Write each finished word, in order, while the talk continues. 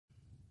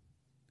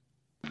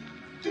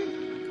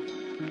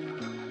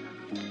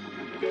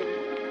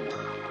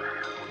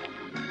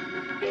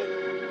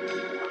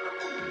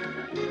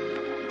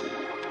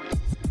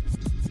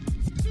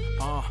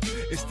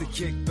It's the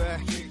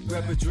kickback.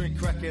 Grab a drink,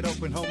 crack it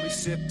open, homie,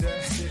 sip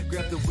that.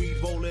 Grab the weed,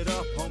 roll it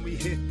up, homie,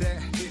 hit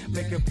that.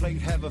 Make a plate,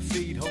 have a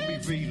feed,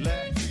 homie,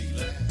 relax.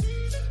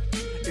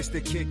 It's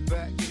the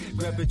kickback.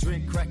 Grab a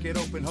drink, crack it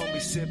open, homie,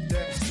 sip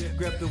that.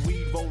 Grab the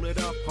weed, roll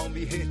it up,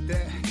 homie, hit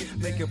that.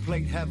 Make a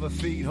plate, have a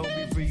feed,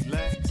 homie,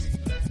 relax.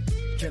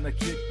 Can I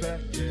kick back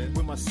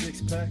with my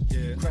six-pack?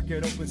 Crack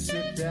it open,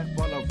 sip that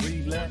while I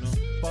relax.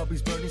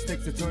 Bobby's burning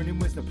steaks are turning,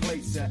 where's the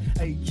place at?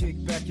 Hey,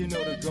 kick back, you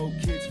know the go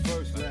kids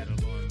first lap.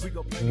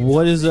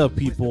 What is up,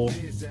 people?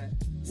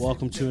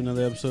 Welcome to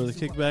another episode of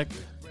the Kickback.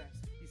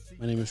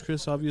 My name is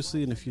Chris,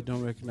 obviously, and if you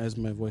don't recognize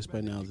my voice by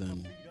now,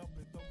 then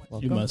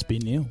welcome. You must be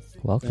new.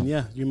 Welcome. And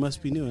yeah, you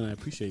must be new, and I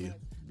appreciate you.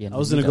 Yeah, I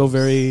was going to go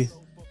very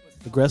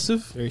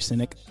aggressive, very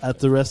cynic at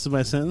the rest of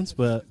my sentence,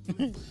 but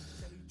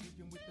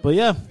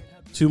yeah.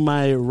 To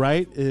my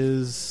right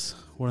is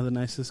one of the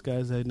nicest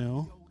guys I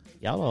know,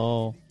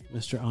 Yellow,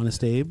 Mr.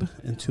 Honest Abe,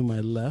 and to my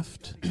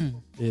left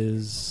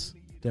is,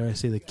 dare I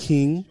say, the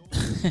king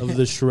of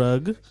the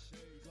shrug.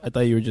 I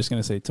thought you were just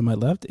going to say, to my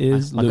left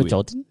is Michael Louis.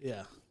 Jordan.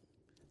 Yeah.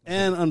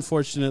 And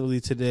unfortunately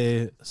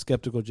today,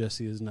 Skeptical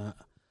Jesse is not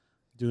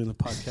doing the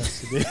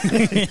podcast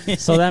today.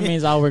 So that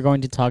means all we're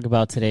going to talk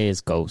about today is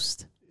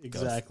Ghost.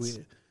 Exactly.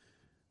 Ghosts.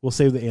 We'll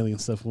save the alien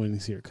stuff when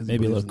he's here. Cause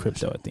Maybe a little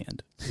crypto at the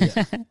end.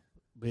 Yeah.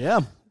 But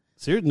yeah.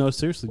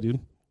 Seriously, dude.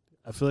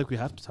 I feel like we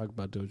have to talk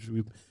about Doge.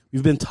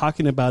 We've been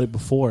talking about it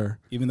before.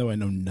 Even though I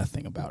know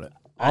nothing about it.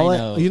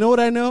 You know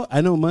what I know?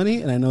 I know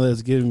money, and I know that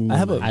it's giving me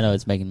money. I know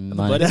it's making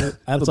money.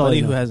 I have a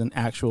buddy who has an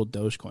actual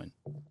Dogecoin.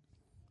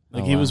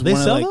 Like he was They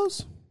one sell of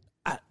those?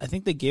 I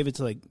think they gave it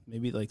to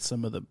maybe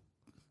some of the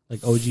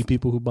OG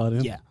people who bought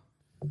in? Yeah.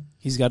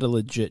 He's got a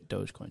legit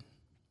Dogecoin.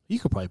 You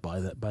could probably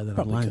buy that Probably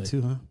online could.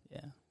 too, huh? Yeah.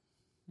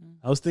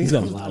 I was thinking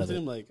He's got a lot of it.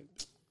 I'm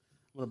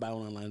going to buy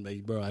one online,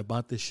 but bro, I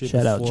bought this shit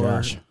Shout out before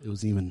Josh.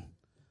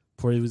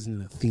 before it was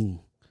in a thing.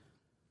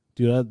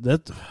 Dude,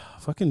 that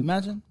fucking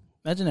Imagine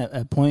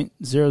at point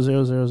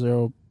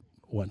 0.00001.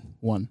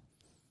 one.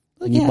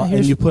 Like,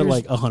 And you put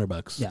like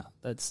 $100. Yeah,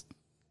 that's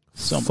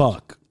so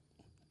fuck.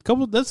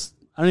 That's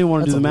I don't even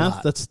want to That's do the a math.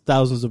 lot. That's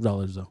thousands of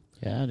dollars though.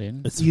 Yeah,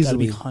 dude. It's got to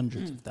be Easily.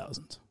 hundreds of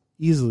thousands.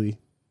 Easily.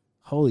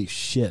 Holy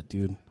shit,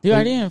 dude. Dude,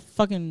 I didn't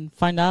fucking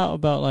find out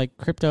about like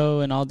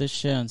crypto and all this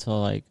shit until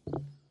like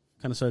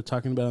Kind of started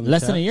talking about it in the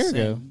less chat. than a year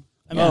ago.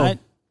 I mean,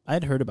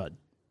 I'd heard about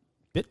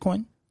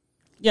Bitcoin.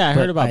 Yeah, I But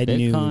heard about I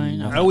knew Bitcoin.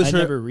 nothing. I always I heard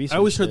never researched I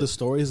always heard it. the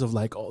stories of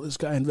like, oh, this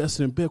guy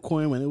invested in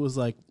Bitcoin when it was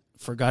like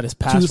Forgot his 2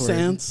 password.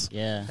 cents,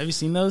 Yeah. Have you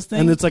seen those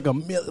things? and it's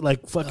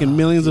like fucking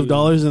millions of dude.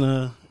 dollars in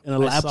a I saw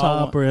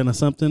laptop one. or in a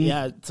something.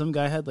 Yeah, some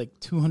guy had like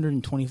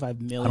 $225 I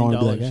million don't want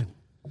to be that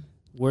guy.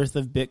 worth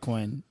of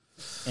Bitcoin,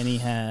 and he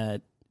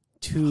had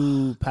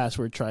 2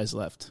 password tries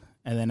left.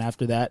 And then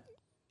after that,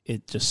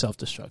 it just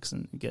self-destructs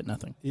and you get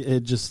nothing.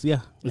 It just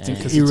Yeah. It's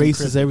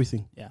erases encrypted.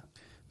 everything. Yeah.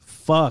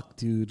 Fuck,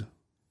 dude.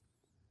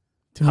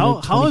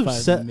 How $225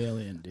 upset-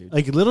 million, dude.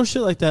 Like little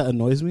shit like that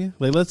annoys me.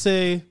 Like let's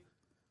say,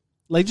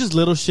 like just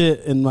little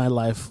shit in my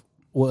life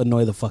will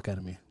annoy the fuck out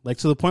of me. Like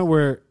to the point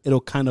where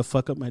it'll kind of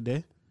fuck up my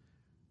day.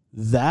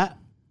 That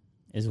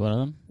Is one of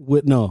them?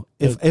 would no.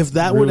 If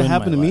that were to ruin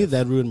happen to my me, life.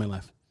 that'd ruin my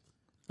life.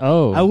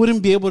 Oh. I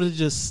wouldn't be able to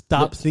just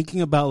stop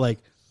thinking about like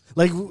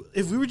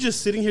if we were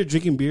just sitting here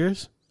drinking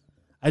beers,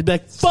 I'd be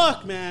like,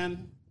 "Fuck,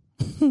 man!"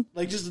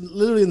 Like just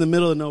literally in the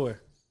middle of nowhere,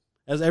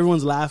 as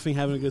everyone's laughing,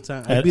 having a good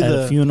time. I'd At be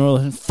a funeral,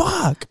 and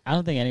fuck! I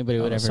don't think anybody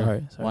would Oh, ever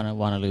sorry. want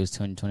to lose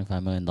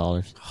 $225 million.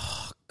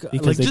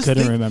 Because like, they just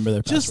couldn't think- remember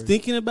their password. Just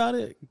thinking about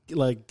it,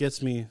 like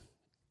gets me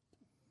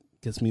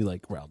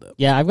like riled up.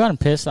 Yeah, I've gotten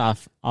pissed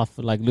off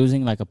like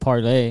losing like a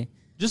parlay.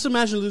 Just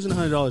imagine losing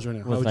 $100 right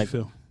now. How With, would like, you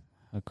feel?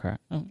 Oh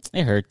crap! Oh,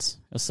 it hurts.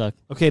 It'll suck.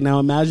 Okay, now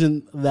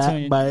imagine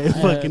that by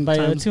fucking by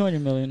times. 200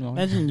 million more.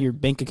 Imagine your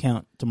bank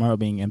account tomorrow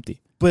being empty.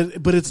 But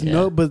it's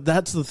Yeah. but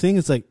that's the thing.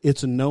 It's like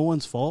it's no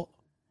one's fault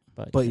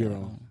but your yeah.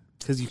 own,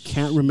 because you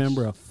can't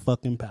remember a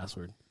fucking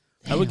password.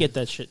 I would get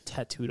that shit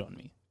tattooed on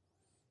me.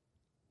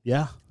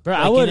 Yeah, Bro,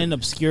 Like I would in an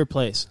obscure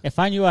place. if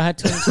I knew I had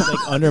 200.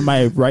 Like under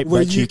my right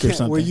butt cheek or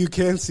something. where you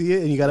can't see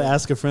it, and you got to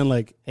ask a friend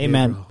like, hey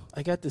man, bro."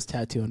 I got this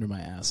tattoo under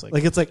my ass.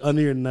 Like it's like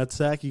under your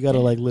nutsack. You got to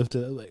like lift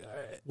it. Like, all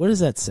right, what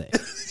does that say?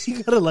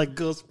 you got to like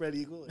go spread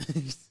eagle.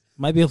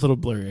 Might be a little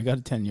blurry. I got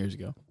it 10 years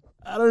ago.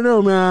 I don't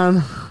know,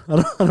 man.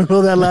 I don't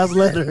know that last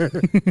letter.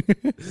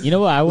 You know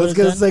what I would Let's have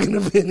get a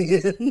done? second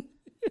opinion.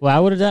 What I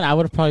would have done? I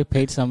would have probably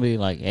paid somebody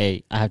like,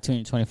 "Hey, I have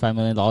 $225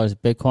 million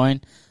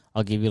Bitcoin.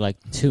 I'll give you like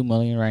 $2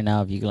 million right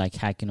now if you can like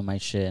hack into my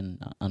shit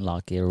and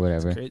unlock it or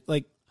whatever." Great.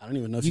 Like I don't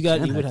even know if you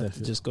can would hack have that to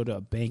shit. just go to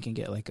a bank and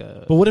get like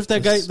a. But what if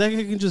that guy just-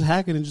 can just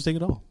hack it and just take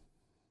it all?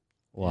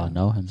 Well, I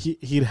know him.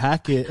 He'd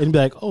hack it and be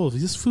like, "Oh,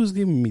 this fool's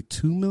giving me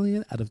 $2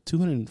 million out of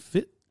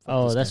 250."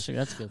 Oh, that's true.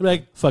 That's good. I'd be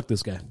like, "Fuck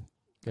this guy."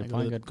 Good go,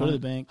 point. to the, Good go to the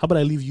point. bank, How about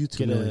I leave you $2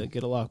 get million? a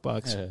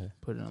lockbox,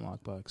 put it in a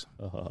lockbox.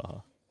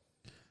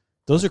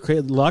 Those are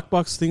crazy.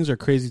 Lockbox things are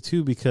crazy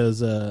too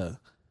because I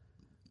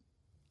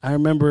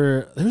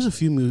remember there was a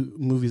few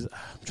movies.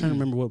 I'm trying to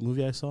remember what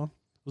movie I saw. It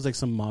was like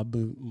some mob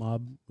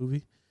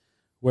movie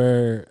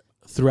where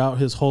throughout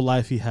his whole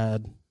life he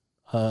had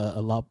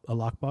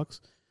lockbox.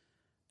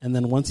 And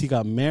then once he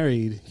got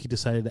married, he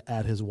decided to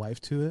add his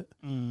wife to it.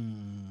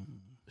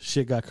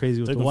 Shit got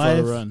crazy with the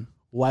wife.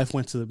 Wife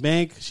went to the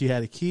bank. She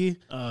had a key.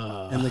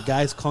 And the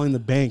guy's calling the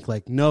bank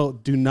like, no,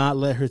 do not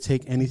let her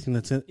take anything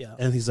that's in. Yeah.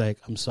 And he's like,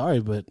 I'm sorry,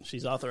 but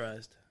she's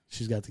authorized.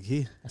 She's got the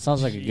key. That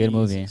sounds like a good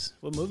movie.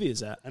 What movie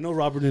is that? I know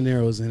Robert De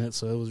Niro was in it,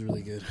 so it was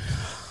really good.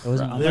 I'm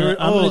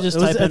gonna just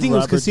type in I think it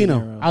was Robert Casino.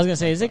 De Niro. I was gonna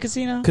say, is it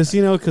Casino?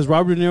 Casino, because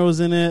Robert De Niro was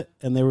in it,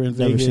 and they were in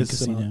Never Vegas.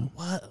 seen Casino.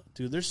 What,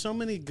 dude? There's so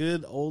many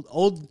good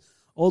old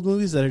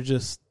movies that are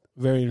just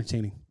very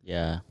entertaining.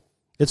 Yeah.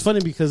 It's funny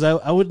because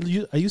I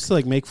used to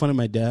like make fun of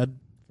my dad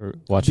for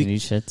watching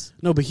these shits.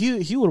 No, but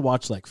he would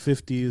watch like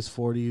 50s,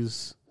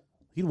 40s.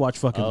 He'd watch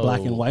fucking black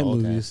and white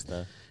movies.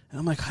 Stuff. And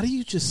I'm like, how do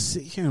you just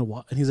sit here and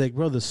watch? And he's like,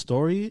 bro, the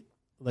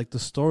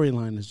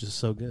storyline is just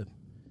so good.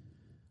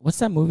 What's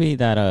that movie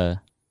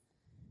that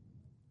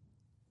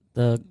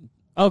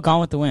Gone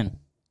with the Wind?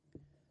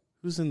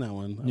 Who's in that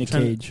one? Nick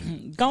Cage.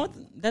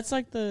 That's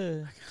like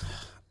the.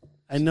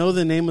 I know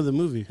the name of the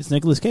movie. It's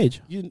Nicolas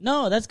Cage.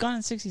 No, that's Gone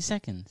in 60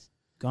 Seconds.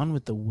 Gone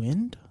with the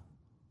Wind?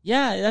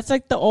 Yeah, that's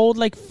like the old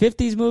like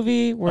 50s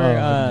movie where.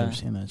 I've never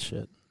seen that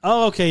shit.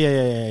 Oh,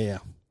 okay, yeah.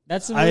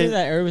 That's the movie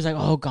that everybody's like,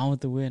 oh, Gone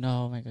with the Wind.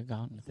 Oh my god,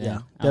 Gone with the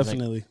Wind. Yeah,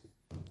 definitely.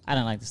 I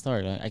didn't like the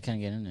story. I couldn't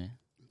get in there.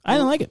 I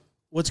didn't like it.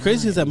 What's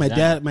crazy is that my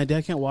dad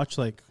can't watch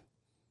like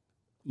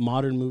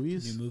modern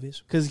movies, new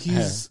movies,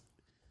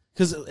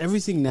 because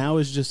everything now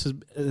is just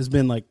has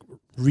been like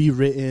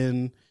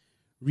rewritten,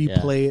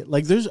 replayed.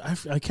 Like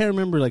I can't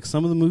remember like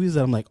some of the movies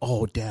that I'm like,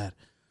 oh, Dad,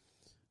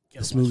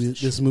 this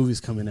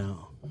movie's coming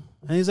out,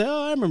 and he's like,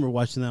 oh, I remember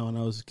watching that when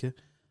I was a kid.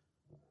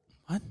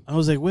 What? I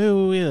was like, wait,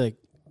 like,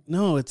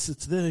 no, it's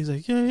there. He's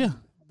like, yeah,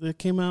 that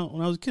came out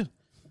when I was a kid.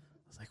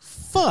 I was like,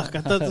 fuck,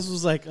 I thought this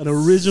was like an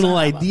original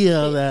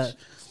idea that.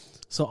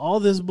 So all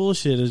this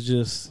bullshit is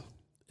just,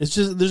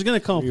 there's going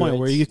to come a point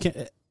where you can't,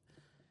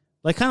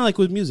 like kind of like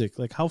with music,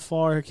 like how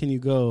far can you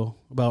go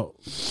about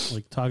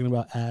like talking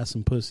about ass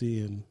and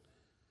pussy and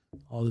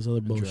all this other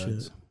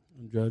bullshit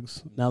and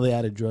drugs. Now they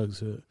added drugs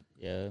to it.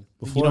 Yeah.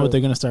 You know what they're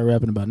going to start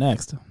rapping about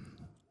next?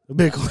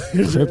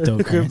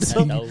 Bitcoin.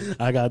 Crypto.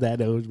 I got that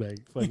Doge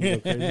bag. Fucking go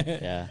crazy.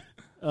 Yeah.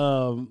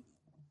 But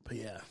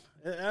yeah,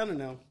 I don't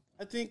know.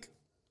 I think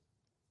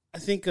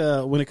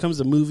when it comes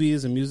to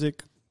movies and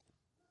music,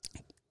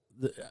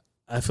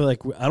 I feel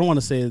like I don't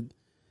want to say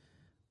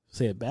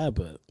it bad,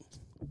 but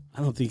I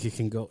don't think it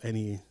can go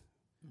any.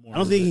 I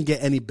don't think it can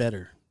get any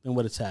better than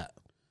what it's at.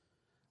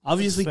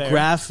 Obviously,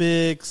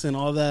 graphics and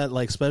all that,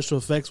 like special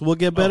effects, will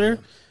get better.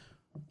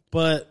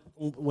 But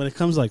when it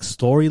comes to like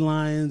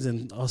storylines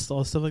and all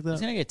stuff like that,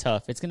 it's gonna get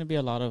tough. It's gonna be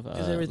a lot of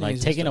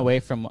like taking away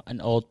from an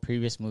old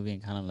previous movie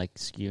and kind of like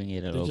skewing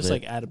it a little bit. Just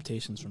like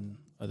adaptations from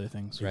other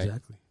things, right?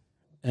 Exactly.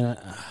 And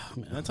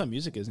that's how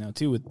music is now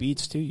too. With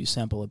beats too, you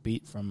sample a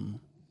beat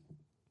from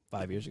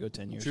 5 years ago,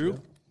 10 years ago.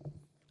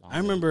 I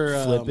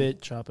remember flip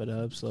it, chop it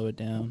up, slow it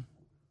down.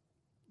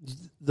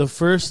 Not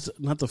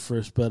the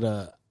first, but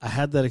I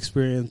had that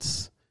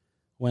experience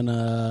when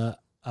I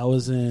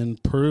was in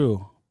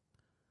Peru.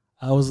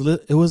 What's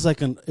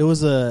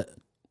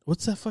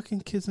that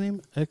fucking kid's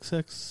name?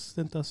 XX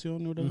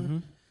Tentacion or whatever. Mm-hmm.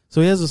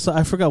 So he has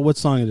I forgot what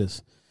song it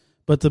is,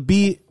 but the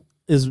beat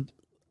is.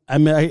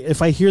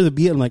 If I hear the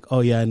beat, I'm like,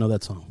 oh yeah, I know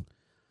that song.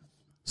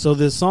 So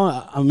this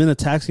song, I'm in a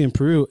taxi in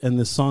Peru, and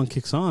this song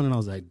kicks on, and I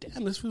was like,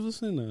 damn, this was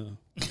listening to,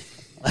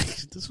 like,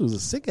 this was a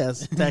sick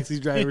ass taxi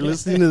driver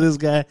listening to this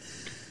guy.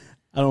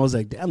 And I was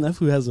like, damn, that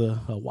fool has a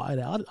wide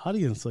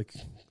audience. Like,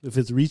 if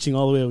it's reaching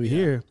all the way over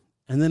here,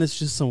 and then it's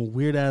just some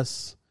weird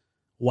ass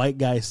white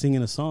guy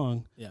singing a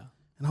song. Yeah.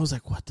 And I was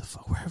like, what the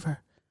fuck? Wherever.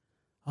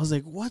 I was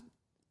like, what?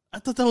 I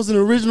thought that was an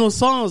original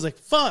song. I was like,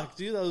 fuck,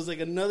 dude. That was like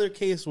another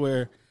case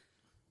where,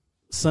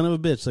 son of a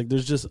bitch. Like,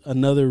 there's just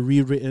another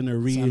rewritten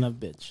or son of a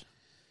bitch.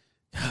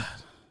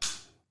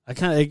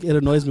 It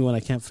annoys me when I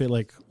can't feel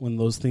like when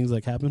those things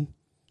like happen.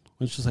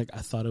 When it's just like I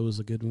thought it was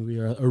a good movie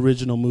or an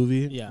original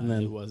movie. Yeah, and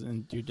then it was.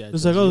 And your dad.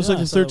 It's like, it's like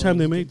the third time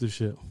they made this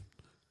shit.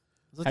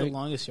 It's like The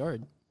Longest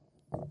Yard.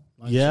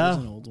 Yard was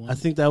an old one. I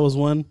think that was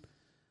one.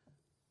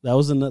 That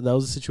was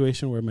a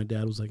situation where my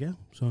dad was like, yeah.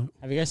 So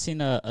have you guys seen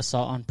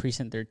Assault on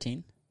Precinct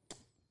 13?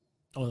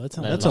 Oh, that's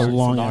a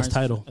long ass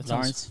title.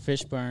 Lawrence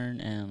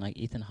Fishburne and like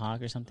Ethan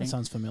Hawke or something. That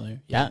sounds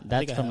familiar. Yeah,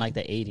 that's from like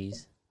the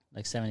 80s.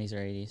 Like 70s or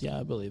 80s. Yeah,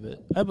 I believe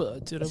it.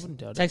 Dude, I wouldn't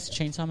doubt it. Texas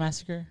Chainsaw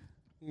Massacre?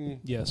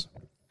 Yes.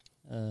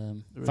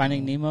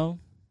 Finding Nemo?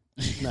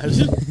 I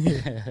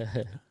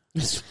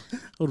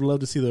would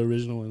love to see the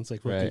original one. It's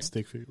like fucking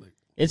stick figure. Like.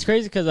 It's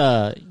crazy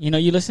because,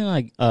 you listen to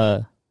like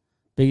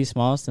Biggie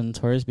Smalls and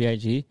Notorious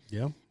B.I.G.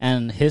 Yeah.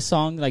 And his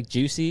song, like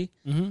Juicy,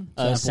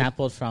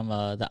 sampled from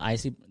the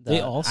Isley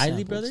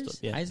Brothers?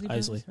 Yeah, Isley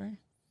Brothers, right?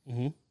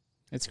 Mm-hmm.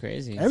 It's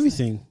crazy.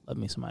 Everything. Love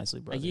me some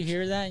Isley Brothers. Like you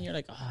hear that and you're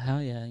like, oh,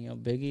 hell yeah,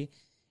 Biggie.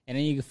 And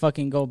then you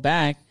fucking go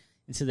back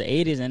into the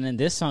 80s, and then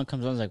this song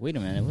comes on. I was like, wait a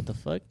minute, what the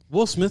fuck?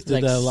 Will Smith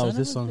did that a lot with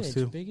his songs,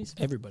 too.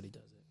 Everybody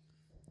does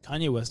it.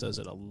 Kanye West does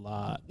it a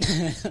lot.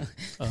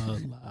 A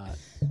lot.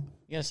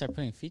 You gotta start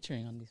putting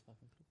featuring on these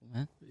fucking people,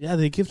 man. Yeah,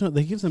 they give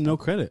them no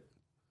credit.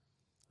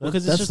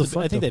 Because That's it's the just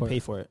I fucked think up they part. pay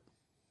for it.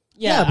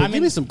 Yeah, Yeah, but I give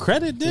mean, me some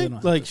credit, they dick. don't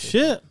have Like to pay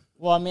shit.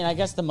 well, I mean, I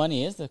guess the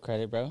money is the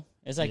credit, bro.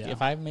 It's like Yeah.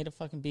 if I made a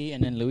fucking beat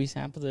and then Louis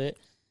sampled it,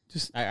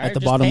 Just I at the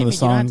just bottom pay of the me. You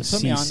don't have song, to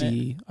put me on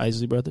CC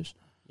Isley Brothers.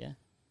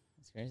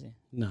 it's crazy.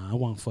 Nah, I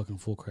want fucking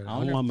full credit. I I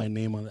wonder want if- my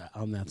name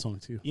on that song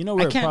too. You know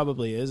where it can't-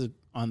 probably is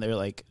on there,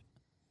 like,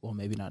 well,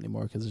 maybe not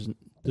anymore because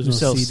There's who no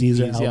sells CDs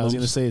or Yeah, I was albums.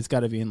 gonna say it's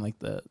got to be in like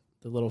the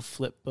little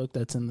flip book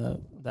that's in the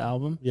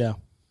album. Yeah,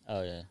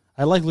 Oh yeah.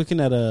 I like looking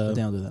at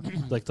Down to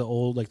that. like the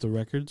old like the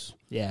records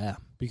Yeah,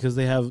 because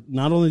they have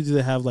not only do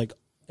they have like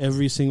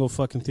every single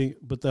fucking thing,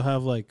 but they'll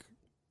have like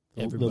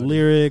the Everybody.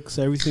 lyrics,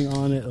 everything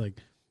on it. Like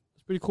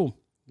it's pretty cool.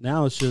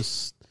 Now it's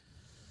just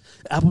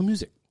Apple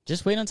Music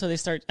Just wait until they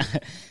start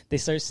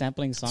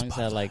sampling songs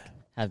that like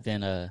have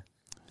been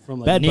from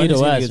like Bad new Bunny's to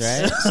gonna us,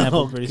 get right?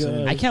 sampled Oh, pretty God.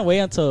 soon. I can't wait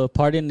until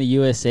Party in the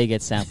USA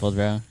gets sampled,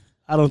 bro.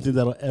 I don't think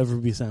that'll ever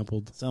be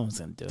sampled. Someone's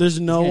gonna do it. There's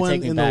no gonna one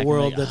take me in back the and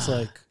world like, that's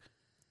like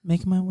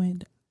Make my way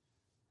down.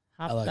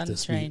 Hop I like on the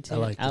this train beat. to I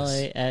like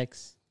this.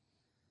 LAX.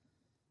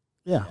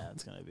 yeah. Yeah,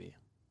 it's gonna be.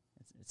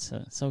 It's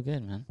so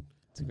good, man.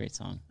 It's a great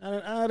song.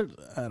 I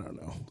don't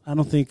know. I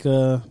don't think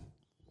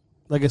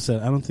like I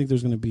said, I don't think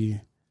there's gonna be.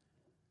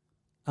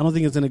 I don't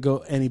think it's gonna go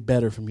any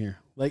better from here.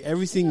 Like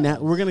everything now,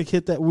 we're gonna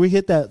hit that. We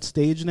hit that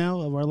stage now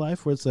of our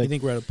life where it's I like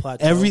think we're at a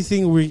plateau.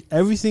 everything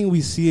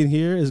we see and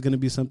hear is gonna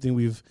be something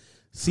we've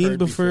seen Heard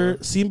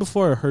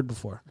before or heard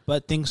before.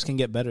 but things can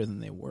get better than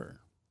they were.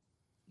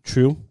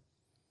 True.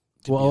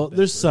 To Well, be a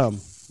there's better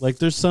some like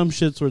there's some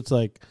shits where it's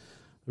like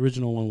the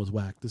original one was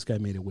whack. This guy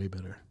made it way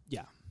better.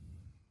 Yeah.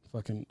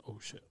 Fucking oh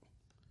shit.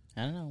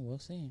 I don't know. We'll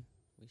see.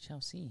 We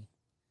shall see.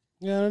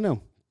 Yeah, I don't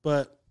know.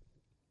 But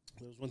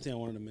there was one thing I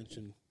wanted to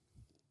mention,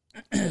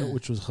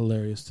 which was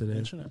hilarious today.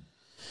 Mention it.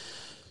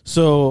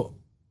 So,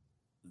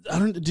 I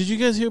don't. Did you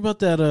guys hear about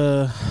that?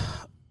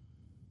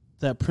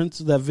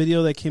 That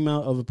video that came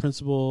out of a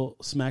principal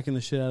smacking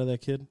the shit out of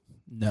that kid.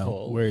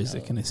 No, Oh, where is it?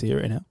 no. Can I see it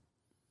right now?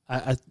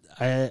 Hold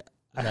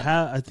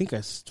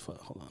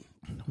on.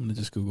 I'm gonna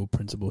just Google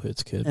principal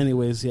hits kid.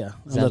 Anyways, yeah,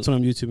 Is that- that's what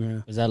I'm YouTubing right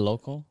now. Is that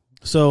local?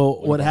 So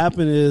what about-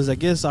 happened is, I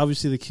guess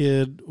obviously the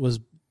kid was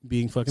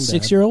being fucking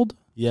bad. 6-year-old?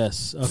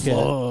 Yes. Okay, I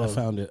Whoa.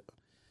 found it.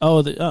 Oh,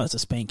 it's a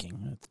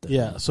spanking.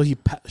 Yeah. So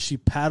she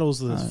paddles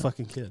this Alright.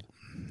 fucking kid.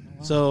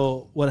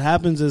 So what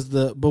happens is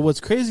but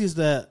what's crazy is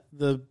that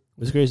It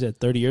was crazy that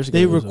 30 years ago.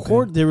 they it was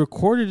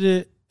recorded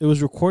it. It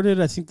was recorded.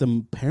 I think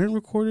the parent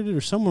recorded it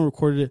or someone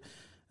recorded it,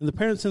 and the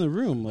parent's in the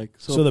room. Like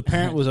So the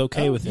parent was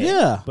okay with it.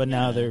 Yeah, But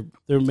now they're.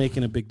 they're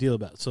making a big deal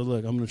about it. So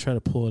look, I'm gonna try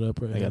to pull it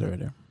up right. I got now. it right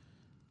there.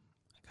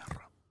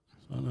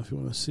 I don't know if you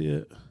want to see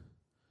it.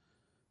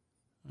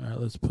 All right,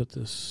 let's put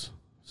this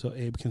so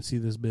Abe can see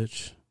this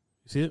bitch.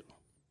 You see it?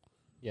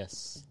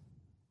 Yes.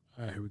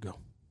 All right, here we go.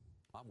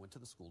 Mom went to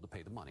the school to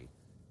pay the money,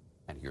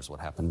 and here's what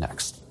happened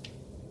next.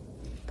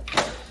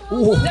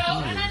 No, put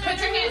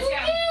your hands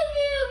down.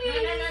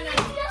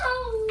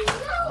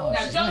 No.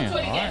 Now don't do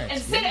it again.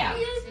 And sit down.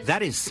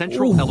 That is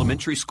Central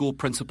Elementary School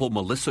Principal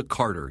Melissa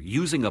Carter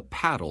using a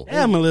paddle.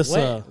 Yeah,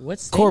 Melissa. What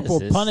state Corporal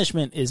is this?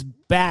 punishment is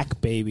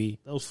back, baby.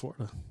 That was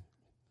Florida.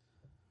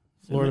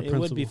 It would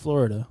principal. be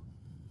Florida.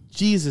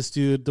 Jesus,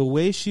 dude, the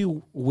way she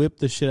whipped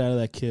the shit out of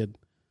that kid.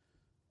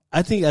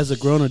 I think as a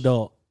grown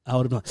adult, I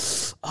would have been like,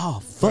 oh,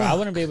 fuck. Bro, I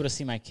wouldn't be able to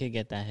see my kid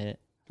get that hit.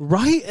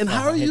 Right? And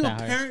Yeah, how are hit you a that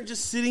hard. parent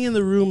just sitting in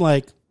the room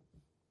like,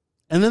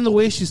 and then the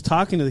way she's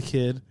talking to the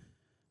kid,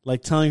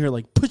 like telling her,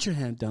 like, put your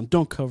hand down,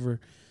 don't cover,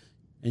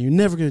 and you're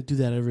never going to do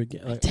that ever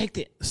again. Like, Take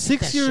it.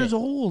 6 that years shit.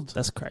 old.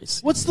 That's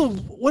crazy. What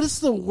is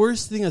the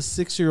worst thing a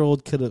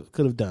 6-year-old could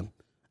have done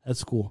at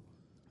school?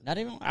 Not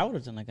even. I would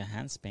have done like a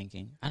hand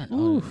spanking. I don't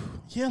know.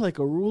 Yeah, like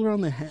a ruler on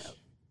the hand.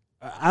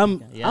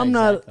 I'm Yeah,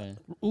 not. exactly.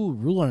 Ooh,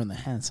 ruler in the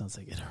hand sounds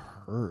like it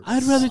hurts.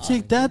 I'd rather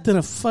take that than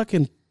a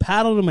fucking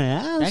paddle to my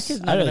ass. That kid's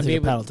I'd not rather gonna be take a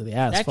able. paddle to the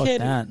ass. That Fuck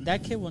kid. that.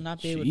 That kid will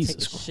not be able to Jesus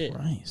take a shit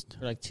Christ.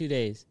 for like 2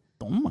 days.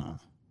 Toma.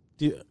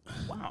 Dude,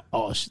 Wow.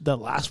 Oh, the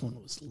last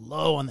one was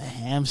low on the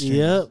hamstring.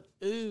 yep.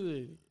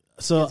 Ooh.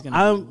 So It's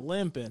gonna be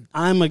limping.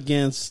 I'm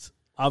against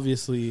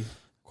obviously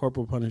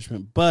corporal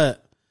punishment,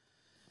 but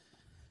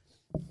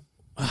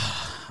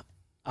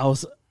I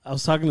was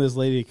talking to this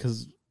lady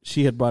because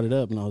she had brought it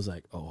up, and I was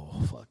like,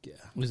 oh fuck yeah.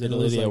 Was it And a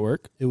lady like, at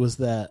work? It was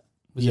that.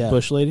 Was yeah, it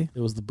Bush lady? It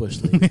was the Bush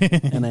lady,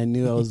 and I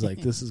knew I was like,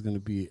 this is gonna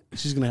be.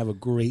 She's gonna have a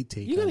great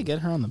take. You got to on it. get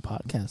her on the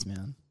podcast,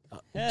 man.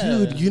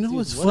 Dude. You know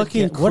what's What a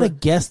fucking what a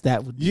guest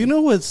that would be. You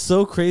know what's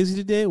so crazy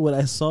today? When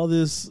I saw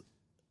this,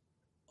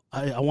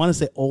 I want to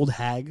say old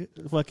hag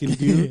fucking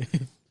dude.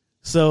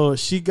 So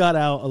she got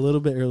out a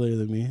little bit earlier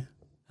than me,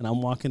 and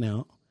I'm walking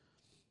out.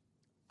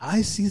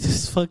 I see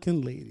this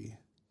fucking lady.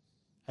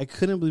 I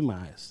couldn't believe my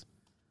eyes.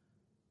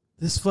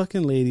 This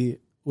fucking lady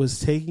was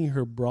taking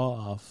her bra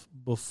off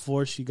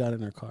before she got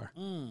in her car.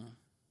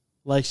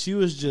 Like she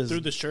was just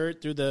through the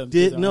shirt, through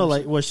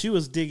the she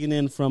was digging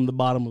in from the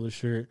bottom of the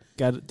shirt.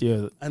 got it.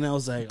 Yeah, And I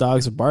was like,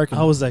 dogs are barking.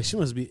 I was like, she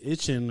must be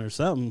itching or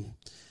something.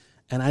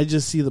 And I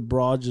just see the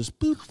bra just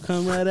boop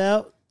come right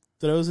out,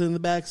 throws it in the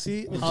back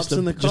seat, hops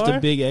in the car. Just a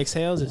big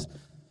exhale. Just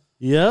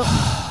Yep.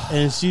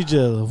 And she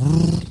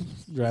just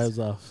drives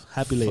off.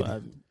 Happy lady.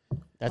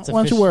 Why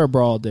don't you wear a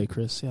bra all day,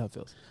 Chris? See how it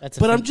feels.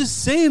 But I'm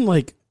just saying,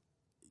 like,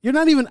 you're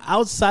not even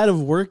outside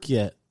of work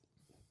yet.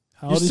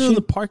 How You're old is still she? in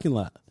the parking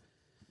lot.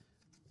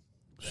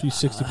 She's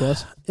 60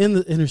 plus. In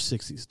her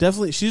 60s.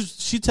 Definitely.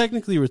 She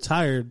technically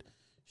retired.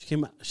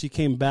 She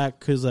came back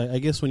because I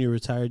guess when you're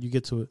retired, you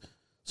get to a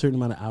certain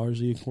amount of hours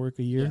that you can work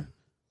a year. Yeah.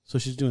 So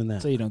she's doing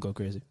that. So you don't go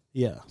crazy.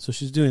 Yeah. So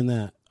she's doing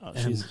that. Oh,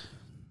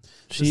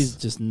 she's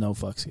just no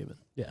fucks given.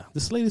 Yeah.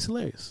 This lady's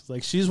hilarious.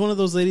 Like, she's one of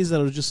those ladies that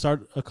will just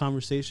start a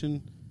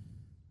conversation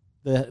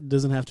that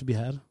doesn't have to be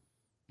had.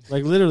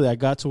 Like, literally, I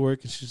got to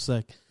work and she's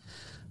like,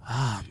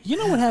 you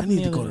know what happened? I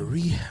need to go to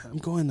rehab. I'm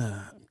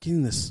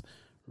getting this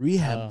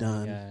rehab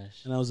done.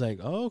 Gosh. And I was like,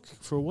 oh,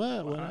 for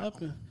what? What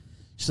happened?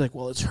 She's like,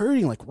 well, it's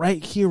hurting like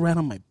right here, right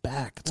on my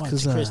back. It's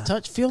because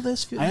Chris, feel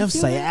this. I have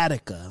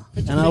sciatica.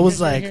 And I was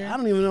like, I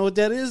don't even know what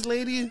that is,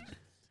 lady.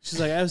 She's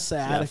like, I have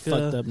sciatica.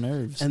 Fucked up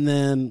nerves. And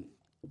then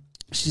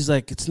she's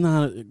like, it's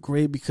not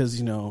great because,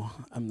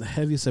 I'm the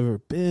heaviest I've ever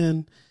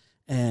been.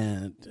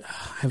 And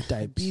I have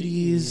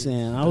diabetes.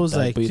 And I was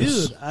like,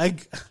 dude, I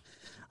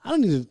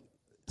don't need to.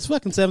 It's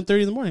fucking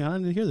 7:30 in the morning. I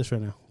don't need to hear this right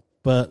now.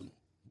 But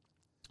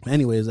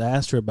anyways, I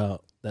asked her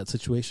about that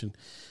situation.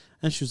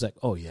 And she was like,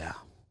 oh, yeah.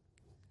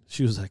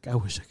 She was like, I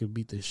wish I could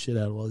beat the shit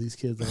out of all these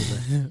kids. I was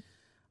like,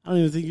 I don't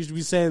even think you should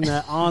be saying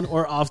that on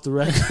or off the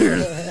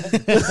record.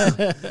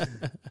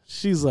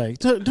 She's like,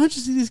 don't you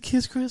see these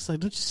kids, Chris? Like,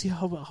 don't you see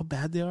how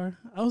bad they are?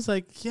 I was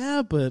like,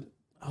 yeah, but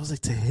I was like,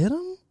 to hit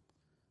them?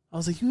 I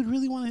was like, you would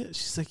really want to hit?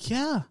 She's like,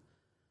 yeah.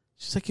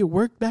 She's like, it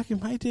worked back in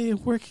my day.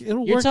 It'll work.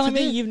 You're telling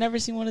me you've never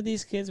seen one of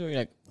these kids where you're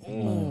like,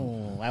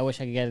 oh, I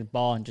wish I could get a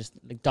ball and just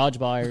like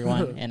dodgeball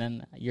everyone, and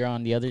then you're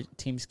on the other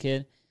team's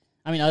kid.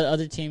 I mean,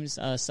 other team's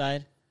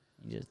side.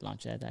 You just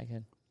launch it at that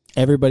kid.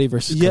 Everybody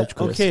versus Coach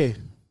Chris. Okay.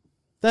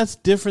 That's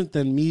different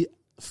than me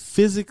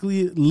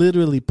physically,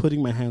 literally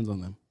putting my hands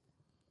on them.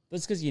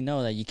 That's because you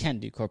know that you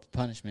can't do corporal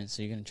punishment,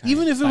 so you're gonna try.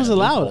 Even if it was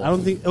allowed, I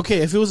don't think. Okay,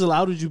 if it was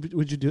allowed, would you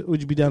do it?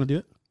 Would you be down to do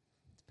it?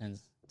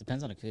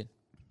 Depends on the kid.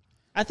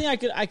 I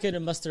think I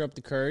could muster up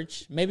the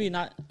courage. Maybe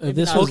not. Maybe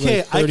this not was okay,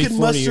 like 30, I could 40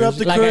 muster up years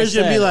the Like I courage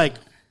and be said. like,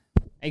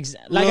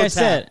 like I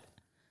said.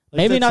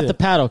 Maybe that's not it. the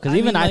paddle, because I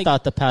even mean, I like-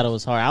 thought the paddle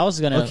was hard. I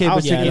was Okay, I but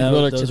was yeah, thinking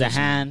ruler to those the were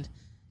some- hand.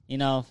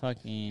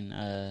 Fucking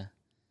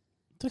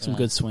Took some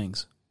good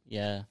swings.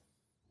 yeah.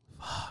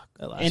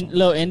 That last And one.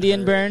 little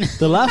Indian burn.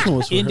 the last one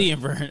was for her. Indian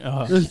burn.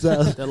 Oh,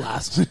 The the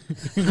last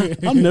one.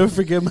 I'll never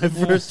forget my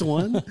first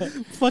one.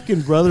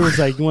 Fucking brother was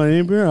like, "You want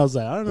any beer?" I was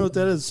like, "I don't know what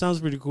that is. It sounds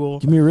pretty cool."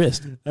 Give me a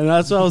wrist. And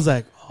that's why I was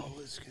like, "Oh,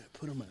 it's gonna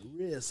put on my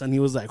wrist." And he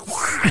was like,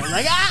 I was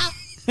like, "Ah!"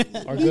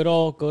 Or good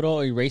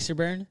old eraser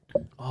burn.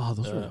 Oh,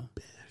 those were a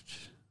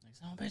bitch.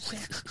 Son of a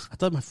bitch. I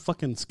thought my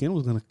fucking skin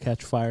was gonna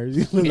catch fire.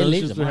 It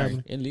leaves a mark.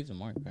 It leaves a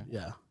mark, bro.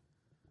 Yeah.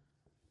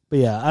 But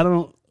yeah, I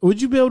don't.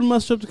 Would you be able to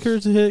muster up the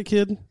courage to hit a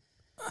kid?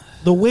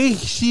 The way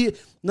she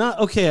not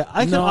okay.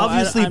 I can No,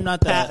 obviously I'm not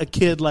pat that. a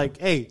kid like,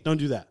 "Hey, don't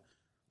do that."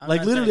 I'm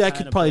Like not literally, that I kind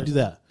could of probably person. do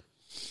that.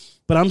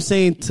 But I'm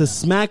saying to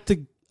smack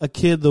a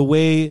kid the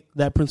way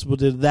that principal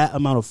did, that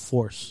amount of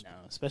force. No,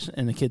 especially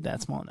in a kid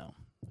that small. No,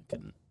 I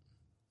couldn't.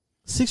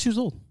 6 years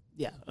old.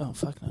 Yeah. Oh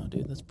fuck no,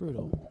 dude. That's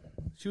brutal.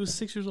 She was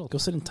 6 years old, Go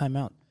sit in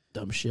timeout.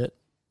 Dumb shit.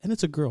 and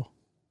it's a girl.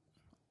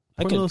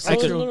 I Poor little could. I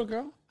six-year-old. could. Little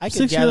girl. I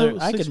could 6-year-old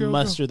gather. I could 6-year-old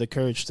muster the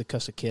courage to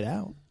cuss a kid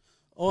out.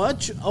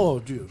 Oh,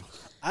 dude,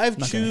 I've I'm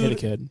not gonna hit a chewed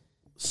kid.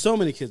 so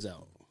many kids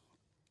out.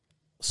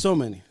 So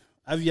many.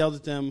 I've yelled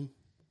at them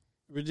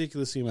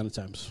ridiculously amount of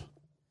times.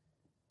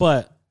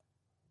 But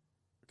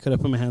could I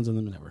put my hands on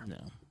them? Never.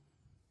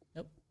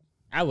 No.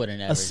 I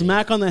wouldn't ever. A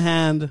smack on the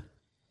hand.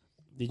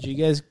 Did you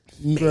guys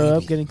Maybe. grow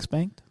up getting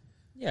spanked?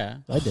 Yeah.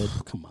 I did.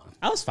 Come on.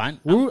 I was fine.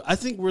 I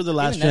think we're the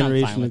last Even then, I'm fine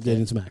generation of with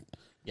getting it. smacked.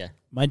 Yeah.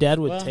 My dad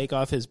would Well- take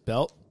off his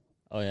belt,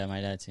 Oh yeah,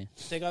 my dad too.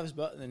 take off his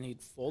belt, and then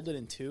he'd fold it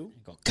in two.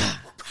 Go, God.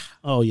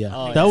 Oh yeah,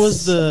 Oh, that yeah.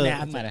 was the.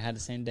 I might have had the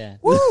same dad.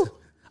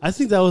 I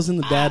think that was in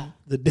the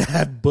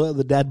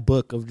dad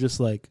book of just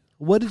like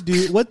what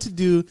to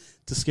do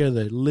to scare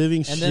the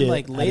living shit. And then,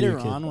 like out of later your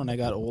kid. on, when I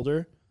got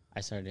older,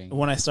 I started doing.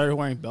 when I started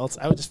wearing belts,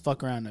 I would just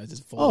fuck around. And I would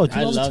just fold. Oh, it. dude,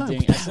 I all the love time.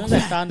 doing. As soon as I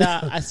found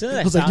out, I was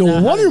like, found no out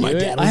how wonder to my do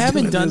dad it, I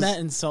haven't doing done this. that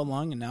in so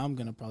long, and now I'm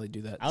gonna probably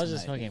do that. I was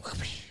just tonight.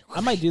 fucking. I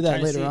might do that trying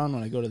to later see- on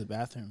when I go to the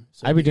bathroom.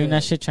 So I'd be doing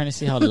that shit, trying to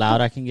see how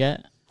loud I can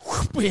get.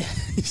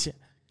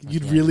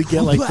 You'd really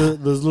get like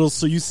those little.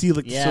 So you see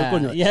like the Yeah, circle,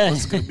 and you're like, yeah. oh,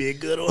 it's gonna be a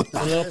good one.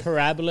 The little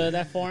parabola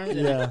that formed. and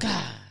Yeah.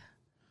 God.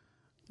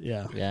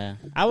 Yeah. Yeah.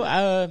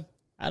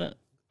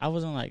 I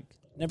wasn't like.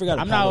 Never got.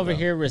 I'm not over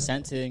here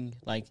resenting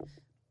like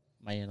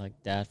my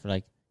dad for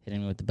like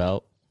hitting me with the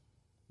belt.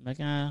 I'm like,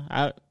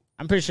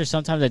 I'm pretty sure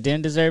sometimes I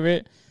didn't deserve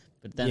it,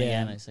 but then Yeah.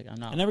 again, it's like I'm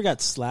not. I never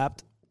got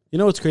slapped. You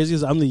know what's crazy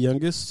is I'm the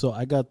youngest, so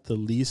I got the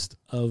least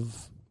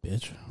of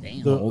Bitch.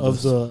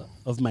 Damn.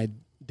 of my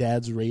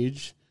dad's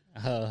rage.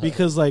 Oh,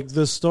 Because like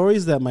the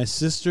stories that my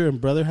sister and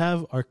brother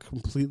have are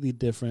completely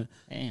different.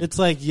 damn. It's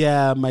like,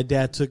 yeah, my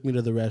dad took me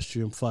to the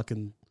restroom,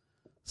 fucking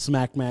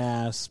smacked my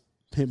ass,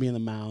 hit me in the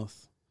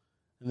mouth,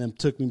 and then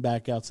took me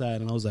back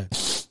outside, and I was like,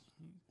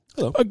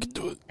 hello. I can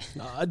do it.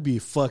 I'd be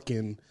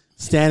fucking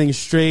standing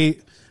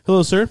straight.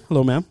 Hello, sir.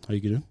 Hello, ma'am. How you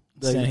doing?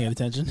 Like, Standing at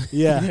attention.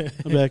 yeah.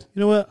 I'd be like, you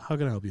know what? How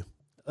can I help you?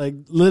 Like,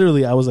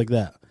 literally, I was like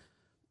that.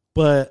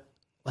 But,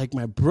 like,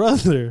 my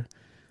brother,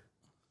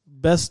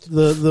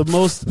 the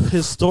most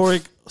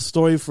historic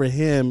story for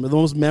him, the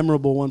most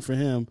memorable one for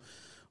him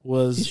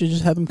was... You should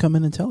just have him come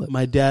in and tell it.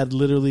 My dad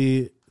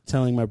literally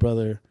telling my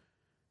brother,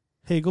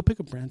 hey, go pick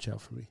a branch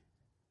out for me.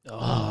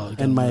 Oh,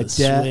 And my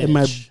dad and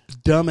my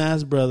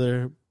dumbass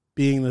brother,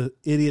 being the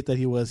idiot that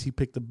he was, he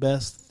picked the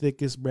best,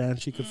 thickest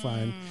branch he could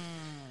find.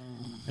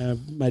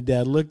 And my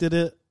dad looked at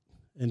it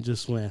and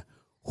just went,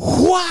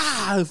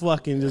 "Wow!"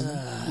 Fucking just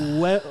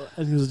wet.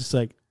 And he was just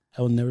like,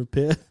 "I will never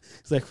pick."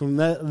 It's like from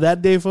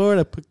that day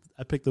forward,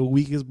 I picked the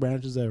weakest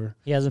branches ever.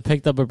 He hasn't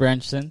picked up a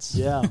branch since.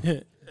 Yeah,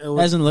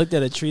 Hasn't looked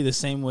at a tree the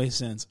same way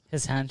since.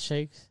 His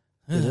handshakes.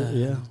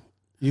 yeah.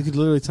 You could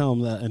literally tell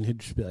him that, and he'd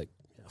just be like,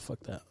 "Yeah,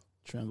 fuck that."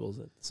 Trembles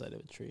at the sight of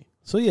a tree.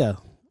 So yeah,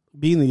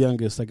 being the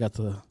youngest, I got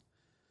to.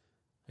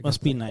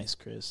 Must be nice,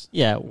 Chris.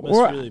 Yeah,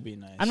 Must really be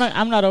nice.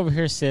 I'm not over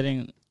here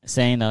saying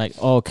that like,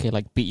 oh, okay,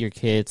 like beat your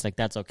kids, like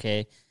that's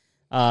okay,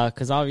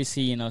 because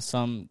obviously, you know,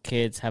 some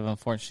kids have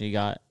unfortunately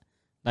got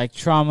like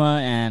trauma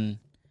and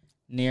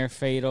near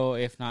fatal,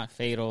 if not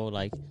fatal,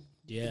 like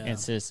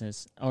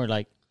instances or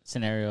like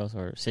scenarios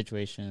or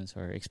situations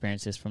or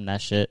experiences from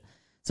that shit.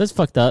 So it's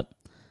fucked up,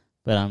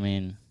 but I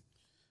mean,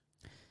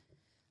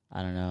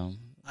 I don't know.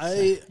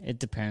 It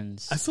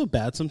depends. I feel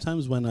bad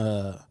sometimes when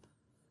I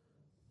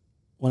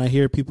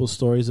hear people's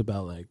stories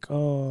about like,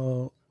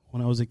 oh,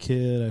 when I was a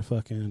kid, I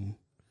fucking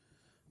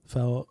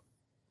felt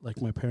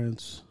like my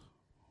parents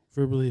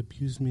verbally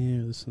abused me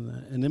or this and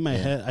that. And in my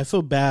head, I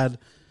feel bad.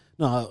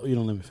 No, you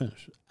don't let me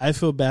finish. I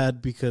feel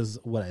bad because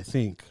of what I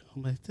think.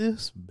 I'm like,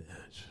 this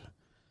bitch.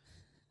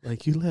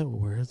 Like, you let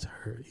words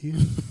hurt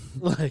you.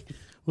 Like,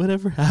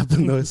 whatever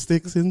happened, those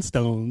sticks and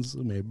stones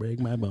may break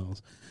my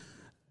bones.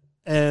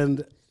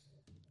 And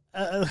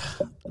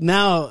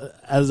now,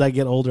 as I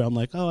get older, I'm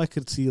like, oh, I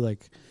could see,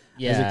 like,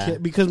 as a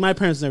kid. Because my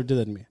parents never did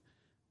that to me.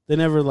 They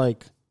never,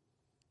 like,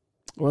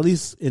 or at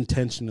least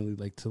intentionally,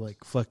 like, to,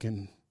 like,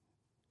 fucking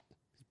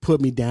put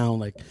me down.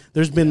 Like,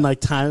 there's been,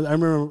 like, times. I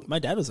remember. My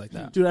dad was like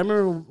that. Dude, I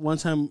remember one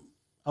time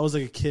I was,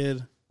 like, a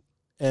kid,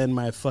 and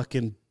my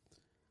fucking.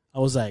 I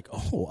was like,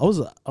 oh,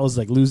 I was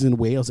like losing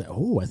weight. I was like,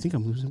 oh, I think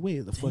I'm losing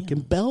weight. The fucking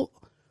belt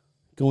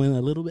going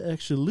a little bit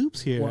extra loops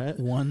here. Right?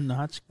 One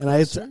notch. And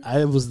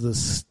I was the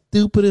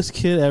stupidest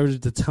kid ever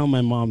to tell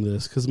my mom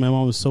this because my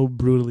mom was so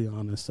brutally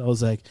honest. I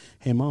was like,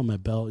 hey, Mom, my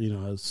belt, you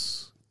know,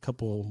 has a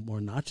couple more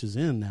notches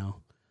in now.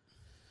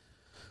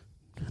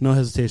 No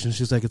hesitation.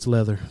 She's like, it's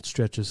leather. It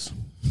stretches.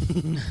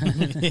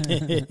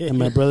 And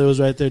my brother was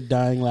right there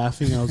dying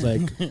laughing. I was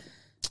like,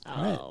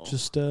 all right,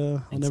 just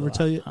I'll never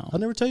tell you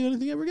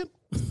anything ever again.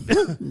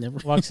 Never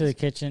walks to the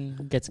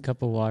kitchen, gets a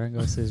cup of water, and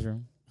goes to his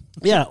room.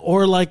 Yeah,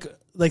 or like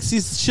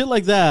see shit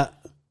like that.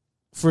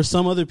 For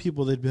some other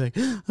people, they'd be like,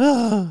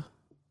 ah.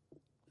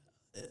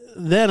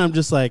 Then I'm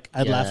just like,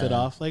 I'd laugh it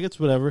off, like it's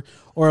whatever.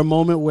 Or a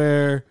moment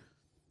where,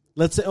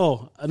 let's say,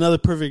 another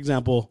perfect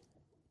example.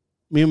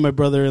 Me and my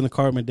brother in the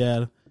car with my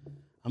dad.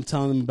 I'm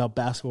telling them about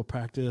basketball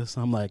practice.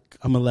 I'm like,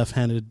 I'm a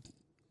left-handed,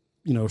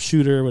 you know,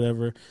 shooter or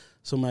whatever.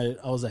 So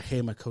I was like,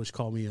 hey, my coach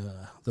called me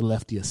the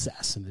lefty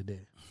assassin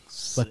today.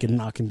 Fucking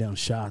knocking down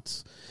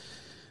shots.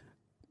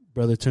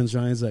 Brother turns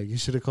around, he's like, you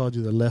should have called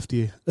you the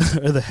lefty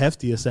or the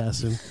hefty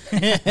assassin.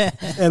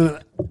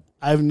 And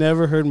I've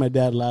never heard my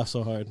dad laugh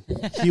so hard.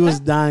 He was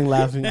dying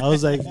laughing. I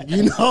was like,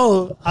 you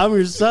know, I'm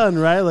your son,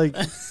 right? Like,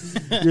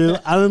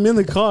 I'm in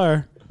the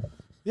car.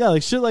 Yeah,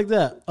 like shit like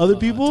that. Other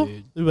people,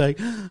 they're like,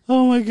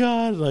 oh my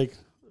God. Like,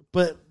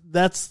 but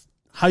that's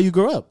how you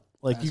grow up.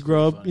 Like, that's you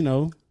grow up, you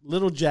know,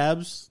 little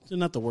jabs, they're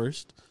not the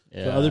worst.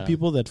 Yeah. For other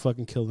people, that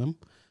fucking kill them.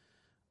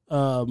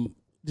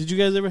 Did you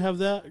guys ever have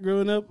that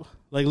growing up?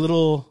 Like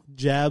little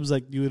jabs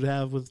like you would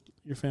have with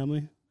your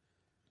family?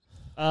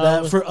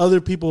 That for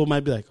other people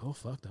might be like, oh,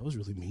 fuck, that was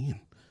really mean.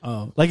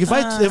 Oh, like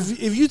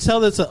if you tell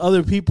that to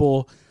other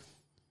people,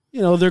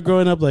 you know, they're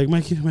growing up like,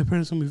 my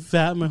parents going to be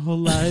fat my whole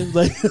life.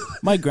 Like,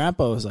 my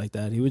grandpa was like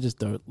that. He would just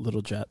throw a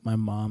little jab. My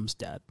mom's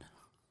dad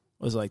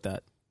was like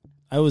that.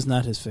 I was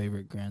not his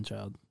favorite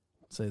grandchild,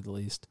 to say the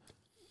least.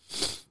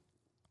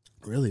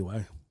 Really?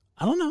 Why?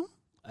 I don't know.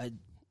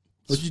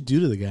 What'd you do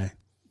to the guy?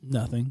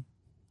 Nothing.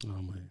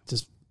 Oh my!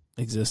 Just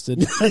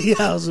existed. Yeah,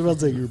 I was about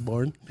to say you were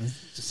born.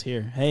 Just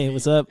here. Hey,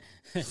 what's up?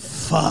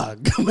 Fuck!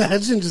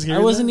 Imagine just. I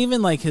wasn't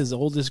even like his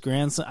oldest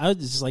grandson. I was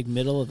just like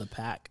middle of the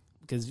pack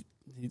because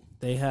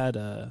they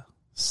had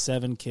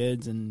 7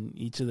 kids, and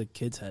each of the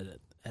kids had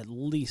at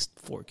least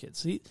 4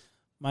 kids.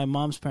 My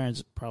mom's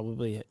parents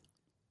probably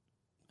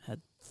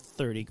had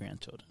 30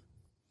 grandchildren,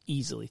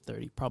 easily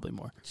 30, probably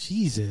more.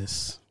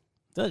 Jesus.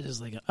 That was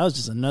just like I was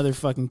just another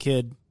fucking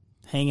kid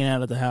hanging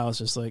out at the house,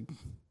 just like,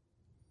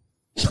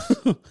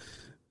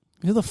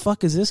 who the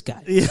fuck is this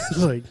guy? Yeah,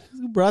 like,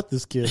 who brought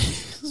this kid?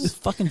 This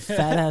fucking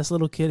fat ass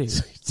little kid here.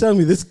 You're telling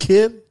me this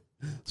kid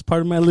is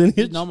part of my lineage?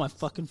 Eating all my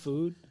fucking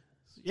food.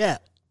 Yeah,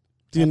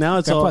 dude. Now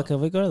it's Grandpa, all. Can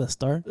we go to the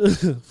store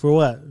For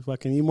what?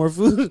 Fucking eat more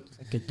food?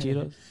 Like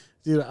Cheetos.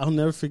 Dude, I'll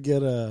never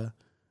forget. And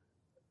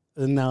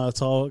now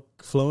it's all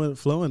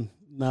flowing.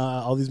 Now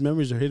all these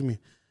memories are hitting me.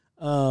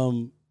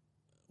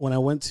 When I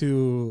went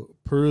to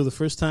Peru the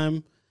first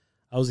time,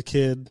 I was a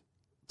kid.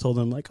 Told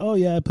them like, "Oh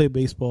yeah, I play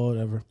baseball,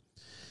 whatever."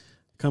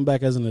 Come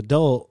back as an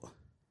adult,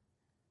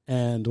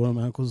 and one of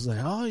my uncles was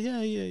like, "Oh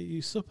yeah, you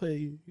used to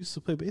play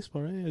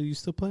baseball, right? You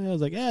still play?" I was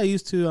like, "Yeah, I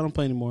used to. I don't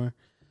play anymore."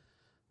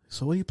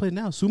 So what do you play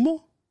now?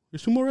 Sumo? You're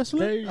sumo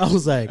wrestler? I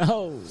was like,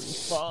 Oh,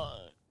 fuck.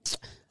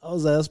 I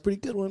was like, that's a pretty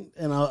good one.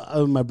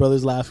 And my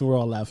brother's laughing. We're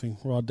all laughing.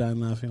 We're all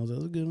dying laughing. I was like,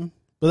 that's a good one.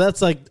 But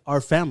that's like our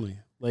family.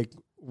 Like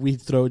we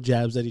throw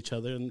jabs at each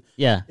other, and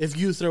Yeah. if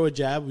you throw a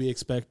jab, we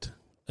expect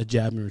a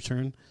jab in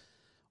return.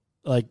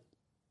 Like,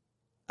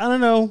 I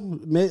don't know.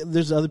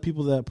 There's other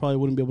people that probably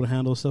wouldn't be able to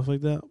handle stuff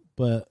like that,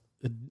 but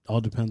it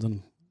all depends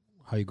on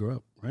how you grow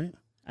up, right?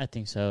 I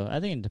think so. I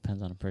think it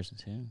depends on a person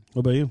too.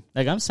 What about you?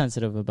 Like I'm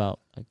sensitive about.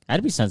 Like,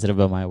 I'd be sensitive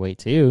about my weight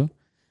too,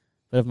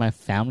 but if my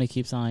family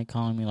keeps on like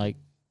calling me like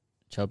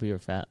chubby or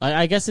fat,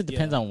 I guess it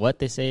depends on what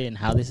they say and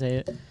how they say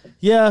it.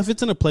 Yeah, if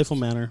it's in a playful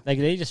manner. Like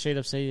they just straight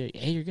up say,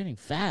 "Hey, you're getting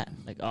fat."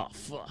 Like, oh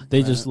fuck.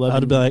 They just love.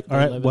 I'd be like, all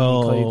right, call you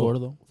well,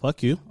 gordo.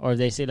 fuck you. Or if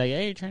they say like,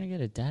 "Hey, you're trying to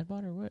get a dad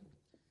bod or what?"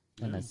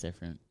 Then that's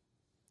different.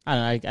 I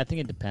don't know. I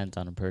think it depends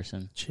on a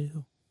person.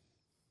 Chill.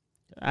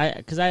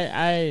 Because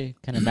I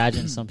can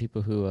imagine some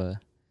people who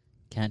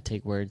can't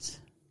take words.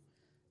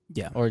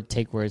 Yeah. Or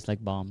take words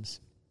like bombs.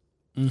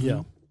 Mm-hmm.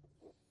 Yeah.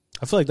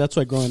 I feel like that's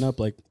why growing up,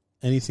 like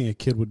anything a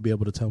kid would be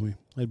able to tell me,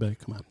 I'd be like,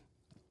 come on.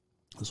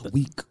 I was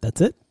weak.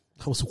 That's it?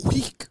 I was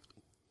weak.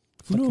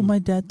 You know what my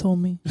dad told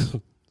me?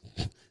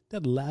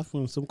 Dad laughed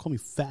when someone called me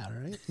fat,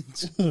 right?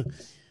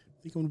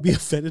 Think I'm going to be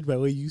offended by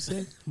what you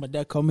said? My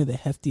dad called me the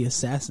hefty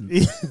assassin.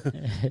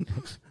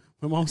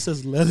 My mom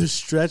says leather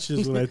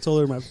stretches when I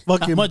told her my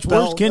fucking How much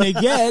belt. worse can it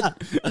get?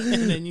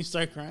 And then you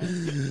start crying.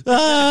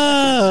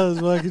 I was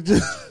fucking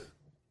just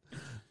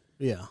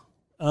yeah.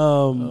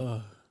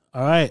 All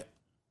right.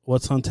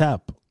 What's on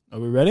tap? Are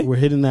we ready? We're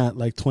hitting that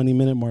like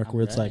 20-minute mark I'm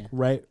where it's ready. like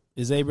right.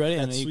 Is Abe ready? I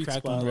That know you sweet cracked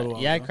spot. one a little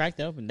while Yeah, I ago. cracked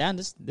it open. Damn,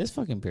 this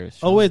fucking beer is Oh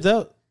strong. wait,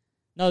 that.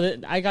 No,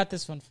 I got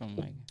this one from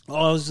like. Oh,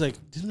 I was just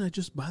like, didn't I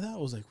just buy that? I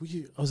was like,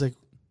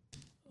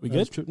 we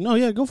good? No,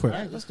 yeah, go for it. All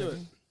right, let's do it.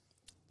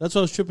 That's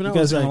what I was tripping You out.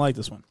 guys I are was going to like, like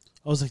this one.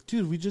 I was like,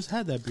 dude, we just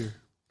had that beer.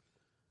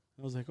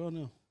 I was like, oh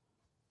no.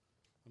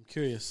 I'm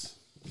curious.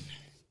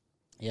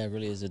 Yeah, it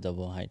really is a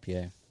double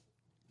IPA.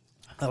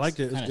 I liked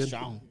it. It's Kind of good.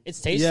 strong. It's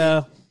tasty.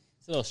 Yeah,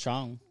 It's a little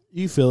strong.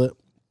 you feel it.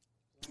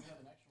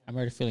 I'm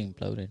already feeling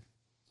bloated.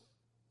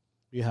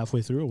 You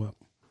halfway through or what?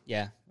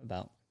 Yeah,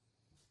 about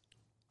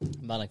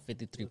like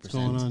 53%. What's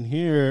going on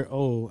here?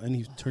 Oh, and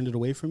he turned it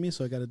away from me,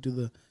 so I got to do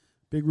the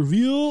big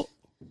reveal.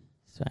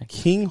 Sorry.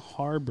 King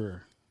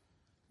Harbor.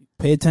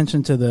 Pay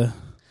attention to the...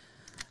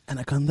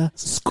 Anaconda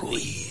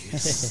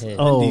squeeze. Oh.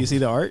 Oh, Do you see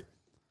the art?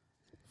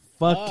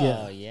 fuck Oh,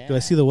 yeah. yeah. Do I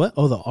see the what?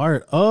 Oh, the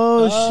art.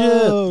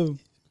 Oh, shit.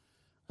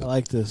 I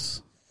like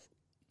this.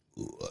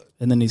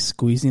 And then he's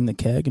squeezing the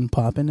keg and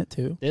popping it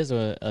too. There's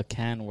a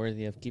can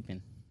worthy of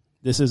keeping.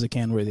 This is a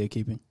can worthy of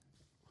keeping.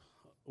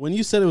 When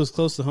you said it was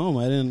close to home,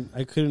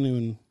 I couldn't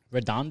even.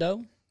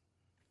 Redondo?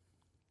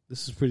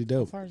 This is pretty How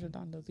dope. far is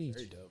Redondo Beach?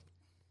 Very dope.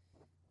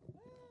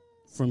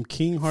 From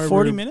King Harbor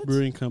 40 minutes?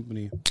 Brewing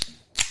Company.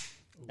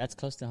 That's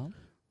close to home?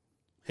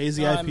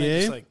 Hazy No, I meant IPA.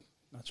 just like,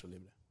 not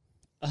really.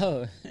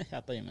 Oh, I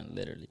thought you meant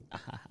literally.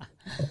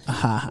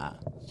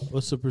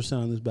 What's the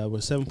percent on this bad boy?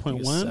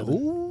 7.1. 7.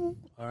 Ooh.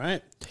 All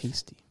right.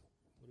 Tasty.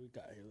 What do we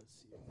got here?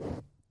 Let's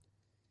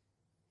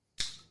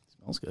see.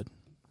 Smells good.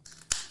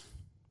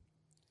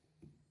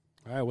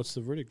 All right. What's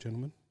the verdict,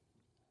 gentlemen?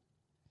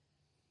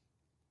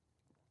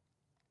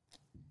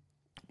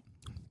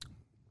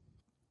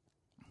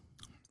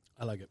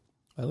 I like it.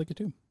 I like it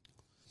too.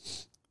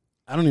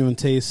 I don't even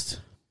taste.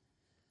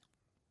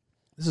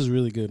 This is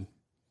really good.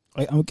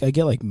 I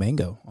get like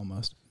mango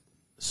almost.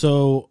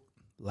 So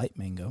Light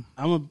mango.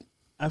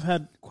 I've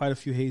had quite a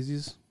few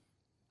hazies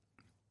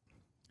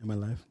in my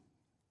life.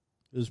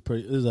 This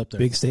is up there.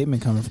 Big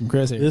statement coming from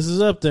Chris here. This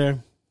is up there.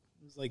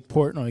 It's like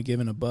Portnoy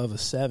giving above a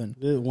 7.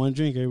 One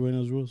drink, everybody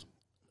knows rules.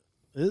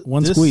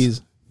 One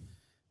squeeze.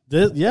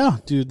 Yeah,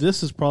 dude,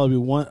 this is probably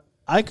one.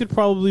 I could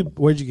probably.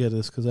 Where'd you get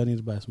this? Because I need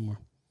to buy some more.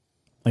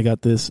 I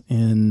got this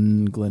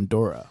in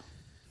Glendora.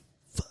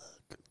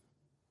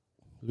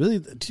 Really,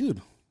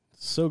 dude,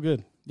 so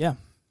good. Yeah.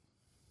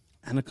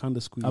 Anaconda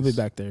squeeze. I'll be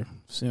back there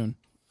soon.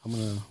 I'm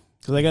gonna.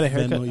 Because I got a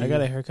haircut. Venmo you. I got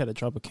a haircut at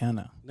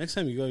Tropicana. Next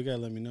time you go, you gotta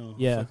let me know.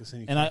 Yeah. Fucking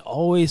send you And I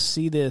always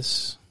see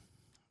this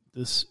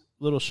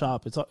little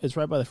shop. It's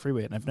right by the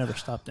freeway, and I've never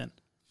stopped in.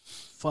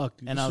 fuck.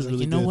 Dude, And this I was is like,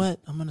 really you know good. what?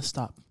 I'm gonna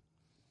stop.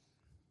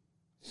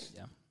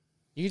 Yeah.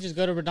 You could just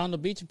go to Redondo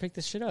Beach and pick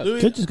this shit up.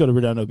 Louis, Could just go to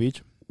Redondo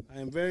Beach. I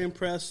am very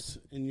impressed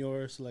in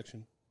your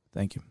selection.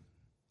 Thank you.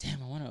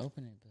 Damn, I want to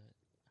open it, but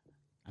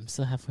I'm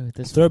still halfway with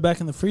this Throw it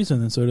back in the freezer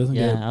then, so it doesn't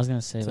Yeah, get. I was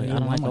gonna say So like, you I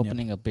don't want like one, yeah.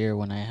 opening a beer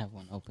when I have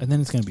one open. And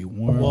then it's gonna be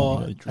warm. Well, You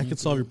gotta I drink could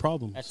solve your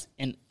problems. That's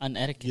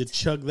unetiquette. You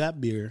chug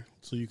that beer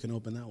so you can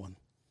open that one.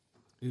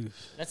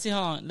 Let's see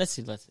how long. Let's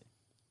see.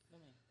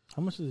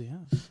 How much does he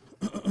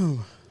have?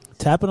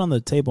 Tap it on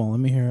the table and let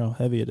me hear how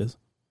heavy it is.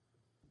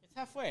 It's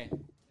halfway.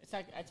 It's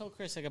like I told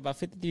Chris, like about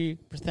 53%.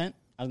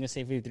 I was gonna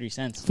say 53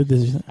 cents.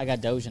 50, I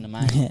got Doge in the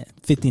mind.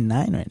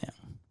 59 right now.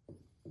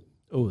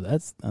 Oh,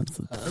 that's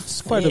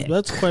quite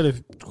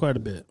a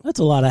bit. That's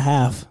a lot of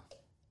half.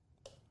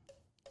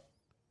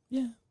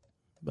 Yeah,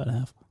 about a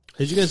half.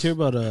 Did you guys hear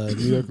about New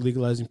York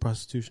legalizing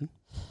prostitution?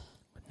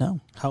 No.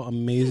 How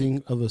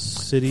amazing of a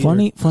city.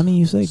 Funny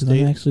you say, because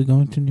state. I'm actually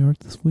going to New York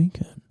this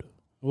weekend.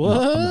 What?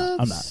 No,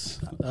 I'm not.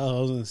 Oh,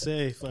 I was gonna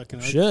say fucking.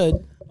 Should.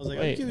 I was like,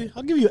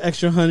 I'll give you an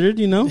extra 100.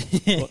 You know,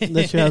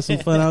 let you have some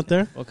fun out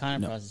there. What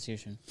kind of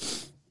prostitution?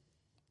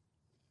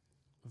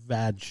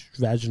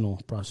 Vaginal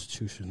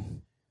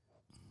prostitution,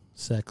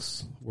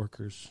 sex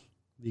workers,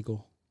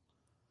 legal.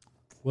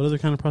 What other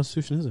kind of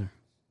prostitution is there?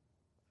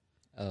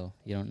 Oh,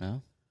 you don't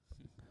know?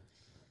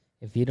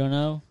 If you don't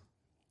know,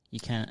 you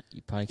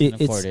probably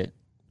can't afford it.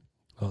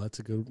 Oh, that's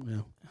a good.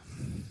 Yeah.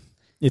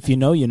 If you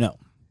know, you know.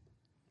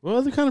 What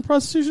other kind of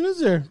prostitution is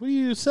there? What are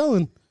you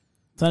selling?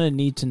 It's on a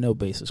need to know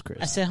basis, Chris.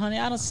 I said, honey,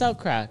 I don't sell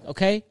crack,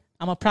 okay?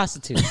 I'm a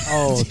prostitute.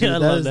 Oh, dude, I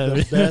that love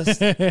is that.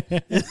 the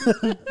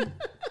best.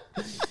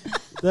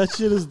 That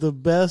shit is the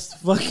best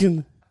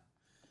fucking.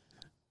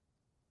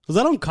 Was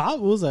that on Cop?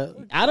 What was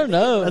that? I don't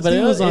know, I but think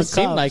it it was on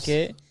seemed Cops. like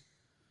it.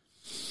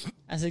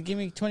 I said, give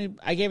me 20.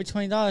 I gave her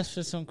 $20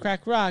 for some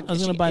crack rock. I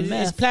was gonna buy It's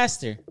meth.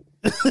 plaster.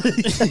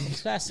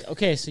 It's plaster.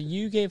 Okay, so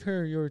you gave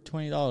her your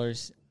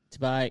 $20 to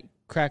buy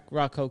crack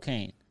rock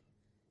cocaine.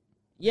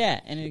 Yeah,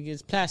 and it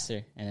gets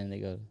plaster. And then they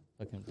go,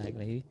 fucking black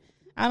lady.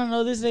 I don't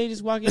know, this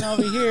lady's walking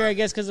over here, I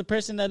guess, because the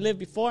person that lived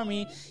before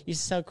me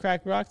used to sell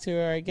crack rock to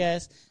her, I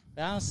guess.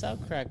 But I don't sell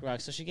crack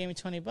rock. So she gave me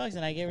 $20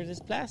 and I gave her this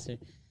plaster.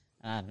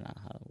 I don't know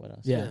what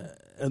else. Yeah,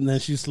 and then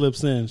she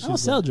slips in. I don't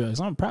sell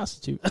drugs. I'm a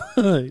prostitute.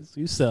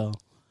 You sell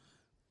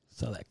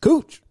that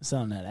cooch.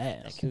 Selling that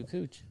ass. That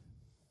cooch.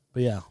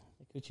 But yeah,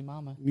 That coochie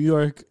mama. New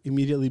York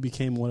immediately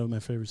became one of my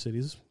favorite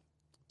cities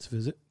to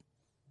visit.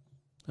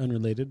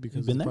 Unrelated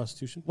because been of there?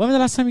 prostitution. When was the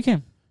last time you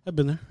came? I've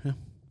been there. Yeah.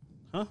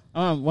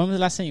 When was the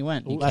last time you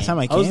went? Last time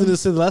I I was came. going to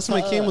say the last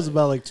time I came was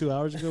about like 2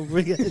 hours ago.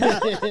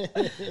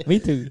 Me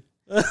too.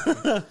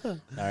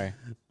 Sorry.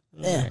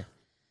 Yeah.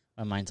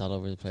 My mind's all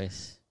over the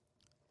place.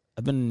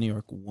 I've been to New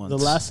York once. The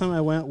last time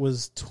I went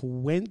was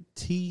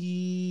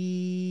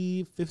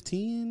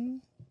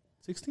 2015,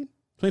 16?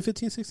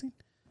 2015, 16?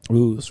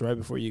 Ooh, it's right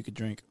before you could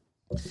drink.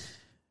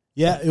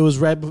 Yeah, it was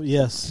right.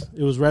 Yes,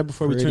 it was right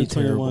before we Pretty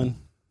turned 21. terrible.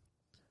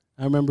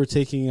 I remember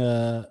taking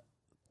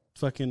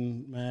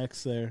fucking my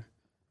ex there,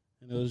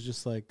 and it was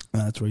just like,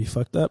 That's where you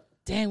fucked up.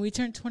 Damn, we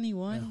turned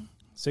 21.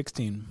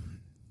 16.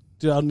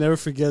 dude, I'll never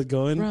forget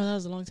going. Bro, that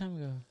was a long time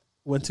ago.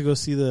 Went to go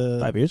see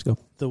 5 years ago.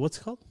 the what's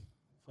it called?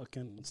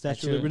 Fucking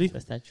Statue of Liberty.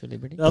 The Statue of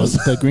Liberty. That was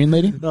The green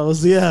lady? that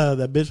was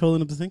that bitch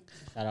holding up the thing.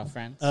 Shout out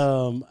France.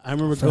 I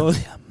remember going.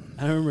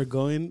 I remember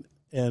going,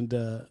 and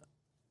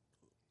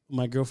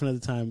my girlfriend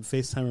at the time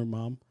FaceTimed her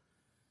mom,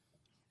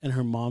 and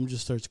her mom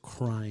just starts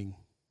crying.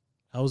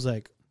 I was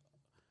like,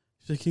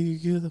 she's like, "Can you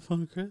give the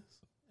phone, Chris?"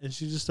 And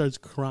she just starts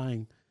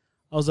crying.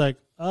 I was like,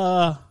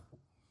 Did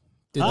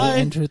Hi.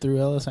 they enter through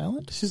Ellis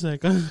Island? She's like,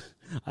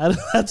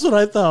 that's what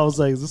I thought. I was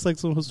like, is this like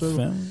some historical?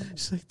 Family?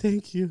 She's like,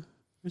 thank you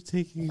for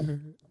taking her.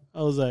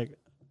 I was like,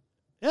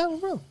 yeah, well,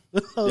 bro.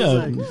 I was Yeah,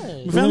 like,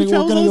 we're family gonna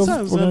travels all the go,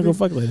 time. we're so gonna I go mean-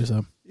 fuck later,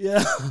 so.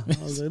 Yeah. I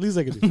was like, at least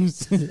I could do.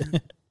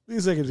 At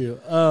least I could do.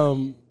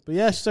 But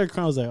yeah, she started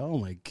crying. I was like, oh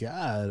my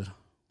God.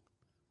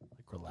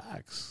 Like,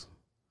 relax.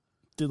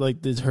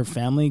 Did her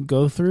family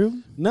go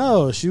through?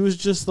 No, she was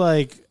just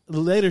like,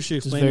 later she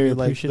explained to very me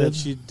like that appreciative?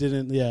 she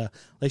didn't,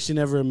 like she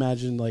never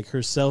imagined like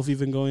herself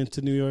even going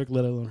to New York,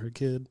 let alone her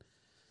kid.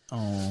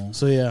 Oh.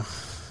 So yeah.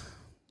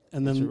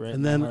 And Gets then you right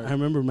in the heart. I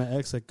remember my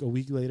ex like a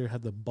week later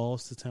had the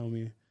balls to tell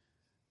me,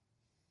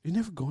 "You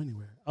never go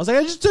anywhere." I was like,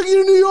 "I just took you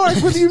to New York.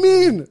 What do you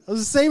mean? I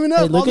was saving up."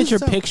 Hey, look all at this your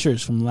time."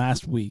 pictures from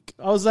last week.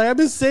 I was like, "I've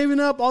been saving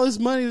up all this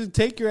money to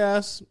take your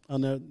ass." Oh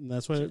no,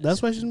 that's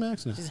why she's my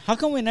ex now. How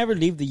come we never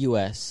leave the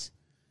U.S.?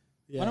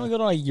 Yeah. Why don't we go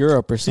to like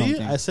Europe or See,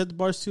 something? I set the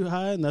bars too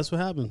high, and that's what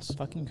happens.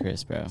 Fucking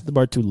Chris, bro. The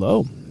bar too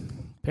low.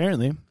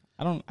 Apparently.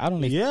 I don't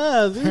leave.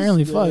 Yeah, this,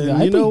 Apparently, fuck.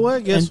 and you know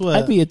what? Guess what?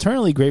 I'd be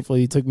eternally grateful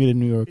you took me to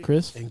New York,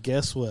 Chris. And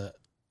guess what?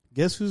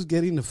 Guess who's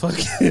getting the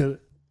fucking?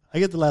 I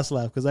get the last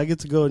laugh because I get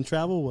to go and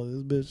travel. Well,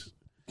 this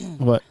bitch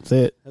What?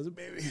 Say it. has a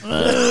baby.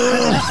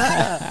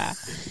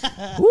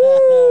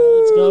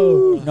 Let's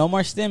go. No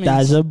more stimmies.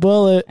 Dodge a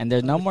bullet. And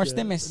there's no more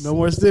stimmies. No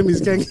more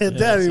stimmies. Can't get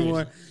that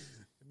anymore.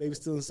 Baby's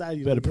still inside you.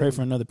 You better Don't pray get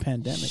for it. another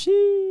pandemic. Just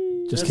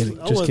That's- kidding.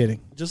 I Just was- kidding.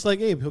 Just like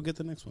Abe, he'll get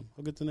the next one.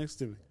 He'll get the next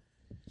stimmy.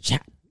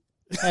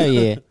 Hell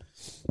yeah.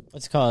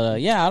 What's it called?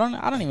 Yeah,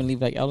 I don't even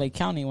leave like LA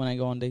County when I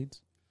go on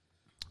dates.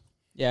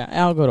 Yeah,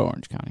 I'll go to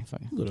Orange County.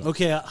 Fucking.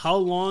 Okay, how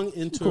long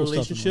into Cool a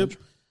stuff in relationship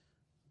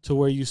to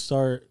where you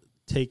start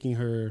taking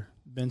her?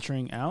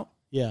 Venturing out.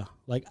 Yeah,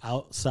 like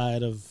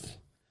outside of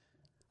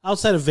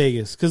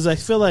Vegas, because I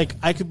feel like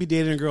I could be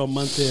dating a girl a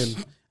month in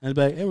and I'd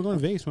be like, "Hey, we're going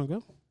to Vegas. Want to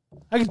go?"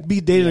 I could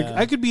be dating. Yeah.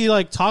 I could be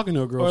like talking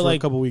to a girl Or for like-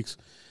 a couple weeks.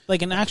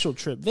 Like an actual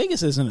trip.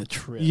 Vegas isn't a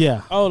trip.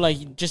 Yeah, Oh,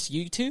 like just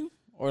you two?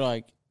 Or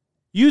like.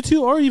 You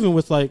two, or even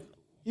with like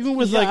Yeah, I'd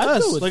go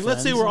us. with Like,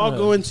 let's say friends. we're all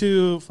going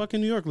to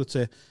fucking New York. Let's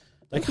say,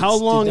 like, That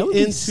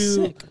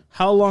would be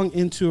how long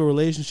into a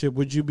relationship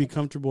would you be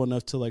comfortable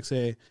enough to like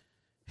say,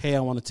 hey, I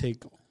want to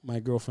take my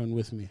girlfriend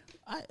with me?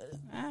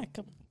 A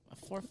couple,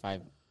 4 or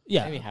 5.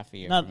 Yeah, maybe half a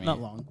year. Not for me. not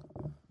long.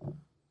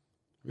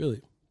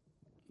 Really?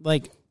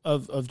 Like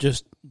of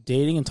just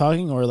dating and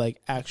talking, or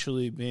like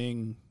actually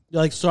being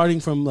Like starting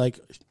from like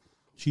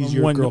she's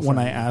your when girlfriend.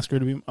 I ask her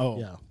to be.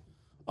 Yeah.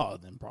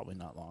 Then probably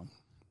not long,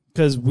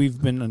 because we've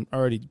been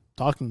already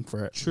talking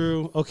for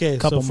True. Okay. a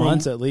couple so from-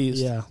 months at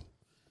least. Yeah.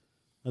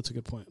 That's a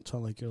good point. It's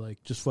not like you're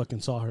like just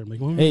fucking saw her and like,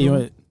 Hey,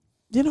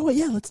 you know what?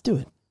 Yeah, let's do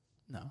it.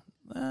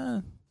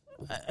 No,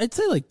 I'd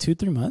say like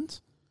 2-3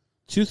 months.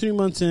 2-3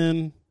 months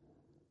in.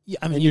 Yeah,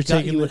 I mean, And you're you're taking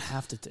taking. You would the-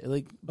 have to take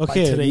like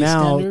Okay, by today's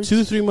now standards.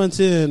 2-3 months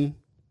in,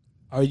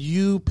 are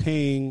you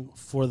paying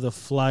for the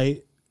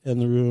flight and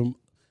the room?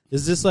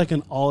 Is this like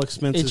an all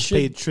expenses should-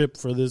 paid trip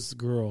for this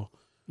girl?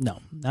 No,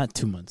 not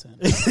 2 months in.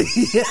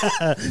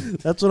 Yeah,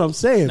 that's what I'm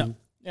saying. No.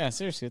 Yeah,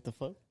 seriously, what the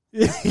fuck?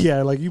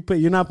 Yeah, like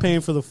you're not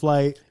paying for the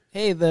flight.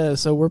 Hey,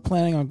 so we're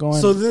planning on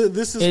going. So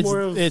this is it's,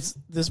 more of it's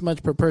this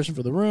much per person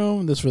for the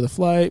room, this for the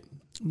flight.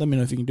 Let me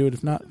know if you can do it.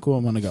 If not, cool,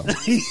 I'm gonna go.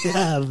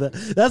 yeah.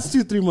 That's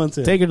 2-3 months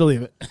in. Take it or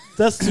leave it.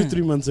 That's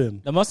 2-3 months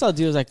in. The most I'll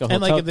do is like a hotel.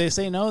 And like if they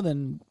say no,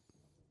 then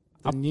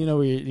you know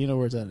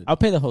where it's at. I'll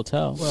pay the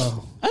hotel.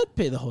 Well, I'd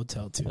pay the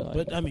hotel too,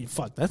 but I mean,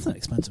 fuck, that's an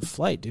expensive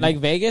flight, dude. Like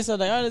Vegas, I'm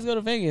like, oh, let's go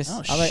to Vegas.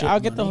 Oh, I'm like, shit I'll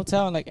get the money.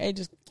 hotel. And like, hey,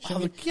 just show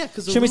me, yeah,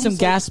 because show me some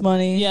gas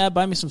money. yeah,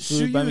 buy me some Shoot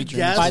food, buy you me a drinks,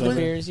 gas buy the money?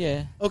 beers.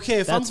 Yeah. Okay,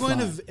 if That's I'm going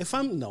fine. to, if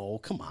I'm no,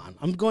 come on,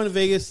 I'm going to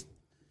Vegas.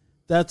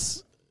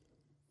 That's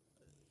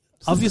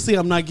obviously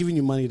I'm not giving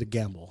you money to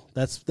gamble.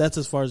 That's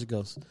as far as it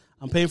goes.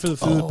 I'm paying for the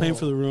food, paying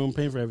for the room,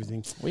 paying for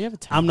everything. We have a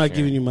time. I'm not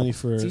giving you money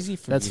for. It's easy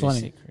for That's you funny.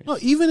 to say, Chris. No,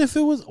 even if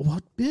it was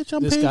what, bitch,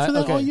 I'm This paying guy- for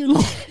that okay. all year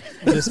long.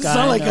 This It's guy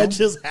not I like I know-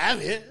 just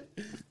have it.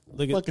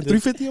 Look at Fucking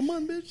this- $350 a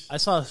month, bitch. I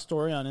saw a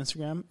story on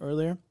Instagram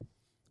earlier.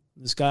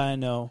 This guy I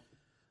know,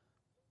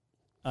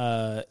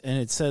 and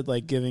it said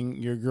like giving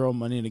your girl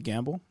money to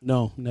gamble,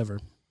 No, never.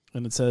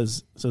 and it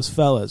says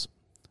fellas,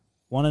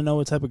 want to know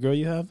what type of girl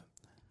you have?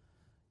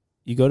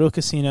 You go to a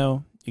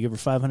casino, you give her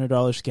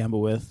 $500 to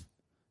gamble with,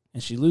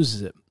 and she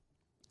loses it.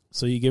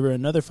 So you give her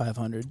another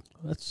 $500,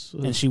 That's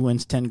and she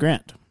wins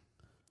 $10,000.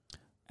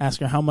 Ask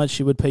her how much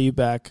she would pay you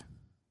back.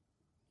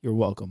 You're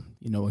welcome.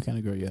 You know what kind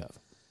of girl you have.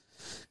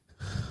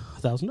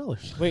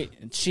 $1,000. Wait,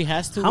 she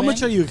has to. How win?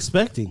 much are you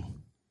expecting?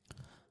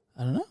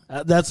 I don't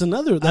know. That's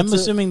another. I'm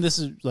assuming this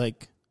is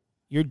like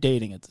you're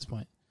dating at this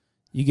point.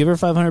 You give her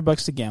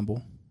 $500 to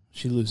gamble,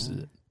 she loses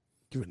it.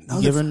 Give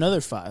You give her another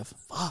 $5.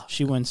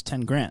 She wins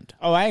 $10,000.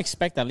 Oh, I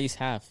expect at least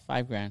half,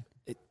 $5,000.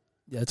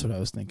 That's what I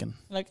was thinking.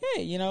 Like,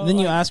 hey, you know. Then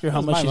you like, ask her how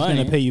it's much my she's going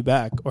to money. pay you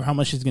back, or how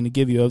much she's going to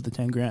give you of the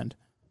 $10,000.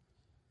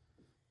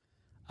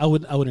 I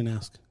wouldn't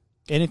ask.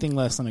 Anything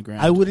less than $1,000.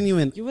 I wouldn't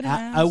even. You wouldn't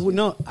I ask? would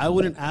no. I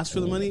wouldn't ask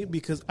for the money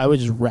because I would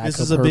just rack this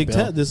up is a her big bill.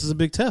 test. This is a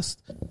big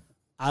test.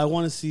 I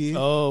want to see.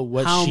 Oh,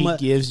 what how she mu-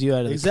 gives you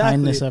out of Exactly. the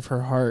kindness of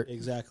her heart.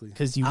 Exactly.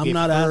 'Cause you I'm give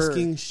not her-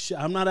 asking.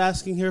 I'm not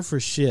asking her for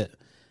shit.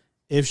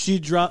 If she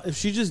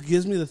just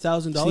gives me the See,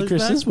 $1,000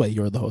 Chris, back. this is why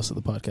you're the host of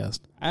the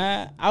podcast.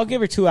 I'll give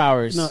her 2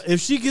 hours. No,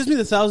 if she gives me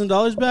the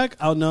 $1,000 back,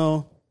 I'll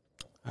know.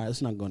 All right,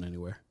 it's not going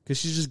anywhere because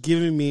she's just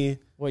giving me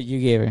What you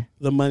gave her?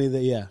 the money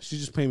that she's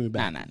just paying me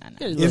back. Nah.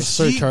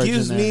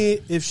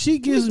 If she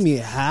gives me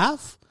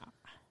half,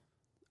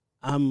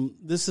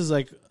 this is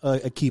like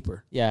a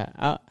keeper.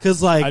 Yeah.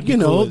 Because I'd be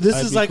cool with- this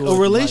I'd is be like cool a with,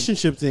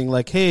 relationship thing.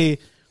 Like, hey,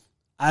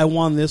 I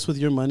won this with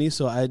your money,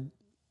 so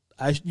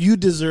you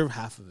deserve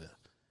half of it.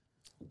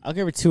 I'll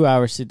give her 2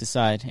 hours to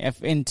decide.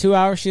 If in 2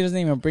 hours she doesn't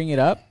even bring it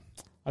up,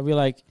 I'll be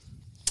like,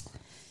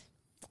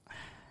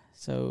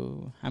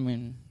 so, I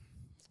mean,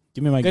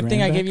 Give me my good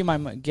thing I grand gave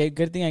back. you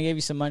good thing I gave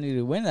you some money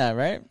to win that,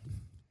 right?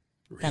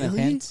 Kind of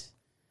Really? hint.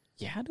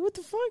 Yeah, dude, what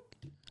the fuck?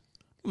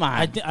 Come on.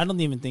 I don't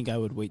even think I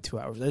would wait 2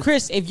 hours. That's-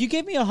 Chris, if you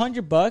give me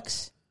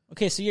 $100,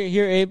 okay, so you're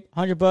here, Abe,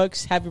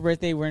 $100, happy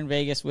birthday, we're in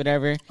Vegas,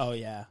 whatever. oh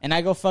yeah. And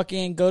I go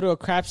to a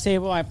craps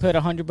table, I put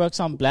 $100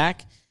 on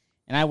black,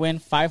 and I win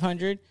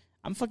 500.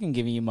 I'm fucking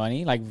giving you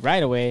money, like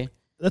right away.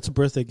 That's a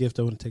birthday gift.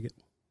 I wouldn't take it.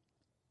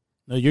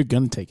 No, you're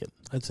gonna take it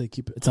I'd say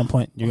keep it. at some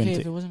point. You're Okay, gonna if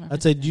take it it. wasn't my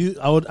I'd say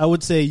birthday. I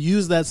would say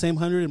use that same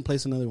 100 and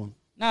place another one.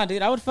 Nah,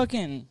 dude,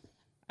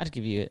 I'd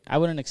give you it. I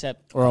wouldn't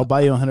accept. Or I'll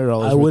buy you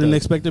 $100. I wouldn't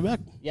expect it back.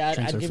 Yeah,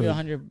 Drinks I'd or give you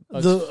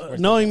food. $100.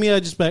 Knowing me,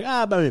 I'd just be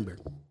like, buy me a beer.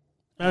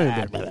 Buy me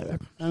a beer.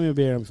 Buy me a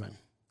beer. I'll be fine.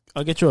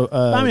 I'll get you a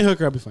Buy me a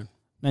hooker. I'll be fine.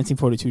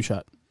 1942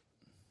 shot.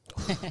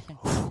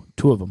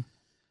 2 of them.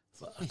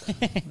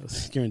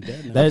 You're in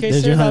debt now. Okay,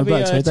 There's sir, your that'll be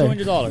 $100 right there.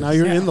 $200. Now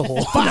you're in the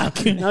hole.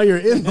 Now you're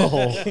in the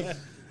hole.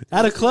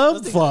 At a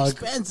club, fuck.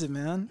 Expensive,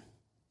 man.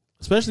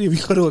 Especially if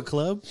you go to a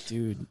club.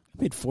 Dude,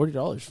 I paid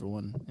 $40 for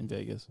one in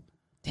Vegas.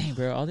 Dang,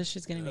 bro, all this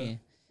shit's getting me.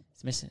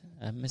 It's missing.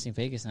 I'm missing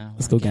Vegas now.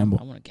 Let's go gamble.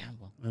 I want to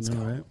gamble. I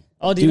know, right?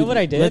 Oh, do you know what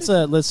I did?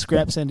 Let's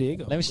scrap San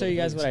Diego. Let me show you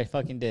guys what I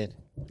fucking did.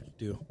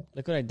 Do.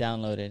 Look what I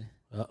downloaded.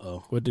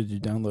 Uh-oh. What did you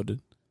download?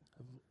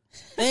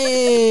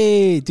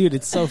 Hey, dude,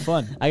 it's so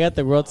fun. I got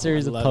the World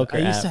Series of Love it. Poker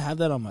I used app. to have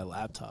that on my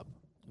laptop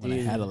when I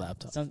Dude. had a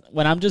laptop.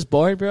 When I'm just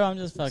bored, bro, I'm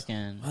just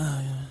fucking.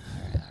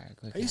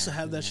 I used to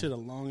have that shit a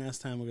long ass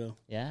time ago.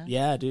 Yeah?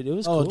 Yeah, dude, it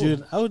was Oh, cool.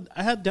 dude,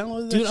 I had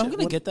downloaded that Dude, shit. I'm gonna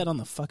when- get that on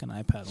the fucking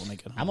iPad when I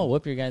get home. I'm gonna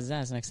whip your guys'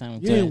 ass next time we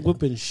You play. ain't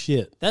whooping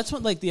shit. That's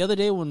what, like, the other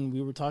day when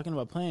we were talking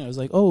about playing, I was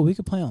like, oh, we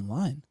could play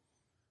online.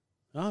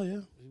 Oh, yeah.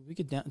 We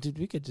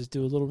could just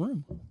do a little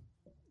room.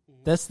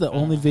 That's the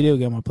only video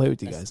game I play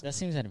with you guys. That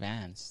seems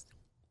advanced.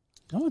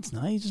 No, it's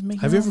not. You just make.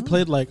 Have your you own ever room.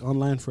 played, like,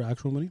 online for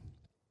actual money?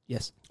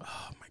 Yes.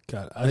 Oh, my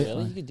God.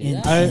 Really? You could do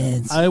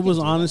that? I was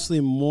honestly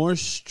more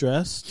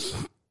stressed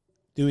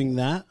doing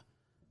that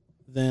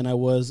than I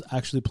was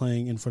actually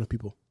playing in front of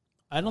people.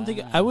 I don't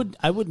think I would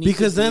need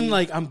Because to then, be-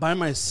 like, I'm by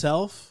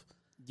myself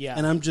yeah,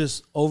 and I'm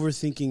just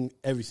overthinking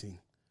everything.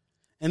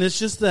 And it's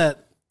just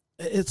that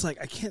it's like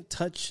I can't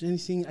touch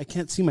anything. I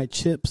can't see my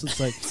chips.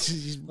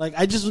 It's like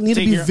I just need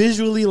to Take be your-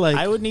 visually like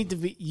I would need to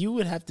be. You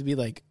would have to be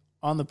like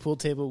on the pool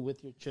table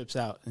with your chips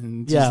out,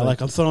 and just yeah,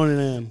 like I'm throwing it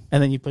in.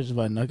 and then you push the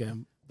button. Okay,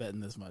 I'm betting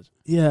this much.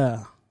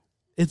 Yeah.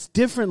 It's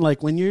different like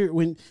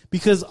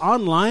because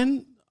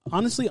online,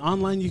 honestly,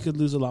 online you could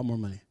lose a lot more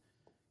money.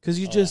 Cuz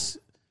you just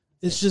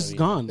it's just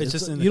gone. It's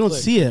just in the you don't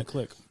click, see in the it.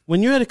 click.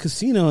 When you're at a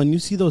casino and you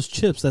see those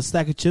chips, that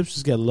stack of chips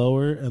just get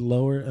lower and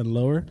lower and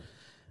lower.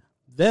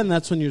 Then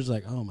that's when you're just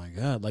like, oh my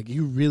God, like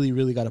you really,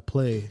 really got to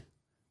play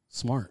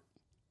smart.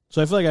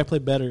 So I feel like I play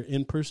better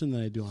in person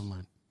than I do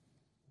online.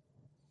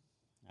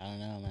 I don't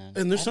know, man.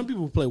 And there's some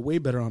people who play way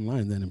better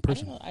online than in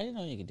person. I didn't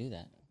know you could do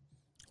that.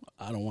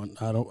 I don't want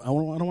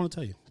to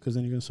tell you because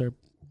then you're gonna start.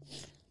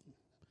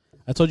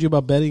 I told you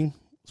about betting,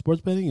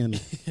 sports betting,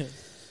 and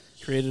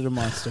Created a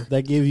monster.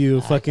 that gave you I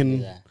can do fucking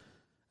that.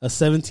 a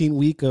 17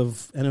 week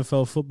of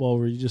NFL football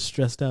where you just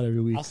stressed out every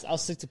week. I'll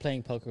stick to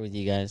playing poker with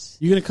you guys.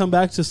 You gonna come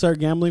back to start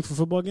gambling for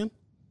football again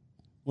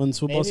when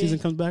football Maybe. season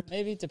comes back?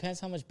 Maybe it depends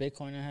how much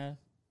Bitcoin I have.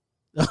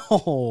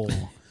 Oh,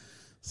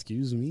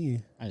 excuse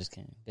me. I'm just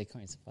kidding.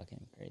 Bitcoin's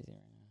fucking crazy right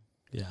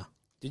now. Yeah.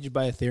 Did you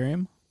buy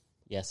Ethereum?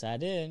 Yes, I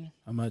did.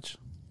 How much?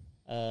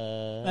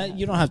 I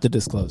You don't have to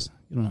disclose.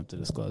 You don't have to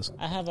disclose.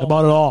 have. I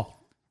bought it all.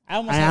 I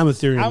I am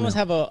Ethereum I almost now.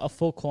 have a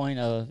full coin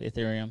of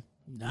Ethereum.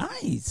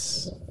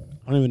 Nice.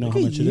 I don't even know Look how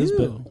at much it is,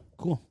 but you.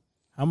 cool.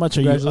 How much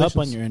are you up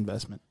Congratulations. on your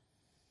investment?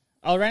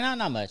 Oh, right now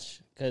not much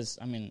because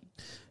I mean,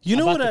 You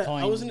know bought what the I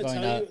coin was going to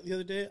going tell up. you the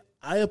other day?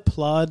 I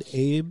applaud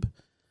Abe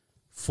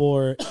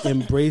for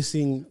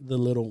embracing the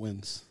little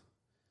wins.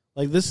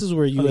 Like this is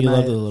where you and I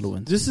love the little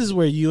ones. This is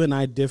where you and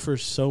I differ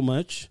so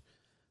much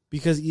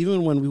because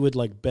even when we would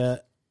like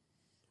bet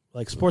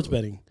like sports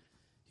betting,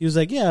 he was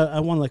like, "Yeah, I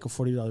won like a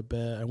 $40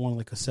 bet. I won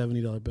like a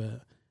 $70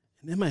 bet."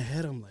 And in my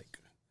head I'm like,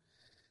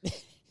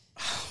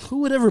 who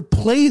would ever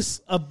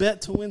place a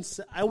bet to win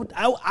I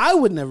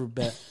would never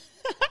bet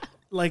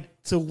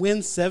like to win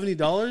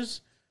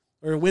 $70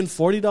 or win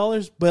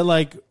 $40, but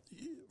like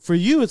for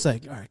you it's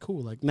like, all right,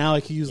 cool. Like now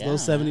I can use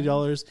those Yeah,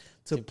 $70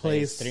 to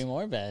place place 3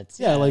 more bets.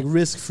 yeah, like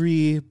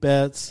risk-free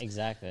bets.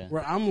 exactly.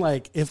 Where I'm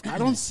like, if I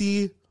don't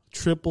see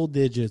triple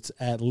digits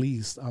at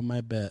least on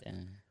my bet, Yeah.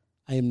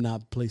 I am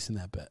not placing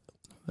that bet.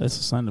 That's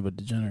a sign of a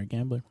degenerate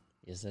gambler.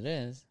 Yes, it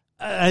is.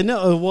 I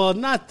know. Well,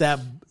 not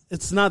that.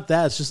 It's not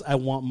that. It's just I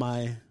want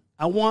my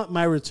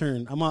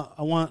return. I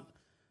want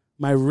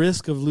my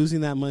risk of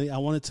losing that money. I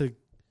want it to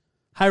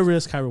high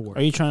risk, high reward.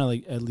 Are you trying to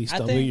like at least I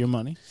double think- your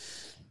money?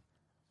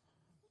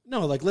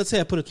 No, like let's say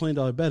I put a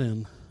 $20 bet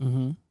in.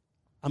 Mm-hmm.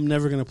 I'm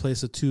never going to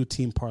place a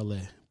 2-team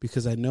parlay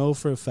because I know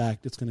for a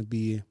fact it's going to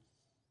be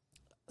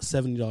a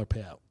 $70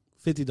 payout,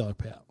 $50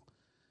 payout.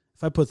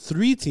 If I put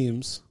 3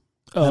 teams,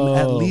 I'm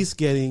at least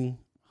getting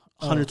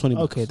 $120.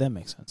 Okay, that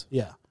makes sense.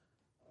 Yeah.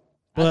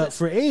 But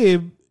for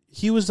Abe,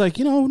 he was like,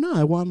 no,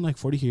 I won like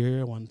 40 here,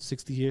 I won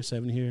 60 here,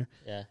 70 here.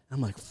 Yeah. I'm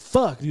like,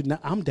 fuck, dude, now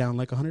I'm down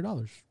like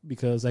 $100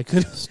 because I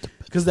could,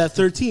 because that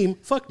third team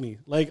fucked me,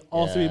 like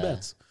all 3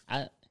 bets.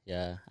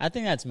 I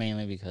think that's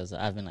mainly because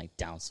I've been like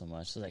down so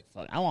much. So like,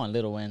 fuck, I want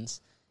little wins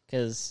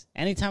because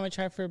anytime I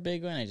try for a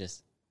big win, I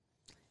just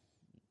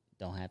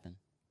don't happen.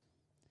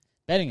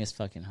 Betting is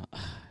fucking hard.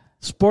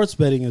 Sports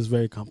betting is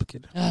very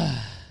complicated.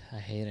 I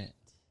hate it.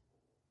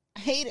 I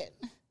hate it.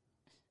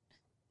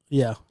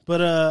 Yeah,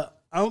 but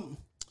I'm,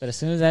 But as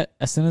soon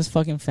as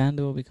fucking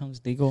FanDuel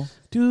becomes legal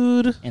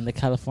dude, in the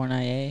California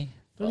IA,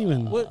 don't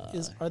even.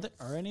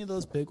 Are any of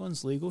those big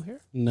ones legal here?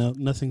 No,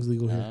 nothing's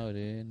legal here. no,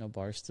 dude, no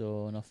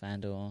Barstool, no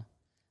FanDuel,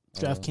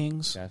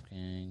 DraftKings.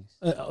 DraftKings.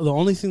 The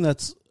only thing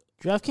that's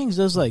DraftKings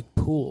does like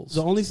pools.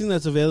 the only thing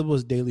that's available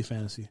is daily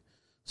fantasy.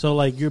 So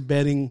like you're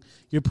putting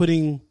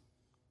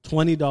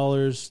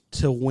 $20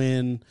 to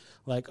win.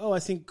 Like, oh, I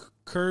think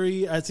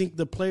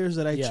the players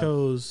that I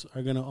chose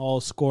are gonna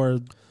all score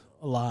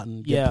a lot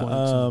and get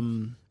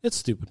points. It's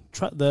stupid.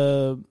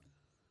 The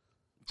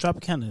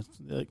Tropicana,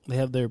 they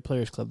have their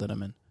players club that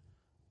I'm in.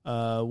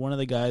 One of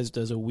the guys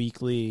does a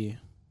weekly.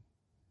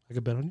 I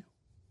could bet on you.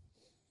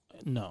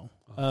 No,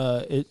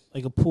 it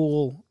like a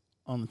pool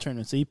on the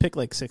tournament. So you pick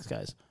like 6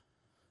 guys,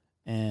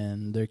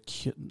 and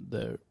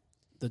the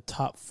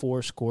top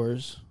 4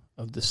 scores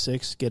of the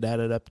 6 get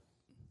added up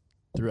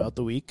throughout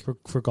the week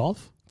For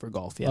golf? for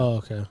golf. Yeah, Oh,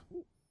 okay.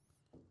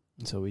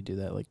 and so we do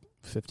that like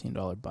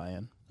 $15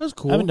 buy-in. That's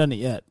cool. I haven't done it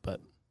yet,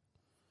 but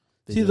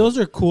they See, do those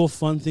it. are cool,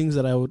 fun things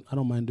that I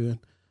don't mind doing.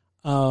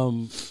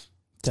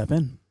 Tap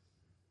in.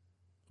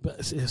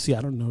 But see,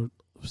 I don't know.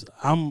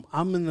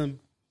 I'm in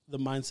the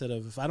mindset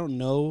of if I don't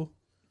know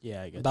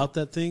Yeah, I get about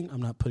that thing,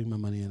 I'm not putting my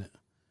money in it.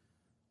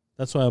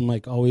 That's why I'm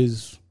like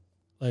always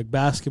like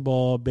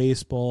basketball,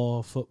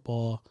 baseball,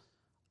 football.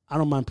 I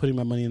don't mind putting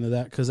my money into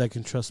that because I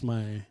can trust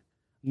my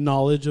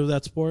knowledge of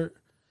that sport.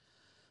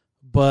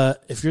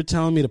 But if you're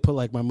telling me to put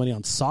like my money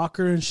on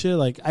soccer and shit,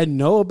 like I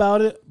know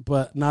about it,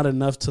 but not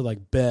enough to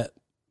like bet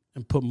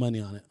and put money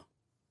on it.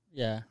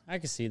 Yeah, I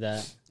can see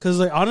that. Because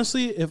like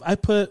honestly, if I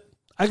could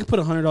put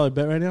 $100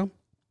 bet right now,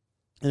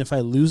 and if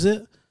I lose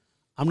it,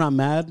 I'm not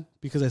mad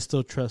because I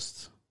still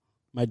trust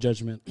my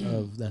judgment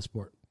of that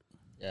sport.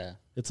 Yeah.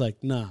 It's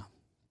like, nah,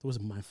 it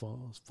wasn't my fault.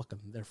 It was fucking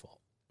their fault.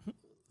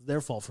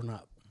 Their fault for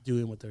not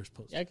doing what they're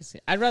supposed to. Yeah, I can see.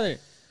 I'd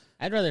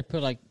rather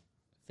put like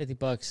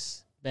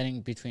 $50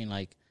 betting between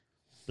like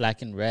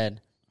black and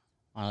red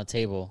on a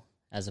table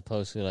as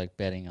opposed to like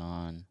betting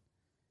on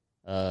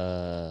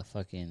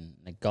fucking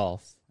like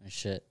golf and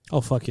shit.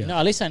 Oh fuck yeah! No,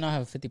 at least I know I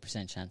have a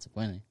 50% chance of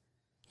winning.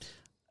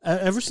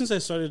 Ever since I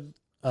started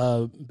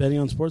betting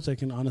on sports, I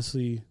can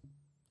honestly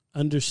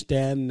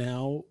understand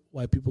now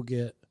why people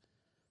get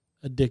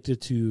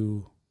addicted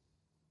to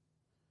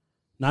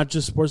not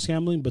just sports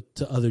gambling, but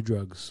to other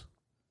drugs.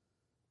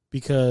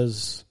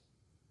 Because,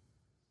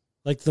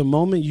 like, the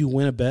moment you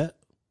win a bet,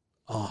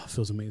 it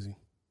feels amazing.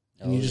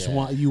 And you just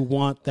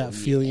want that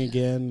feeling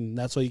again, and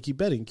that's why you keep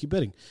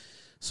betting.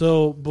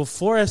 So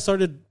before I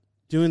started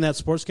doing that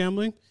sports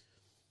gambling,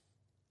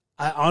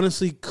 I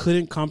honestly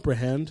couldn't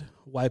comprehend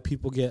why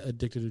people get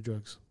addicted to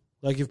drugs.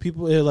 Like if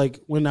people like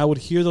when I would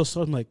hear those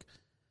songs, I'm like,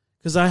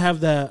 because I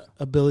have that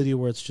ability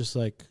where it's just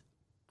like,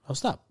 I'll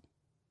stop.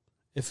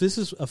 If this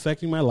is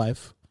affecting my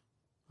life,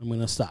 I'm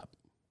gonna stop,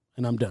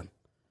 and I'm done.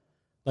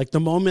 Like the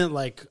moment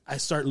like I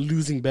start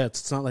losing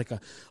bets, it's not like I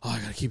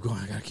gotta keep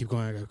going,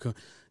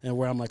 and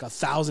where I'm like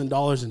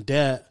 $1,000 in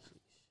debt.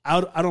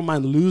 I don't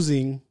mind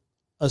losing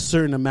a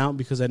certain amount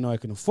because I know I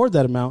can afford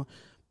that amount.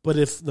 But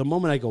if the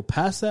moment I go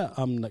past that,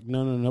 I'm like,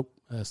 nope,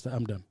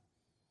 I'm done.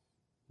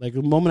 Like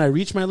the moment I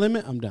reach my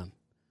limit, I'm done.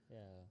 Yeah.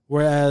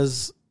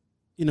 Whereas,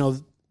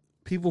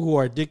 people who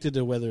are addicted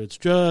to whether it's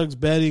drugs,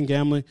 betting,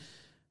 gambling,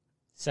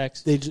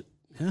 sex, they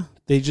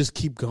just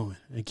keep going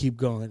and keep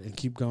going and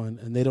keep going,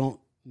 and they don't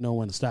know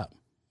when to stop.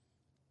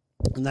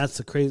 And that's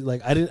the crazy.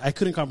 Like I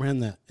couldn't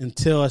comprehend that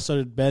until I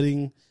started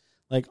betting,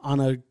 like on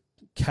a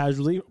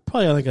casually,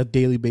 probably on like a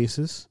daily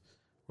basis,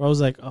 where I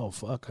was like, oh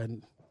fuck, I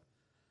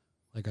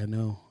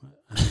know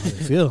how they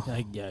feel.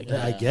 I get it.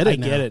 I get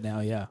it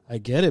now. Yeah, I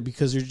get it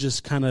because you're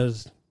just kind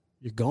of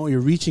you're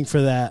reaching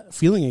for that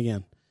feeling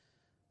again.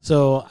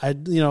 So I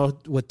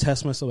would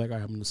test myself like, all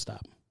right, I'm gonna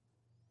stop.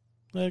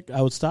 Like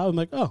I would stop. I'm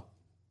like, oh,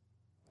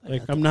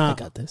 like I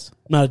got this.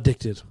 I'm not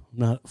addicted. I'm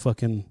not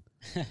fucking.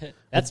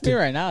 That's me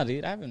right now,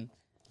 dude. I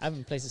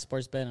haven't placed a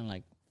sports bet in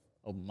like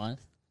a month,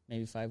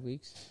 maybe 5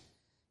 weeks,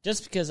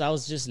 just because I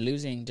was just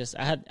losing.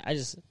 I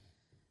just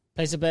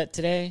placed a bet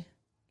today,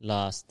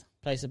 lost.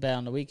 Place a bet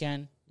on the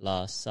weekend,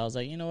 lost. So I was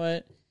like, you know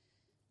what?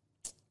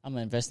 I'm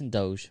gonna invest in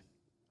Doge.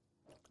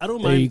 I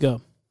don't mind. There you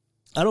go.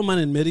 I don't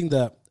mind admitting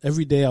that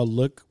every day I'll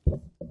look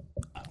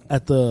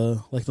at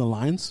the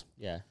lines.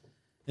 Yeah.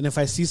 And if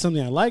I see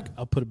something I like,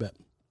 I'll put a bet.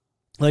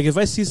 Like if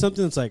I see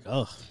something that's like,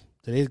 oh,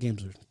 today's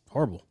games are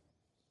horrible.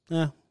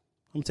 I'm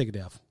gonna take a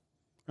day off.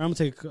 Or I'll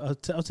take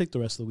the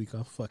rest of the week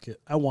off. Fuck it.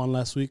 I won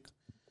last week.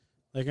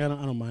 Like I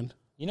don't mind.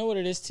 You know what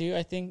it is too?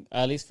 I think,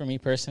 at least for me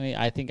personally,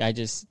 I think I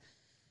just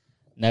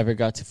never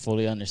got to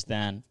fully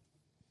understand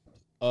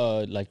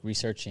like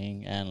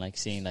researching and like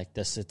seeing like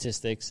the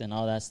statistics and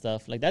all that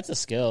stuff. Like that's a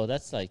skill.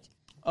 That's like,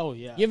 oh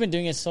yeah, you've been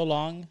doing it so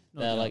long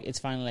that like it's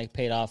finally like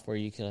paid off where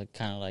you could like,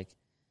 kind of like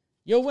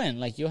you'll win.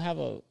 Like you'll have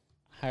a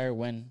higher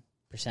win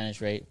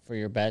percentage rate for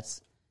your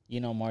bets. You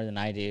know more than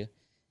I do,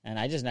 and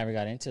I just never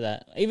got into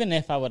that. Even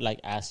if I would like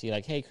ask you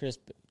like, hey Chris,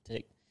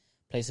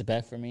 place a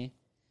bet for me.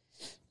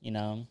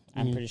 I'm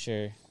pretty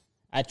sure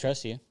I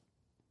trust you.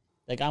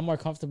 Like, I'm more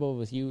comfortable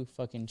with you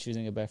fucking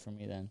choosing a bet for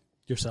me than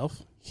Yourself?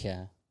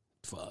 Yeah.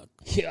 Fuck.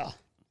 Yeah.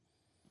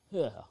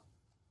 Yeah.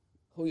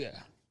 Oh yeah.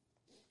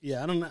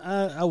 Yeah,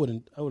 I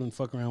wouldn't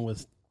fuck around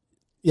with.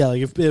 Yeah,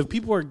 like if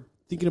people are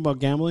thinking about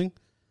gambling,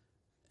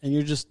 and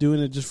you're just doing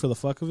it just for the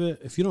fuck of it,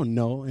 if you don't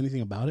know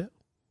anything about it,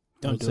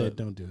 don't do it.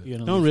 Don't do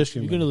it. Don't risk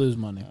your money. You're gonna lose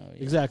money. Oh,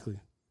 yeah. Exactly.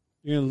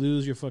 You're gonna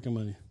lose your fucking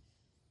money.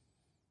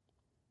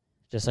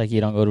 Just like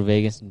you don't go to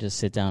Vegas and just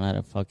sit down at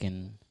a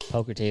fucking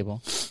poker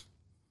table.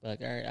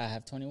 Like, all right, I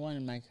have 21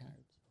 in my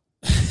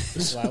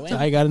cards. Do I win?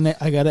 I got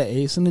an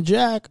ace and a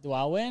jack. Do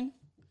I win?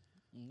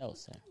 No,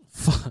 sir.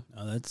 Fuck.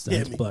 No, that's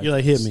Hit me. black. You're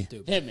like, hit me.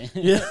 Stupid. Hit me.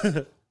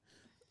 Yeah.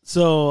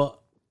 So,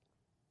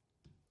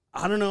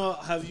 I don't know.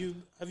 You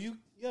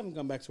haven't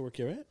gone back to work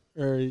yet, right?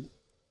 Or,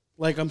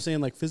 like I'm saying,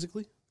 like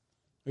physically,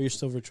 or you're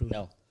still virtually?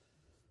 No.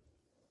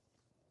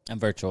 I'm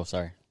virtual.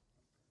 Sorry.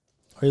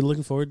 Are you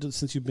looking forward to,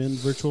 since you've been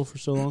virtual for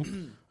so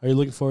long, are you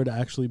looking forward to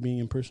actually being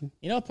in person?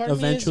 You know, part of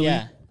Eventually? me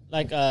is,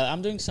 like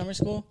I'm doing summer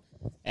school,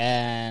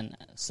 and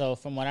so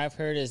from what I've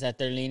heard is that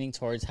they're leaning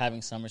towards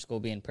having summer school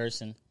be in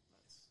person.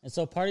 And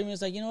so part of me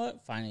is like, you know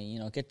what, finally, you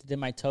know, get to dip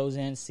my toes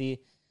in,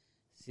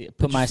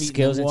 put my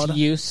skills into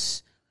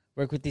use,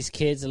 work with these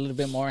kids a little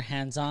bit more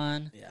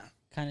hands-on,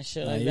 kind of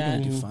shit like you're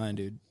that. gonna do fine,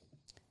 dude.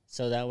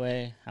 So that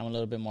way I'm a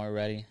little bit more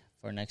ready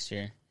for next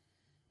year,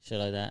 shit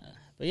like that.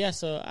 But yeah,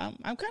 so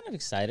I'm kind of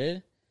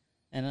excited,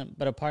 and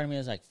but a part of me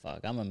is like, fuck,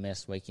 I'm gonna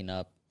miss waking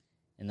up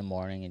in the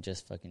morning and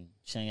just fucking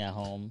chilling at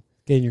home,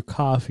 Getting your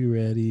coffee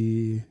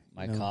ready.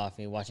 my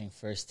coffee, watching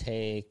First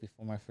Take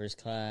before my first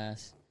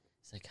class.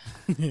 It's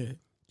like,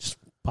 Just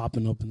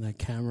popping open that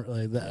camera,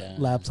 like that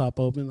laptop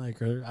open, like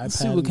her iPad. Let's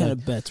see what kind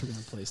of bets we're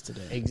gonna place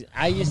today.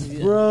 I used to,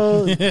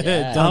 Bro,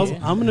 yeah,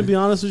 I'm going to be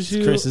honest with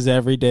you. Chris is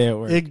every day at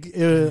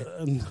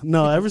work.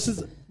 No, ever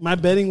since my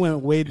betting went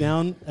way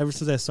down, ever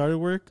since I started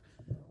work.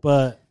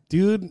 But,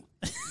 dude,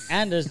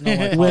 and there's no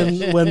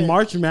more when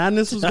March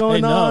Madness was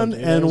going on, dude,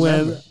 and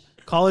when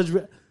college,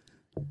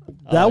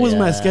 that was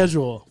my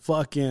schedule.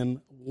 Fucking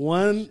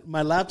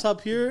my laptop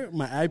here,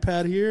 my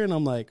iPad here, and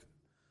I'm like,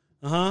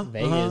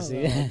 Vegas,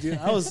 yeah. Dude,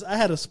 I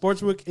had a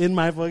sportsbook in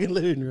my fucking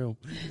living room.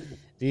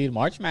 Dude,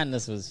 March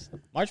Madness was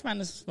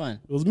fun.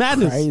 It was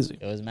madness. Crazy.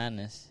 It was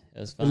madness. It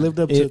was It fun. lived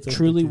up to It its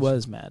truly expectations.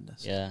 was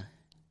madness. Yeah.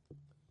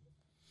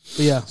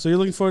 But yeah, so you're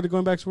looking forward to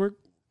going back to work?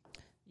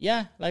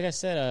 Yeah, like I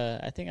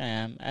said, I think I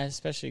am,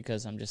 especially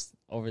because I'm just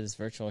over this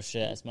virtual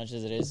shit as much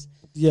as it is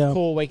Yeah.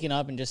 cool waking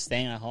up and just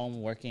staying at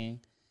home working.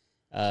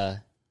 I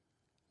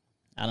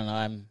don't know.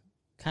 I'm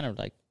kind of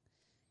like,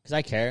 because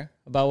I care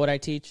about what I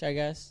teach, I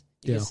guess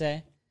you could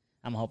say.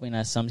 I'm hoping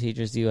that some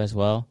teachers do as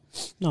well.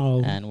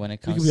 No, And when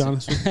it we comes could be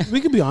honest.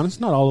 We could be honest.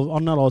 Not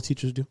all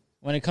teachers do.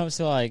 when it comes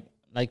to like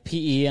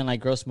PE and like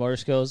gross motor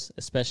skills,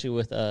 especially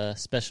with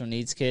special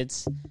needs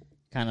kids,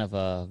 kind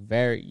of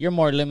you're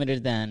more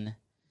limited than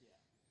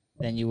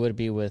you would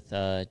be with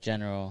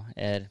general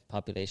ed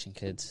population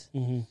kids.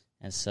 Mm-hmm.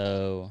 And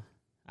so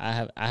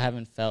I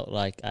haven't felt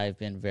like I've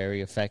been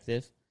very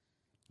effective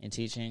in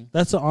teaching.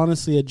 That's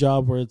honestly a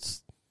job where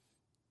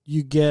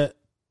you get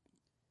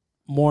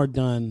more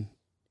done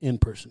in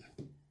person.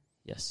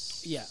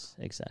 Yes. Yeah.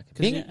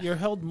 Exactly. Because you're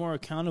held more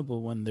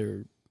accountable when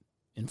they're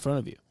in front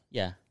of you.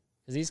 Yeah.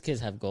 Because these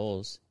kids have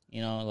goals,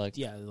 you know, like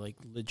like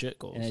legit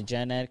goals. in a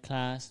gen ed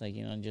class, like,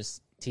 you know,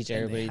 just teach And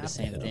they everybody the have to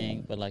same hit 'em.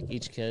 thing. But like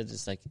each kid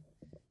is like,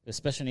 the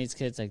special needs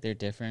kids, like they're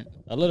different,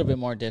 a little bit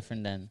more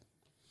different than,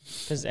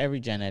 because every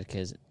gen ed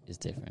kid is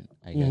different,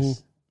 I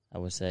guess I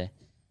would say.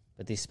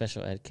 But these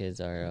special ed kids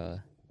are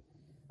a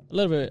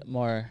little bit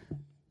more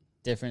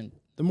different.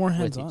 They're more with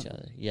hands-on. each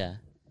other, yeah.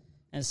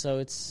 And so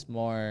it's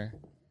more.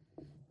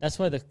 That's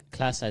why the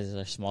class sizes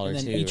are smaller And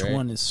then too. each right?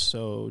 one is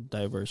so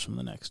diverse from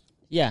the next.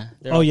 Yeah.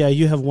 Yeah,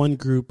 you have one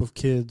group of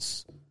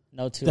kids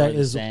No two that are the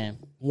is same.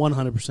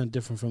 100%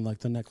 different from like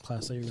the next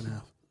class that you're gonna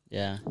have.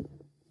 Yeah.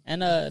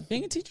 And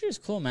being a teacher is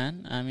cool,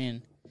 man. I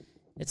mean,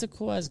 it's a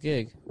cool ass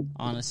gig,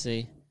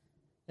 honestly.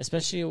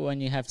 Especially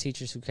when you have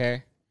teachers who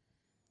care.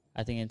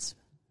 I think it's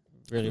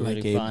really, Like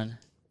really Gabe. fun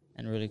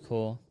and really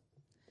cool,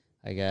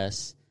 I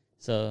guess.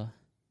 So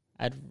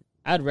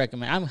I'd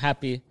recommend. I'm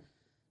happy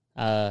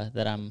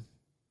that I'm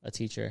a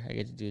teacher. I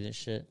get to do this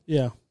shit.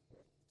 Yeah.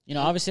 You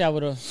know, obviously I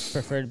would have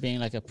preferred being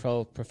like a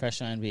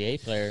professional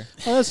NBA player,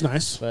 Oh, that's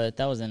nice. but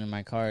that wasn't in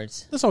my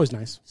cards. That's always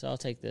nice. So I'll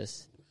take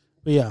this.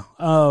 But yeah,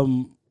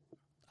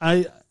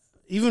 I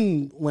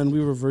even when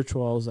we were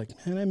virtual, I was like,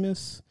 man, I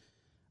miss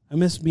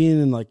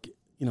being in like,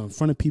 you know, in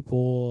front of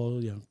people,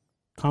 you know,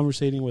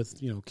 conversating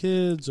with, you know,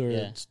 kids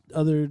or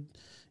other, you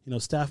know,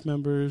 staff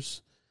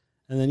members.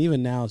 And then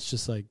even now it's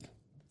just like,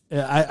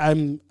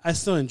 I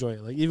still enjoy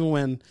it. Like even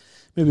when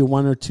maybe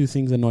one or two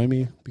things annoy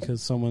me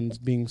because someone's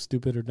being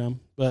stupid or dumb.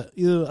 But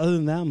other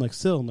than that, I'm like,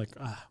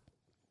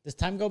 Does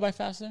time go by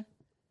faster?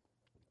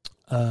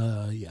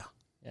 yeah.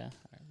 Yeah. All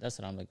right. That's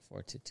what I'm looking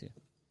forward to too.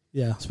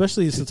 Yeah.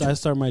 Especially since I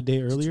start my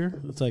day earlier.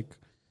 It's like,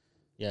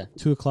 Yeah.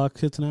 2:00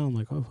 hits now. I'm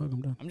like, oh fuck,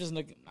 I'm done. I'm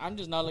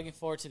just not looking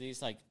forward to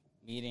these like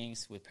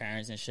meetings with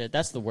parents and shit.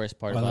 That's the worst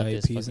part All the about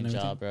this IEPs and fucking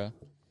job, bro.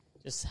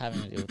 Just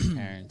having to deal with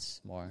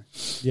parents more.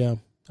 Yeah,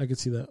 I could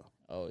see that.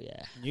 Oh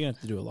yeah. You're going to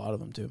have to do a lot of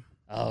them, too,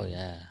 Oh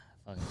yeah.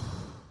 Fucking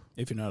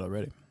if you're not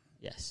already.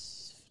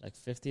 yes. Like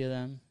 50 of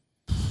them.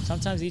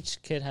 Sometimes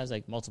each kid has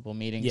like multiple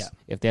meetings. Yeah.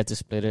 If they have to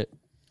split it.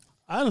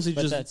 I honestly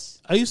But that's.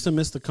 I used to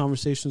miss the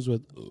conversations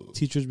with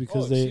teachers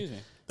because Excuse me.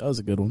 That was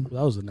a good one.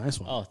 that was a nice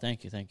one. Oh,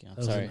 thank you. I'm That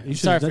was sorry. a- I'm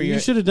sorry for you your.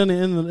 should have done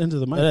it into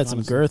the mic. That had some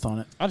honestly. girth on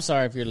it. I'm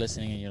sorry if you're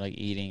listening and you're like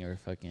eating or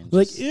fucking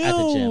Like, just at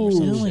the gym or ew.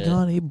 some Oh my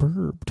shit. he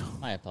burped.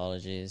 My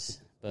apologies,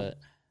 but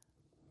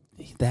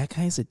That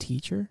guy's a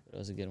teacher? it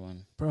was a good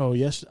one. Bro,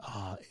 yes.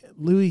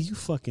 Louis, you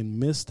fucking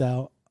missed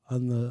out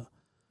on the.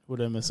 What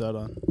did I miss out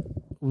on?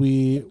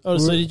 Oh,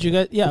 So did you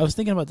guys? Yeah, I was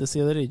thinking about this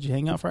the other day. Did you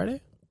hang out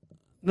Friday?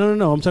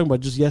 No. I'm talking about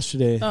just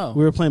yesterday. Oh.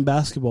 We were playing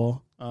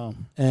basketball Oh,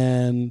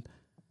 and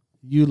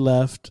you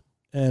left,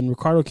 and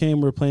Ricardo came.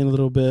 We were playing a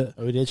little bit,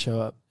 we did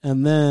show up.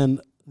 and then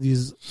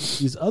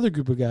these other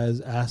group of guys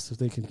asked if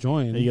they can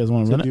join. You guys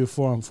want to run do it?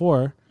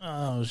 4-on-4.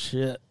 Oh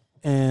shit!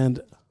 And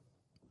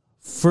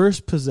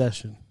first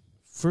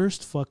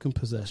fucking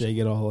possession. Jay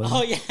get all in.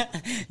 Oh yeah,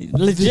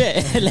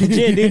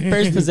 legit, dude.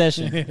 First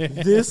possession.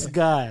 This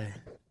guy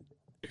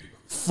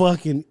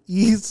fucking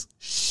eats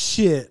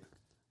shit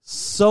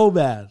so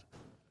bad.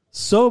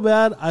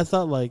 I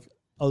thought like,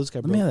 oh, this guy.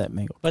 Let me have that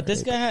mango. But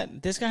this guy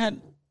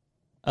had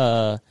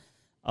a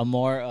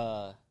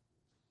more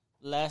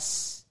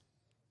less.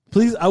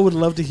 Please, I would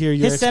love to hear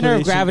your. His center of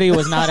explanation. gravity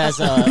was not as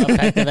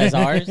effective as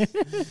ours.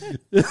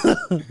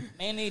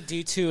 Mainly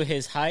due to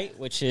his height,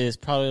 which is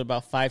probably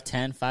about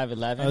 5'10",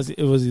 5'11",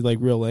 Was he like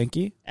real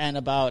lanky? and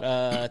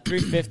about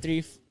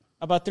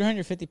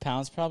 350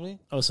 pounds probably.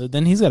 Oh, so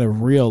then he's got a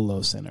real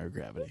low center of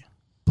gravity.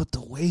 But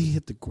the way he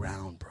hit the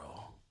ground, bro.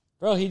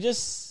 Bro, he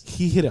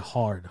hit it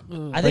hard.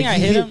 I think I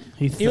hit him.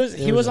 He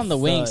was a on the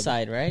wing thud.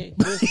 side, right?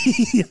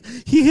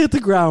 He hit the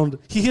ground.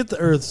 He hit the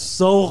earth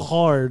so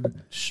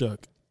hard.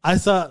 Shook. I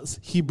thought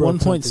he broke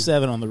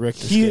 1.7 on the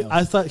Richter scale.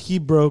 I thought he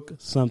broke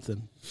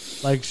something.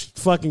 Like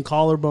fucking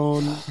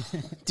collarbone.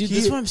 Dude,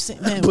 that's what I'm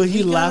saying, man. But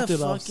he we laughed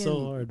gotta it off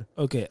so hard.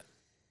 Okay.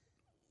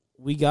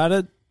 We got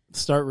to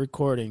start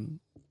recording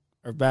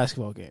our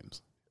basketball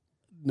games.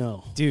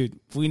 No. Dude,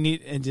 we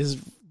need and just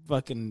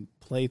fucking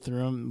play through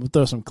them. We'll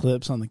throw some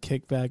clips on the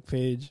Kickback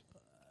page.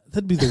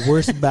 That'd be the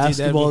worst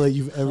basketball that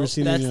you've ever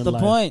seen in your That's life.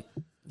 the point.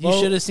 You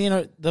Well- should have seen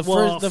the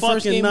first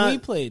fucking game not- we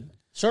played.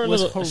 Short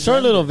Was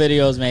little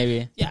videos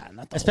maybe. Yeah,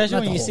 not the Especially whole,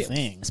 when not you the see, whole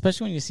thing.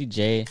 especially when you see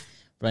Jay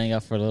running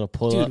up for a little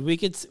pull up. Dude, we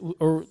could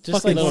or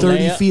just Fucking like 30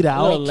 layup, feet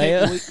out. little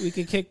layup. we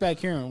could kick back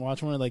here and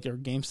watch one of like our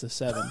games to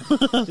 7.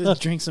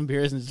 Just drink some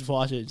beers and just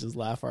watch it and just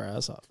laugh our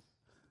ass off.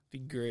 Be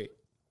great.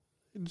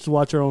 Just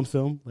watch our own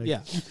film. Like,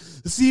 Yeah.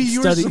 See, you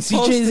Study. were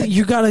supposed CJ, to,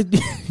 you gotta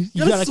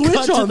you gotta switch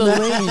cut to on the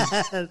lane.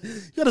 that.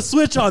 You gotta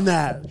switch on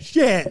that.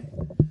 Shit.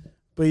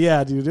 But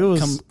yeah, dude, it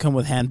was Come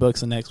with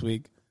handbooks the next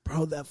week.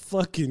 bro. That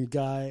fucking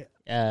guy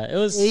Yeah, it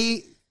was.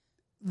 ate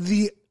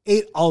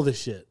all the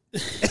shit.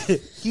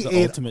 He The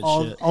ate ultimate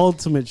all shit.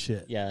 ultimate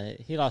shit. Yeah,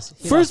 he lost.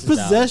 He First lost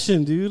his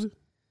possession, dude.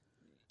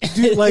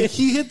 Dude, like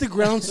he hit the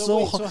ground so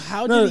wait, hard. so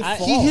how No, did he he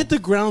fall? hit the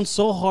ground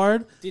so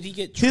hard. Did he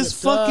get His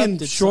tripped up? fucking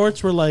Did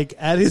shorts were like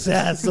at his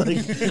ass. Like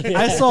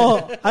I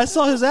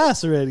saw his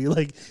ass already.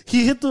 Like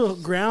he hit the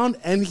ground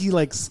and he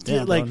like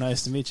Damn, like bro,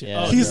 nice to meet you.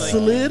 Yeah. he He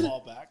slid.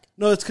 Fall back.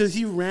 No, it's because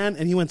he ran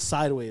and he went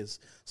sideways.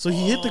 So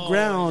he hit the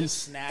ground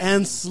just snagged and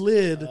him.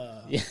 slid,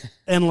 Yeah.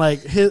 and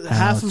like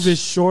half of his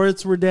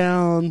shorts were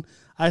down.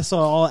 I saw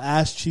all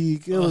ass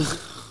cheek. It was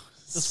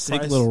Sick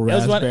price. little It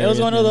was raspberry. one. It was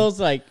one of man. those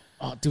like,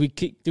 oh, do we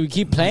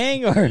keep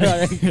playing or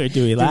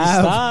Do we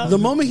laugh? stop? the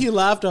moment he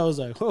laughed. I was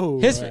like, "Oh!"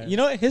 You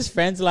know what? His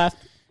friends laughed,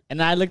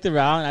 and I looked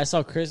around and I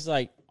saw Chris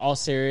like all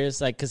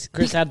serious, like because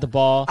Chris had the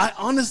ball. I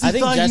honestly I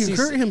think thought he Jesse's-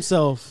 hurt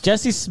himself.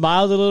 Jesse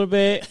smiled a little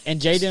bit, and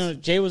Jay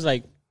didn't. Jay was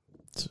like,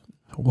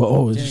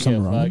 Whoa, is there didn't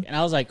something give a wrong? fuck, and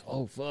I was like,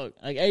 oh fuck,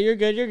 like hey, you're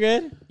good, you're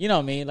good. You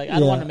know me, like I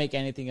don't Yeah. want to make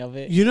anything of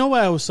it. You know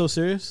why I was so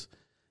serious?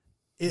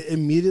 It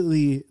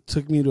immediately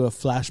took me to a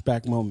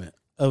flashback moment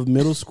of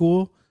middle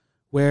school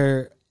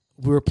where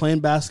we were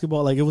playing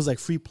basketball. Like it was like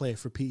free play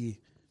for PE,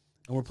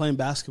 and we're playing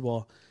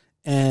basketball,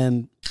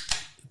 and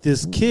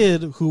this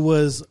kid who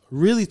was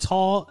really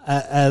tall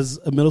as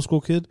a middle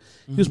school kid,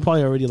 he was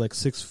probably already like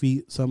 6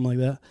 feet, something like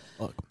that.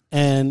 Fuck.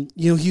 And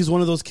you know, he's one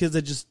of those kids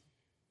that just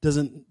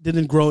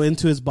didn't grow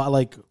into his body,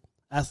 like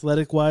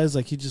athletic wise.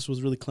 Like he just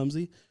was really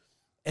clumsy,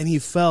 and he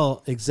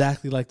fell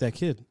exactly like that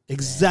kid,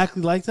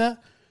 exactly like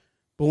that.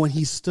 But when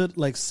he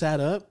sat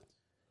up,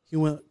 he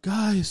went,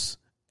 guys,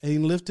 and he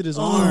lifted his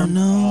arm.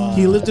 no.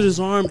 He lifted his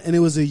arm, and it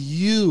was a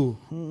U.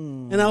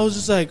 And I was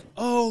just like,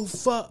 oh,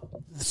 fuck.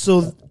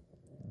 So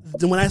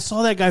then when I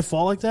saw that guy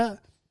fall like that,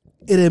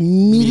 it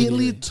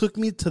immediately took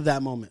me to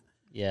that moment.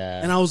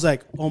 Yeah, And I was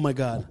like, oh, my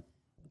God.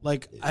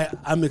 Like,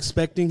 I'm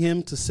expecting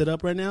him to sit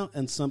up right now,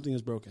 and something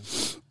is broken.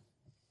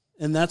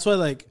 And that's why,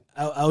 like,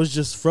 I was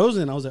just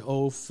frozen. I was like,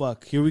 oh,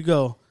 fuck, here we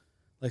go.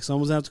 Like,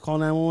 someone's going to have to call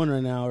 911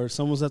 right now, or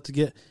someone's have to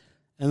get...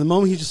 And the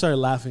moment he just started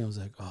laughing, I was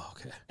like, oh,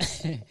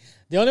 okay.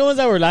 the only ones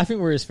that were laughing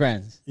were his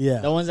friends. Yeah.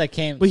 The ones that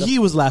came. But he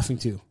was laughing,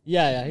 too.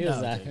 Yeah, he was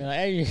laughing. Like,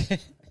 hey, you-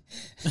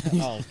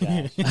 oh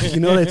gosh. You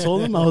know what I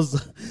told him?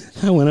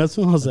 I went up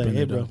to him. I was like,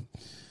 hey, bro,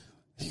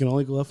 you can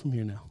only go up from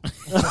here now.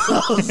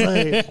 I was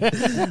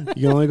like,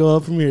 you can only go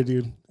up from here,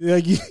 dude.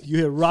 Like, you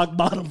hit rock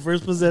bottom,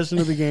 first possession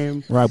of the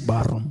game. Rock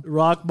bottom.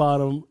 Rock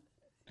bottom.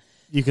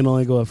 You can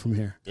only go up from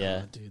here.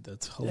 Yeah. Dude,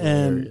 that's And,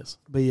 hilarious.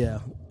 but yeah.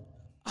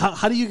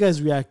 How do you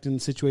guys react in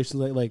situations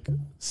like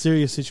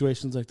serious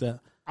situations like that?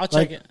 I'll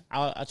check it.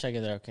 I'll check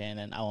if they're okay, and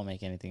then I won't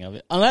make anything of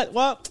it. Unless,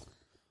 well,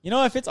 you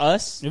know, if it's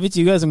us, If it's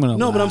you guys, I'm gonna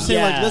No, laugh. but I'm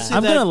saying like, Yeah. let's say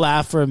I'm that, gonna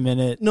laugh for a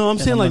minute. No, I'm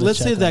and saying like, gonna let's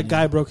say check that on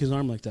guy you. broke his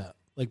arm like that.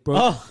 Like broke.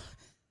 oh,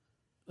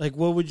 Like,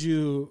 what would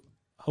your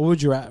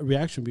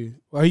reaction be?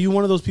 Are you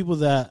one of those people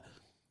that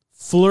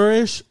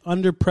flourish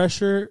under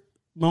pressure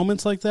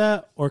moments like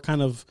that, or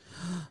kind of?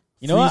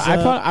 you know what? freeze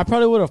up? I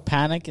probably would have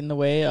panicked in the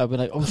way. I'd be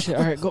like, oh shit,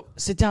 all right, go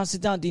sit down.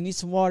 Do you need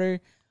some water?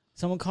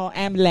 Someone call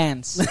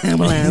ambulance.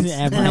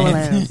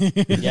 Ambulance.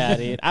 Yeah,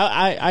 dude.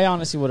 I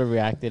honestly would have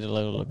reacted a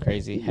little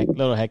crazy,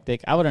 little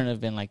hectic. I wouldn't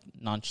have been like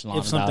nonchalant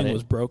If something about it.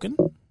 was broken,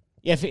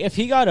 If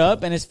he got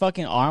up and his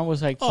fucking arm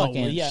was like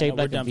fucking shaped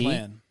we're like a done V,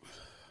 playing.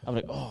 I'm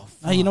like, oh,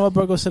 You know what,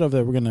 bro? Go sit over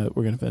there. We're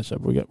gonna finish up.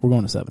 We're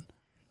going to 7.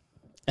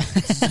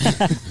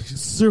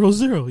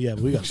 0-0. Yeah,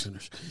 but we got to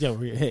finish. Yeah,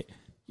 hey,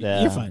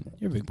 Yeah. you're fine.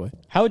 You're a big boy.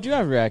 How would you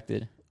have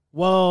reacted?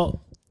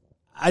 Well,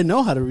 I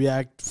know how to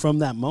react from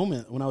that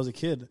moment when I was a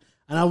kid.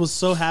 And I was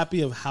so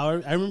happy of how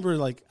I remember,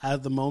 like, as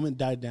the moment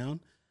died down,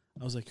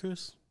 I was like,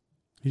 Chris,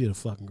 you did a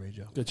fucking great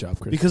job. Good job,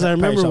 Chris. Because I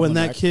remember when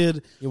that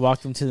kid, You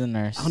walked him to the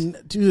nurse.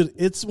 dude,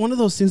 it's one of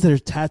those things that are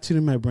tattooed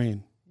in my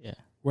brain. Yeah.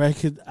 Where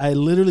I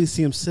literally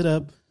see him sit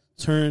up,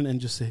 turn, and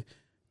just say,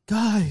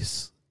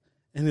 guys.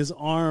 And his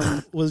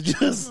arm was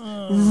just,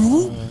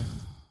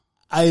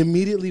 I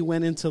immediately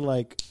went into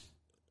like,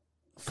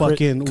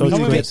 fucking, Coach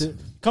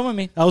Come with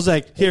me. I was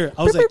like,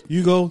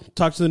 you go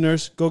talk to the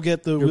nurse, go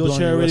get the You're blowing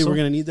wheelchair your ready. whistle? We're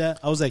going to need that.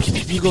 I was like,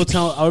 you go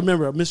tell, I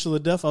remember Mr.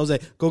 LaDuff. I was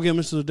like, go get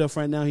Mr. LaDuff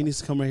right now. He needs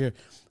to come right here.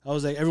 I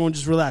was like, everyone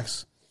just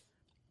relax.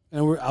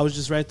 And I was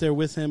just right there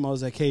with him. I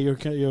was like, hey, you're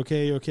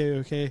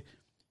okay.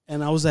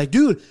 And I was like,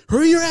 dude,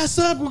 hurry your ass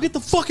up. We'll get the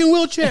fucking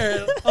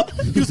wheelchair.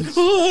 He was like,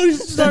 oh, he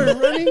started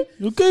running.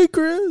 Okay,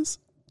 Chris.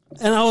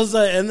 And I was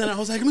like,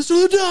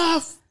 Mr.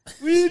 LaDuff,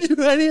 what are you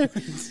doing here?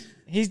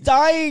 He's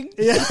dying.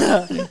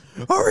 Yeah.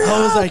 Hurry I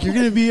was like, you're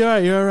going to be all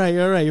right. You're all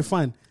right. You're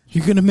fine.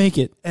 You're gonna make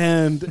it.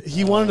 And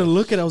he wanted to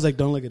look at it. I was like,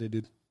 don't look at it,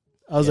 dude.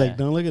 I was Yeah. like,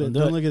 don't look at it. Don't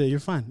Don't do look at it.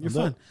 You're fine. You're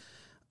Don't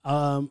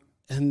fine.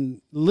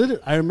 And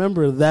literally, I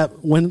remember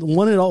that when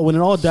it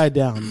all died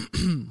down,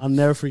 I'll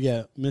never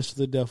forget.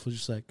 Mr. LaDuff was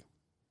just like,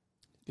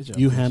 Good job.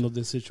 you Chris. handled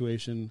this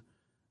situation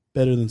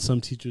better than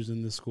some teachers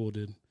in this school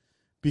did.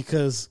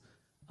 Because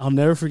I'll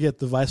never forget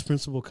the vice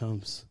principal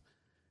comes.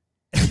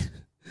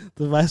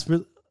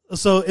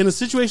 So in a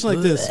situation like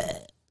this,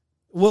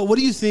 what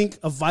do you think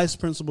a vice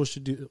principal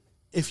should do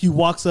if he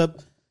walks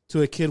up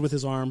to a kid with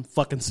his arm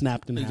fucking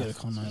snapped in You gotta half?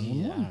 call Yeah,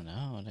 911. I don't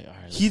know. Like, all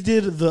right, He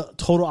did the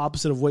total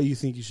opposite of what you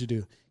think you should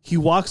do. He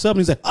walks up and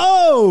he's like,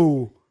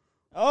 "Oh,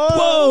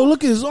 whoa!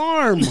 Look at his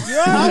arm."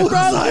 I was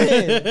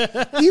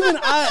like, even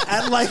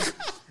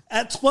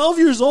at 12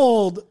 years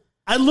old,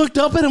 I looked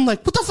up at him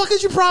like, "What the fuck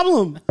is your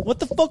problem?" what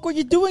the fuck were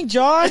you doing,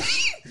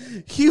 Josh?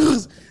 He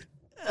was,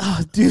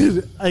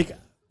 dude. Like,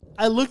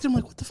 I looked at him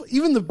like, "What the fuck?"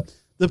 Even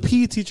the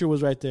PE teacher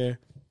was right there,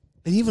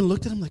 and he even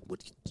looked at him like,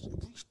 what are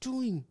you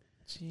doing?"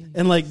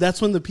 And like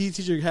that's when the PE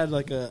teacher had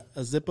like a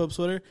zip up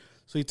sweater,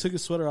 so he took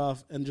his sweater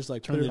off and just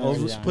like put it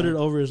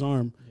over his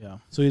arm, Yeah.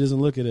 so he doesn't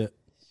look at it.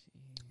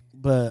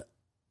 But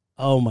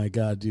oh my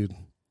god, dude!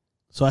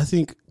 So I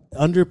think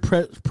under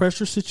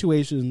pressure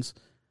situations,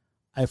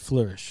 I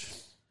flourish.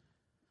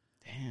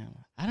 Damn.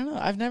 I don't know.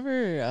 I've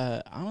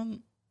never.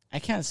 I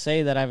can't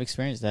say that I've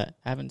experienced that.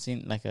 I haven't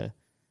seen like a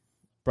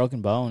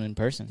broken bone in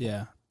person.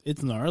 Yeah.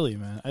 It's gnarly,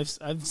 man.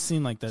 I've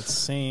seen like that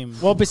same.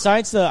 Well,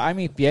 besides the I'm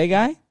EPA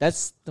guy,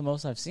 that's the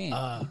most I've seen.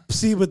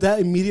 See, but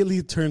that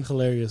immediately turned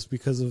hilarious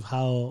because of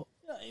how.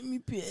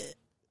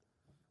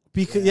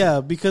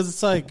 Because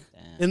it's like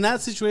in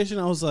that situation,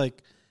 I was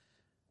like,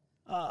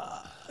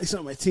 it's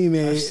not my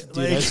teammate.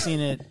 Dude, I've seen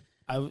it.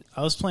 I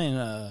was playing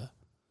was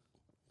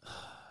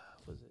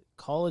it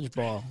college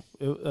ball,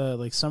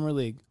 like summer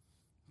league.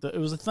 It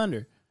was a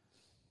Thunder,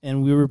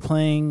 and we were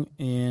playing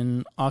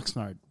in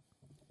Oxnard.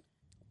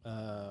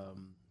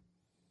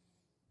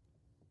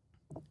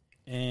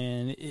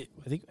 And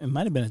I think it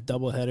might have been a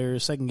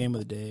doubleheader, second game of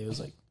the day. It was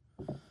like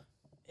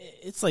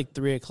it's like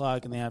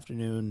 3:00 in the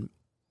afternoon,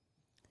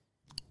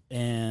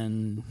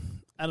 and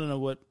I don't know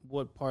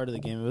what part of the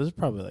game it was.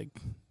 Probably like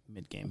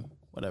mid game,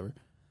 whatever.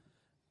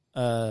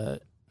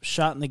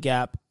 Shot in the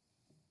gap.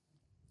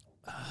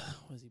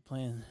 What was he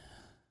playing?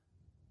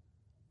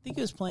 I think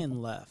he was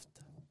playing left.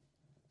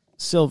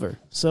 Silver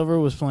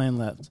was playing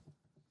left.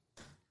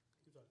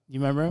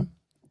 You remember him?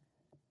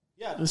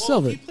 Yeah, was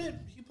Silver. He played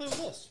with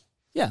us.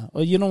 Yeah.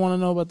 Well, you don't want to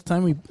know about the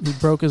time he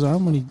broke his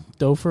arm when he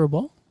dove for a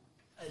ball?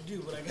 I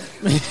do, but I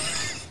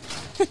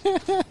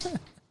got.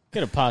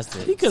 Could have paused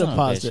it. He could have Son of a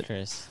paused bitch, it.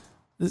 Chris.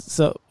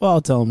 So, well,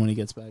 I'll tell him when he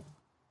gets back.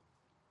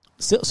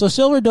 So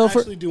Silver I dove for.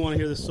 actually do want to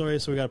hear this story,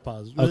 so we got to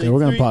pause. Okay, we're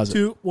gonna pause it.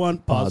 3, 2, 1,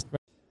 pause.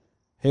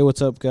 Hey,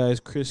 what's up, guys?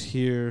 Chris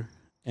here,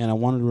 and I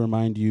wanted to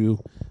remind you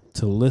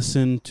to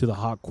listen to the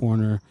Hot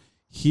Corner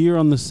here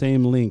on the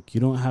same link. You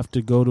don't have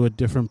to go to a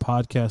different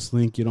podcast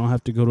link. You don't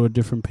have to go to a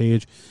different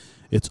page.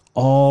 It's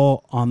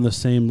all on the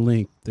same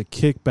link. The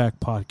Kickback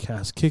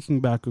podcast,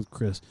 Kicking Back with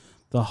Chris,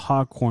 the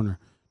Hot Corner.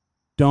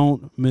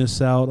 Don't miss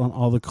out on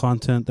all the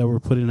content that we're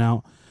putting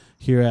out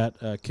here at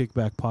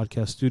Kickback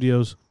Podcast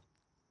Studios.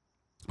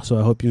 So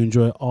I hope you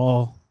enjoy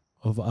all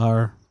of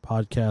our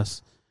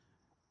podcasts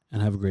and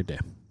have a great day.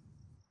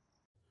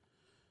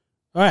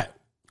 All right.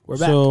 We're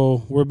back.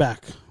 So we're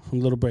back from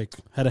a little break.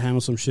 Had to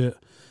handle some shit.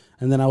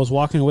 And then I was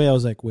walking away. I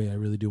was like, wait, I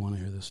really do want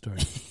to hear this story.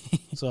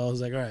 So I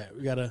was like, all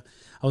right,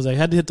 I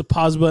had to hit the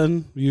pause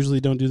button. We usually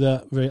don't do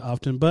that very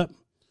often. But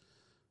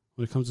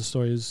when it comes to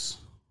stories,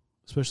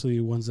 especially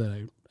ones that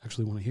I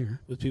actually want to hear.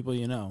 With people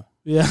you know.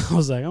 Yeah, I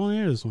was like, I want to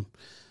hear this one.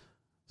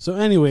 So,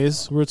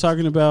 anyways, we're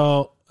talking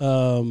about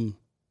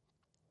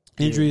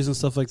injuries and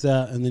stuff like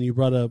that, and then you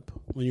brought up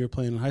when you were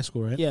playing in high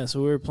school, right? Yeah,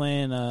 so we were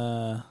playing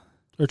Or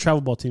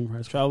travel ball team for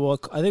high school. travel.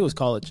 I think it was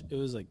college. It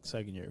was like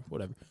second year,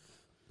 whatever.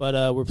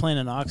 But we're playing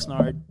in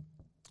Oxnard,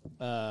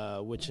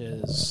 which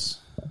is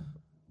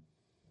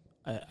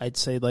I'd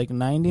say like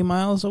 90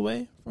 miles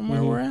away from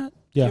where we're at,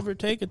 Yeah. give or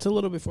take. It's a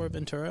little before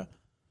Ventura.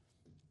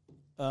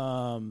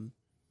 And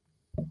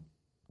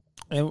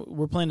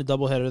we're playing a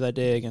doubleheader that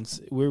day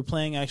we were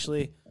playing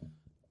actually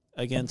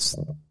against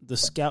the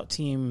scout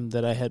team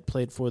that I had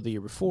played for the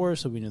year before,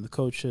 so we knew the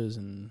coaches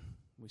and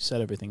we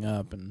set everything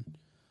up and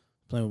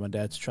playing with my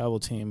dad's travel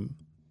team.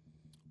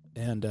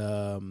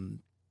 And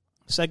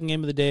second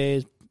game of the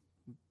day,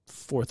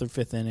 fourth or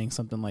fifth inning,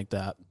 something like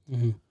that.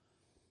 Mm-hmm.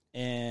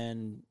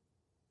 And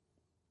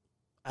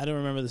I don't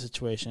remember the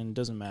situation. It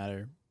doesn't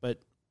matter.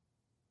 But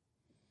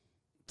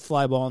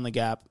fly ball in the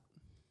gap,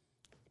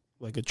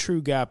 like a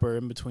true gapper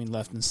in between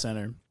left and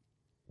center.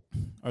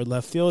 Our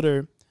left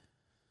fielder,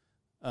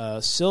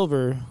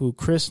 Silver, who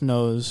Chris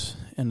knows,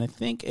 and I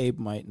think Abe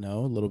might know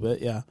a little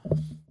bit, yeah.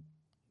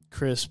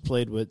 Chris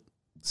played with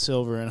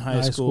Silver in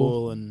high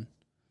school and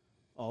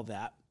all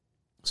that.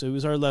 So he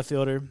was our left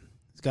fielder.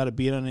 He's got a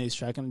beat on it. He's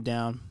tracking it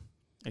down,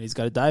 and he's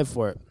got to dive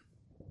for it.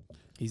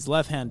 He's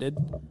left-handed.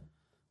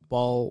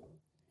 Ball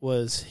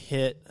was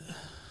hit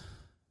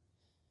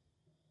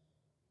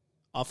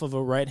off of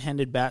a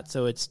right-handed bat,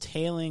 so it's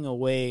tailing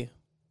away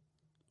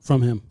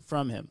From him.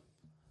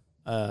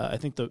 I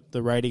think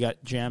the righty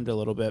got jammed a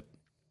little bit,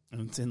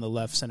 and it's in the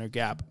left center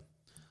gap.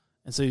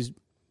 And so he's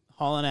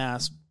hauling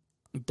ass,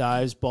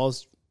 dives,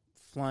 ball's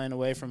flying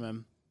away from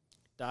him,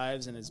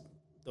 dives, and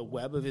the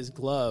web of his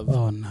glove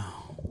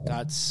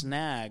got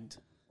snagged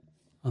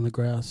On the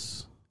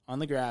grass. on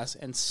the grass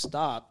and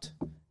stopped,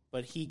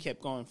 but he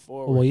kept going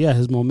forward. Oh, well, yeah,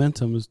 his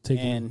momentum was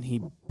taking. And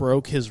he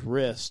broke his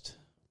wrist,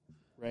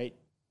 right?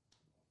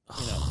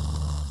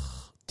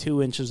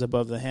 2 inches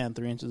above the hand,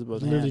 3 inches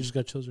above the Literally hand. just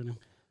got chills right now.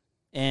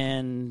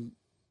 And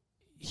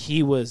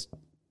he was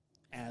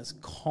as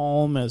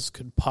calm as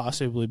could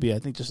possibly be. I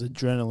think just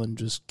adrenaline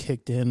just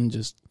kicked in.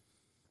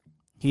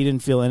 He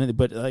didn't feel anything.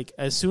 But like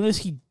as soon as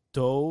he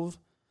dove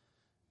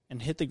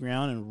and hit the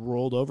ground and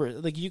rolled over,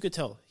 like you could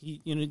tell,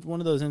 one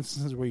of those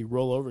instances where you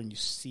roll over and you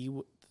see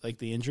like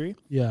the injury.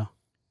 Yeah.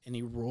 And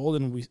he rolled,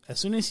 and as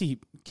soon as he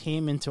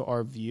came into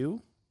our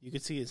view, you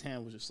could see his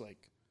hand was just like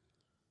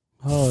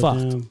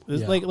fucked. Damn. It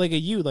was Yeah.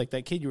 like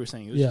that kid you were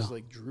saying. It was just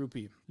like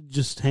droopy.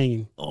 Just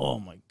hanging. Oh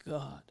my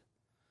God.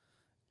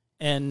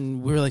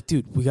 And we were like,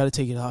 dude, we got to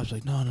take it off. She's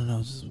like,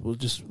 no.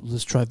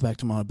 Let's drive back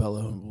to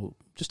Montebello and we'll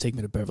just take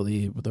me to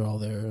Beverly. They're all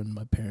there and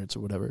my parents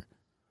or whatever.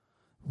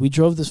 We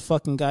drove this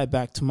fucking guy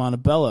back to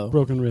Montebello.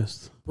 Broken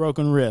wrist.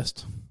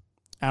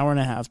 Hour and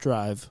a half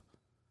drive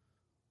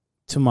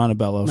to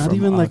Montebello. Not from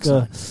even like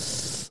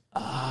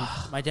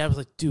my dad was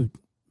like, dude,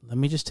 let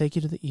me just take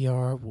you to the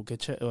ER. We'll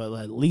get you,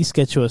 at least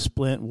get you a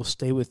splint. We'll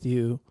stay with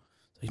you.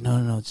 Like,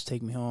 no, just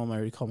take me home. I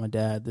already called my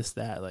dad, this,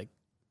 that. Like,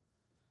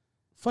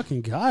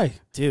 fucking guy.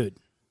 dude.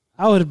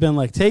 I would have been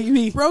like, take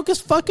me. Broke his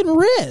fucking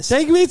wrist.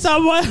 Take me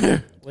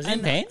somewhere. Was he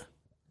in pain?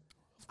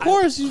 Of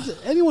course.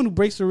 Anyone who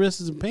breaks their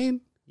wrist is in pain.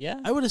 Yeah.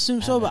 I would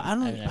assume so, but I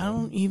haven't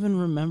don't even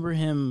remember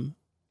him.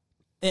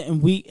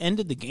 And we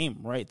ended the game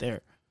right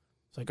there.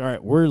 It's like, all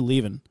right, we're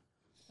leaving.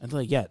 And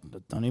they're like, yeah,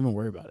 don't even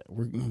worry about it.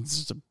 It's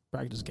just a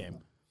practice game.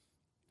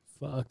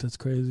 Fuck, that's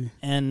crazy.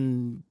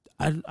 And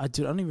I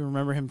don't even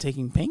remember him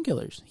taking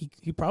painkillers.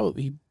 He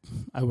probably,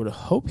 I would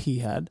hope he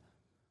had.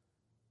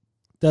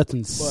 That's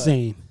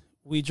insane.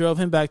 We drove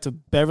him back to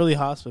Beverly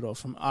Hospital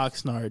from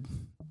Oxnard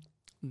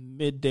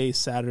midday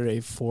Saturday,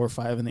 4 or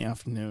 5 in the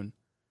afternoon.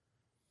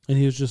 And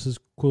he was just as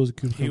cool as a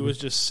cucumber. He was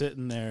just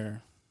sitting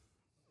there.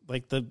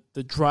 Like the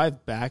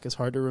drive back is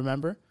hard to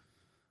remember,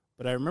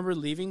 but I remember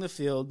leaving the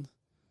field,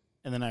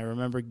 and then I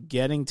remember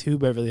getting to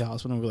Beverly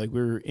Hospital. And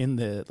we were in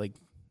the like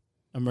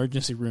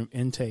emergency room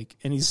intake,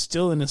 and he's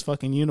still in his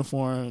fucking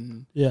uniform.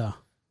 And, yeah,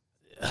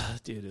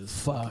 dude, it was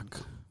fuck.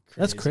 crazy.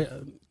 That's crazy.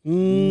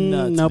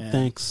 Nuts, Nope, man.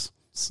 thanks.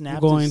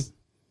 Snapped going. his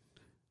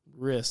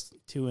wrist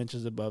 2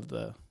 inches above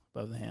the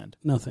hand.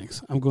 No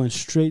thanks. I'm going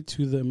straight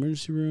to the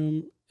emergency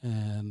room,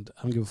 and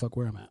I don't give a fuck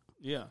where I'm at.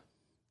 Yeah.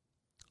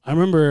 I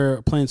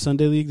remember playing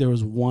Sunday League. There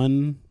was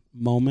one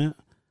moment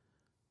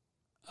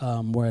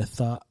where I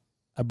thought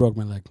I broke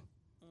my leg.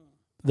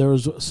 I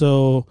was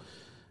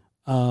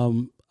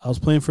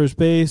playing first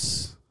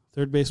base.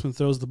 Third baseman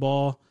throws the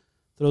ball,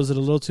 throws it a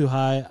little too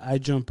high. I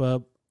jump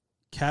up,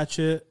 catch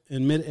it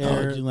in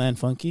midair. Did you land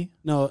funky?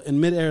 No,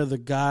 in midair,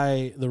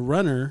 the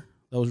runner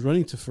that was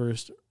running to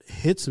first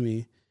hits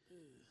me,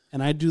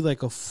 and I do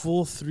like a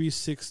full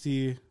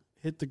 360,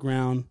 hit the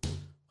ground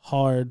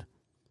hard.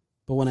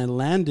 But when I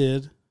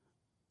landed,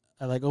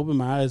 I like opened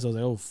my eyes. I was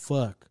like, oh,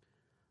 fuck.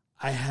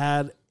 I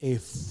had a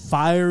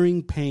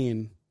firing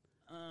pain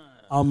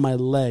on my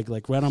leg,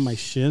 like right on my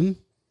shin.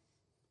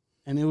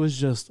 And it was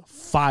just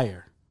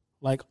fire,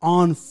 like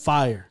on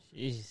fire.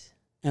 Jeez.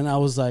 And I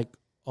was like,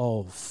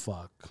 oh,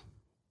 fuck.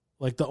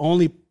 Like the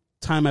only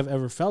time I've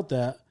ever felt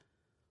that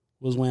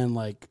was when,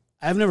 like,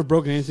 I've never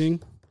broken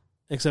anything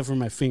except for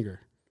my finger.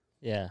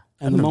 Yeah.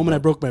 And the moment I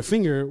broke my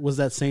finger was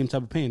that same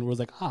type of pain where it was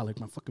like, like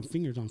my fucking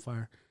finger's on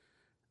fire.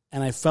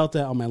 And I felt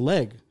that on my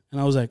leg. And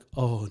I was like,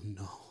 oh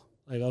no.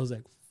 Like, I was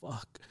like,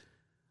 fuck.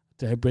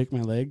 Did I break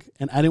my leg?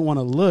 And I didn't want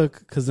to look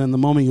because then the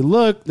moment you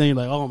look, then you're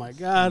like, oh my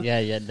God.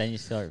 Yeah. Then you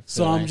start.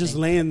 So I'm just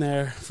laying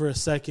there for a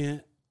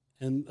second.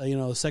 And,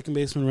 the second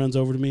baseman runs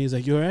over to me. He's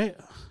like, you all right?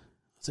 I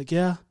was like,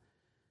 yeah.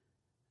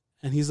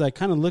 And he's like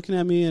kind of looking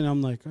at me. And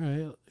I'm like, all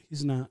right.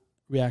 He's not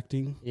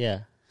reacting.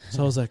 Yeah.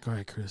 So I was like, all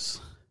right,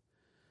 Chris,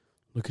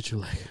 look at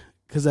your leg.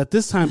 Because at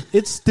this time,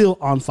 it's still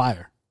on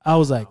fire. I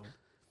was like,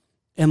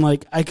 and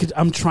like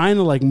I'm trying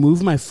to like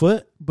move my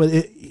foot, but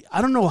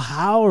I don't know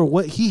how or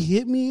what. He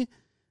hit me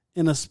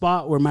in a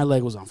spot where my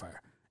leg was on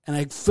fire. And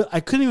I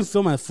couldn't even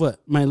feel my foot,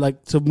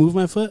 to move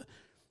my foot.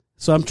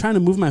 So I'm trying to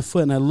move my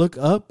foot and I look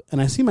up and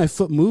I see my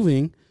foot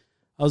moving.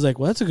 I was like,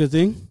 well, that's a good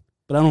thing,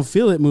 but I don't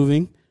feel it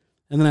moving.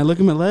 And then I look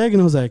at my leg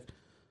and I was like,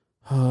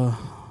 I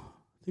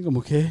think I'm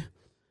okay.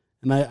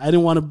 And I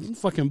didn't want to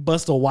fucking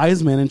bust a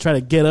wise man and try to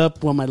get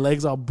up when my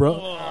legs all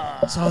broke.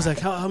 So I was like,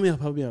 help me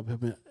up.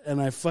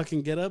 And I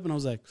fucking get up and I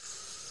was like,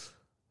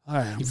 all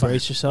right, I'm fine.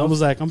 Brace yourself? I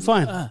was like, I'm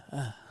fine.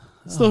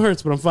 Still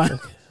hurts, but I'm fine.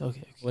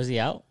 Okay. Was he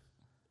out?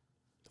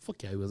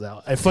 Fuck yeah, he was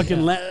out. I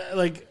fucking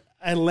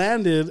I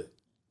landed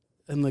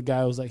and the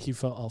guy was like, he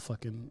felt all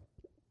fucking,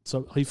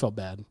 so he felt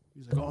bad.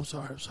 He's like, oh, I'm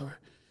sorry.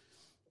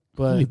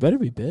 But You better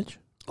be, bitch.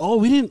 oh,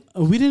 we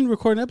didn't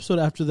record an episode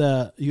after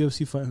that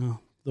UFC fight. No.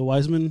 The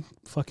Wiseman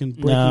fucking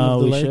breaking No, of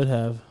the we leg. should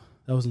have.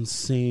 That was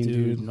insane,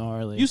 dude.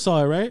 Gnarly. You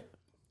saw it, right?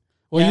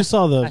 Well, Yeah, you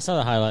saw I saw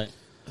the highlight.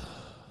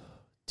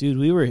 Dude,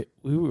 we were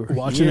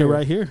watching it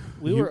right here.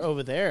 We were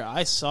over there.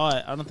 I saw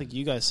it. I don't think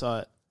you guys saw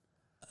it.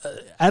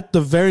 At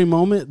the very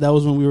moment, that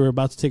was when we were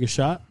about to take a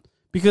shot.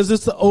 Because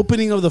it's the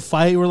opening of the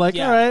fight. We're like,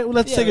 all right, well,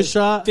 let's take a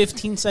shot.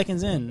 15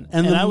 seconds in.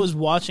 And And I was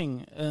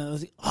watching. I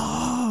was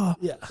like,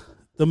 Yeah.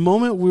 The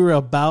moment we were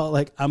about,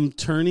 like, I'm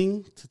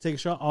turning to take a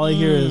shot, all I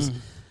hear is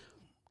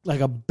like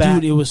a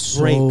bat dude, it was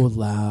break. so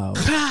loud.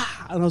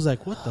 And I was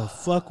like, what the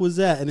fuck was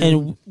that?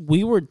 And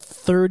we were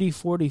 30,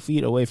 40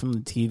 feet away from the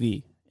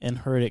TV and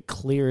heard it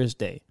clear as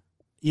day.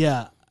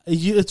 yeah.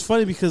 It's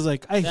funny because,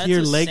 like, I That's hear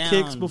a leg sound.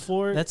 kicks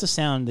before. That's a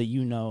sound that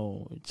you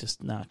know it's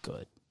just not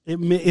good. It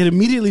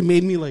immediately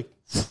made me like,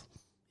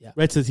 Yeah.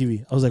 right to the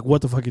TV. I was like,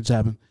 what the fuck just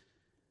happened?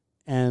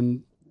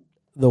 And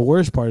the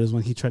worst part is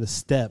when he tried to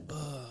step.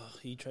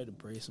 He tried to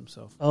brace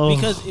himself. Oh.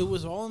 Because it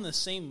was all in the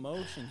same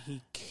motion.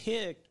 He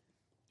kicked,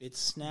 it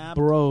snapped,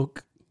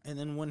 Broke. and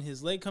then when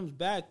his leg comes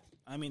back,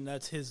 I mean,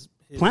 that's his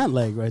Plant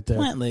leg right there.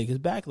 plant leg, his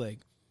back leg.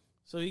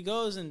 So he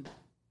goes and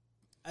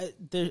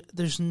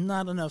there's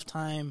not enough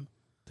time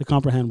To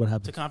comprehend what to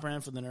happened.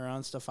 comprehend for the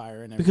neurons to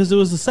fire and everything. Because it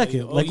was the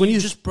second. Oh, like when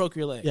you just broke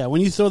your leg. yeah, when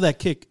you throw that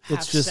kick, Half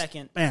it's just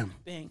second, bam.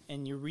 bang,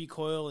 and you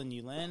recoil and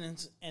you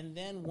land, and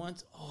then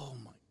once, oh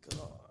my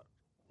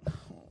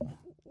god,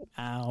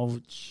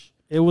 ouch,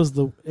 It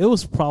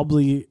was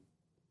probably,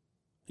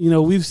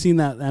 we've seen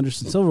that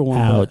Anderson Silva one.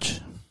 but ouch.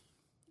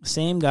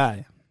 Same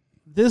guy,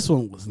 This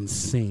one was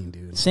insane,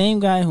 dude. same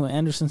guy who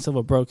Anderson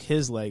Silva broke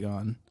his leg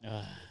on.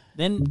 Ugh.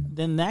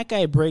 Then that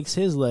guy breaks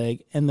his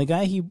leg, and the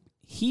guy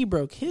he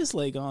broke his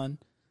leg on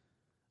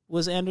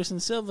was Anderson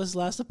Silva's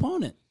last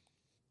opponent.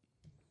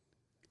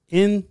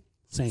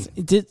 Insane.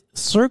 It did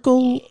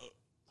circle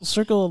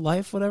of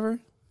life, whatever.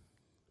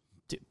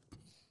 Dude,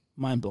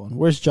 mind blowing.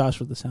 Where's Josh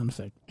with the sound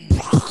effect?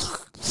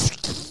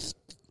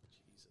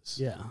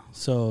 Yeah.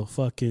 So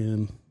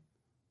fucking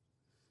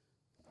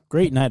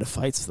Great night of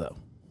fights, though.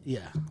 yeah.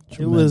 It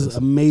Tremendous. was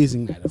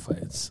amazing night of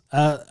fights.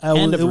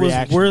 And It of was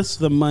reactions. worth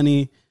the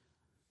money.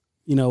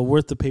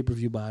 Worth the pay per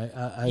view buy.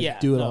 I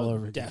do it all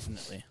over again.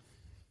 Definitely.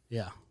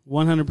 Yeah,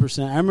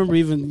 100%. I remember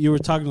even you were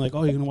talking like,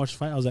 "Oh, you're gonna watch the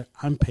fight." I was like,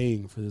 "I'm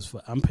paying for this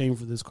fight. I'm paying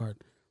for this card.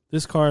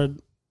 This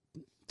card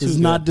does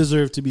Too not good.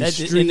 deserve to be And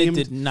streamed." it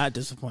did not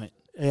disappoint.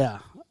 Yeah,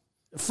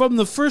 from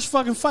the first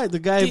fucking fight, the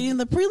guy In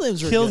the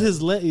prelims, were killed good.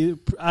 his leg.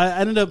 I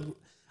ended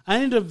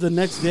up the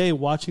next day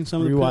watching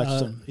some of the Rewatched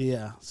them. Yeah,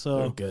 They're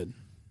so good.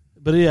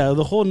 but yeah,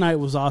 the whole night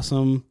was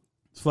awesome.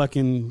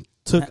 Fucking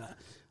took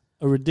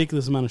a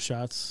ridiculous amount of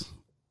shots.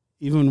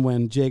 Even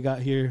when Jay got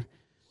here,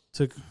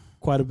 took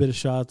quite a bit of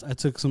shots. I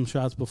took some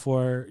shots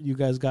before you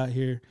guys got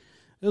here.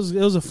 It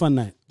was a fun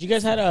night. You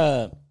guys had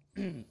a,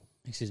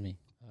 excuse me,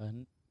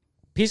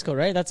 pisco,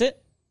 right? That's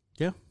it.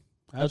 Yeah.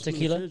 I have some in the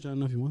tequila? fridge. I don't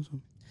know if you want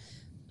some.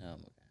 No,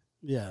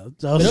 Yeah,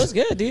 but it was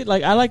good, dude.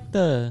 Like I like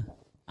the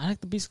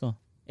pisco.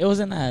 It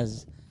wasn't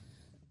as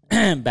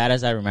bad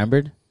as I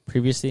remembered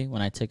previously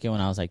when I took it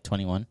when I was like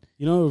 21.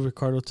 You know,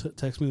 Ricardo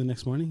texted me the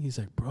next morning. He's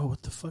like, "Bro,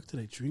 what the fuck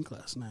did I drink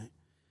last night?"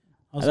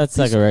 I was That's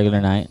like "Pisco." a regular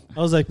night. I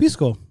was like,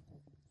 "Pisco."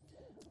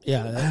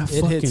 Yeah, I have it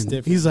hits fucking.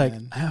 different. He's like,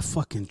 man. "I have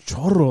fucking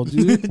chorro,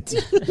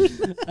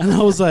 dude." And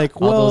I was like,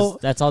 "Well,"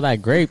 That's all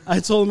that grape.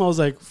 I told him, I was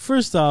like,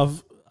 first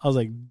off, I was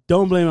like,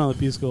 don't blame it on the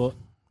pisco.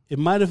 It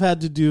might have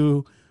had to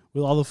do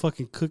with all the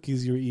fucking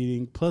cookies you were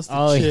eating, plus the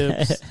Oh,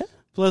 chips, yeah.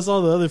 plus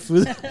all the other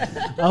food.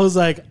 I was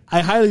like,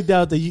 I highly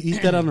doubt that you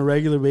eat that on a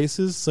regular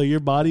basis. So your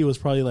body was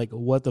probably like,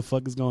 what the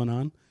fuck is going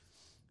on?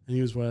 And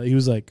he was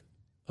like,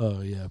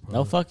 oh yeah, probably.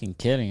 No fucking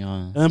kidding,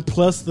 huh? And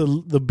plus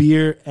the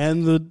beer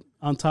and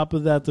on top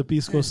of that the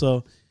pisco.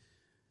 So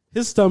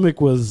his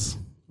stomach was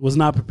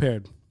not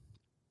prepared.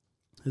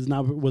 Was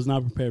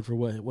not prepared for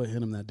what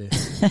hit him that day.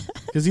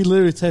 Because he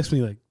literally texted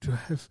me like,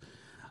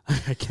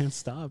 I can't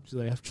stop. She's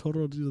like, I have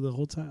chorro the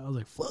whole time. I was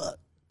like, fuck.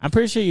 I'm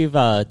pretty sure you've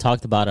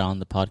talked about it on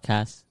the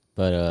podcast,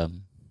 but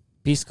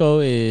pisco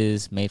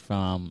is made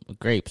from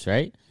grapes,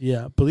 right?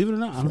 Yeah, believe it or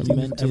not, I don't think we've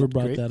Fermented ever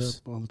brought that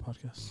grapes? up on the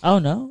podcast. Oh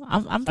no,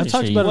 I'm I've pretty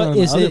talked sure about it you. on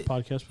Is other it-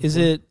 podcasts. Is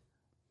before. it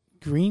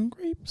green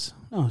grapes?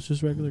 No, it's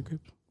just regular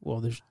grapes.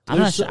 Well, I'm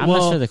not sure. I'm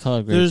not sure the color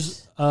of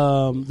grapes.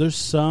 There's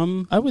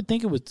some. I would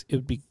think it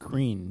would be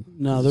green.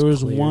 No, It's there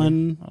was clear.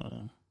 one. I don't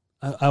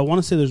know. I want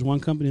to say there's one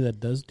company that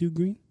does do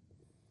green,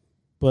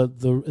 but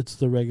it's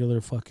the regular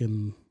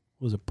fucking,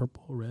 was it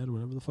purple, red,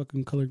 whatever the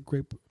fucking color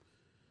grapes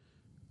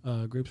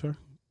are.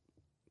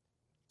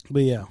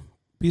 But yeah,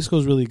 pisco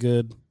is really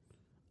good.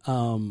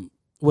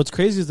 What's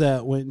crazy is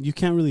that when you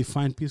can't really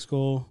find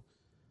pisco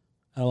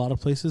at a lot of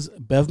places,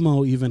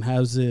 Bevmo even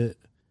has it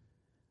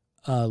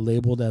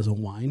labeled as a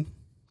wine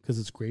because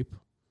it's grape.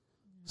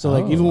 So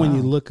like even when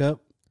you look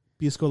up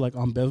pisco like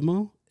on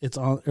Bevmo, it's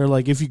on, or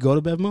like if you go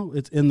to Bevmo,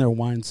 it's in their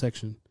wine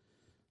section.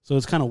 So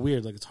it's kind of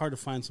weird. Like it's hard to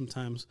find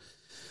sometimes.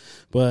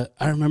 But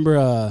I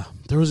remember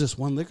there was this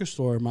one liquor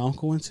store my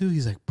uncle went to.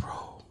 He's like,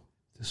 bro,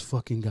 this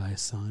fucking guy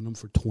is selling them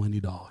for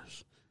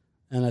 $20.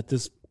 And at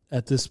this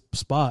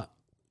spot,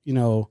 you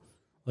know,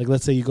 like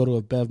let's say you go to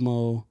a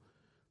Bevmo,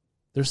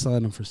 they're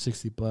selling them for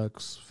 $60,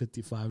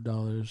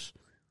 $55.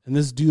 And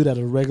this dude at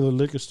a regular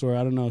liquor store,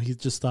 I don't know, he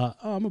just thought,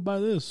 oh, I'm going to buy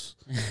this.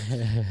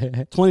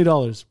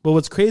 $20. But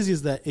what's crazy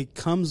is that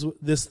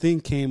this thing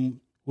came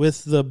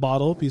with the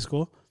bottle,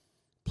 pisco,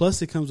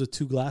 plus it comes with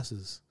 2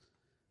 glasses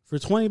for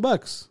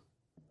 $20.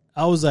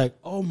 I was like,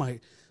 oh my.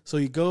 So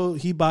you go,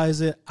 he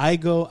buys it, I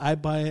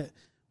buy it.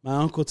 My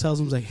uncle tells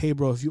him, like, hey,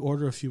 bro, if you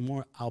order a few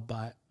more, I'll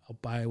buy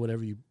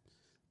whatever you.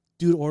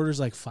 Dude orders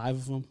like 5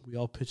 of them. We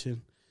all pitch in.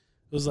 It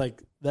was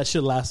like, that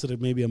shit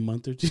lasted maybe a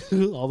month or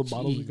 2, all the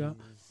bottles we got.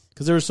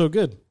 Because they were so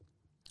good.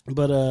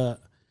 But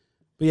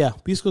yeah,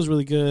 pisco's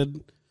really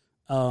good.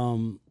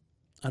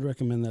 I'd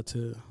recommend that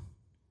to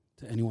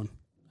anyone.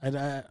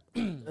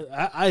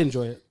 I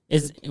enjoy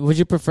it. Would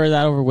you prefer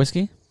that over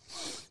whiskey?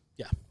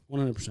 Yeah,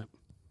 100%.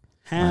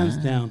 Hands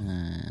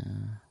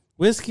down.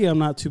 Whiskey, I'm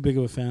not too big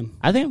of a fan.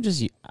 I think I'm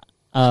just.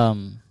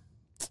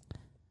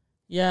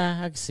 Yeah,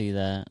 I can see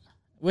that.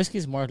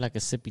 Whiskey's more like a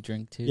sippy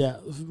drink too. Yeah,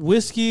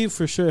 whiskey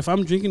for sure. If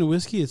I'm drinking a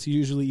whiskey, it's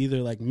usually either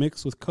like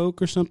mixed with Coke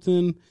or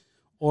something,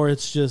 or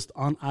it's just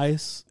on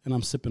ice and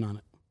I'm sipping on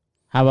it.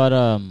 How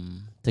about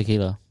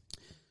tequila?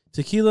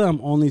 Tequila, I'm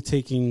only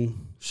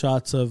taking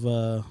shots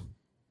of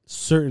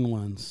certain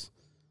ones.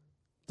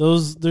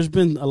 There's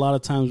been a lot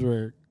of times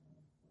where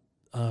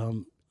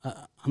I'm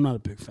not a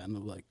big fan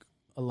of like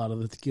a lot of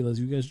the tequilas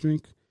you guys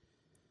drink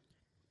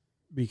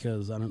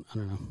because I don't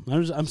know.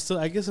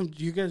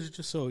 You guys are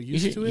just so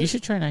used to it. You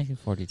should try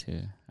 1942.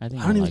 I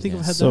think I don't even like think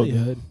I've it. had So that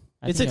yet. good.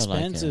 I It's think you'll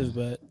like it. expensive,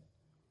 but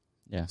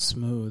Yeah.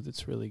 smooth.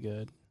 It's really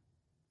good.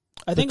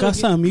 I I think think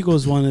the Casa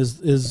Amigos one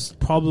is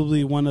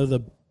probably one of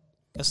the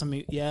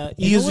yeah,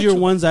 easier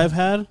ones I've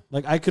had.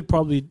 Like I could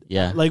probably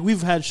like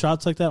we've had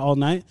shots like that all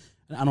night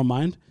and I don't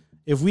mind.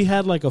 If we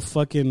had like a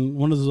fucking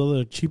one of those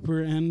other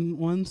cheaper end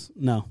ones,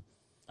 no.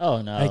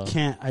 Oh no. I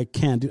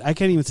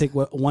can't even take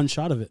one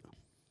shot of it.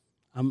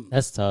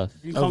 That's tough.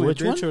 You can call me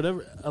which a bitch one? or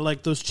whatever. I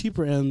like those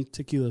cheaper end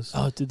tequilas.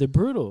 Oh, dude, they're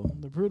brutal.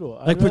 They're brutal.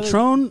 Like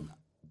Patron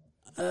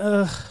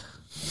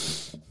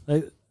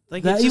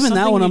like that, it's just even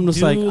that something one, you I'm just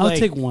do, like, I'll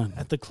take one.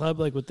 at the club,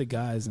 like with the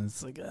guys, and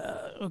it's like,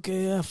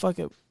 okay, yeah, fuck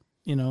it,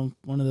 you know,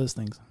 one of those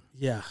things.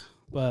 Yeah,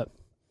 But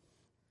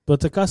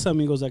the Casa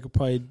Amigos, I could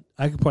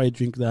probably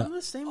drink that I'm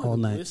the same all with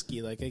night.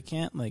 whiskey. Like I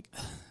can't like.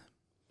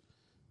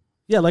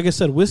 Yeah, like I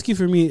said, whiskey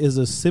for me is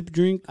a sip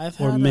drink I've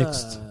or had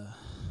mixed.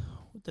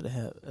 What did I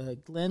have?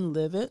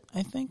 Glenlivet,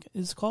 I think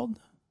is called.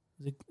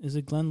 Is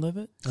it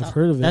Glenlivet? I've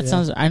heard of it. That yeah.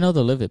 sounds. I know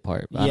the live it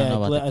part, but I don't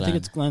know about the I think Glen.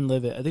 it's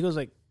Glenlivet. I think it was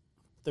like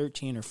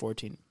 13 or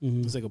 14. Mhm.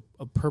 It was like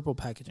a purple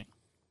packaging.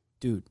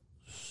 Dude,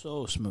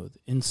 so smooth.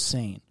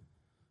 Insane.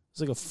 It's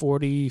like a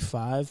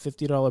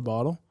 $45-$50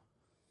 bottle.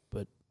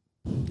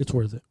 It's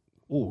worth it.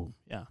 Ooh,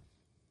 yeah.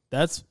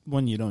 That's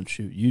when you don't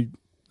shoot. You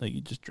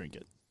just drink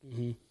it.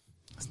 Mm-hmm.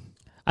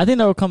 I think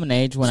there will come an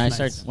age when It's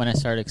I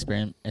start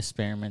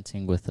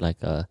experimenting with like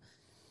the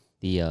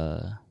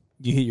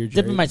You hit your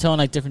dipping my toe in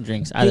like different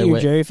drinks. hit Either your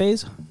way, Jerry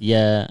phase?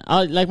 yeah.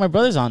 Like my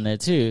brother's on there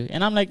too,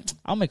 and I'm like,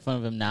 I'll make fun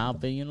of him now,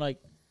 but you know,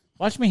 like,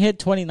 watch me hit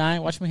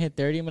 29, watch me hit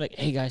 30, and be like,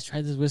 hey guys,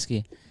 try this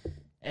whiskey.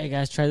 Hey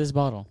guys, try this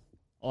bottle.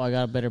 Oh, I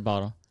got a better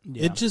bottle.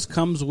 Yeah. It just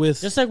comes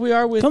with. Just like we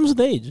are with, comes with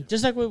age.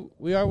 just like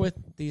we are with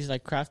these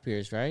like craft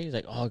beers, right? He's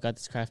like, oh, I got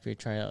this craft beer,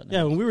 try it out.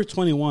 Yeah, when we were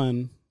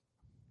 21,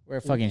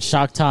 We're fucking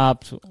shock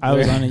tops. I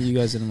was on it. You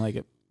guys didn't like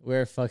it.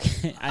 We're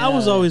fucking. I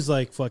was always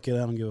like, fuck it, I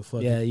don't give a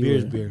fuck. Yeah, you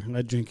Beer's were. beer.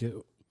 I drink it.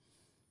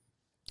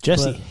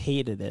 Jesse But-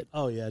 hated it.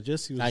 Oh yeah,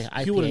 Jesse was.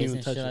 Like he wouldn't IPAs even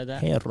and touch shit like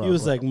it. that. He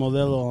was like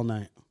Modelo all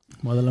night.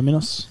 Modelo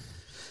Minos.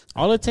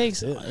 All it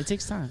takes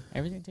time.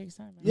 Everything takes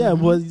time. Man. Yeah,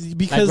 well,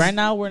 because Like right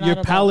now, we're not your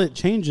about- palate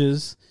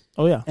changes,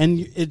 Oh yeah. and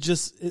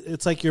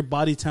it's like your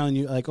body telling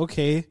you, like,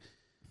 okay,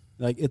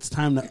 like it's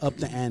time to up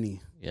the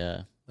ante.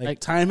 Yeah. Like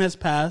time has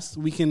passed.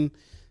 We can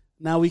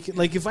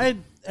like if I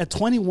at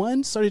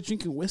 21 started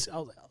drinking whiskey, I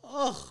was like,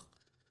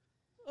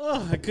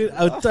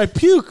 I'd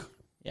puke.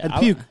 Yeah,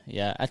 I'd puke.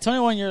 Yeah. At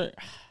 21,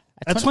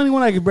 At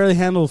 21, I could barely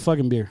handle a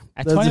fucking beer.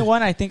 At That's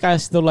 21, I think I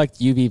still liked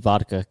UV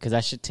vodka because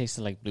that shit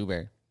tasted like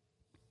blueberry.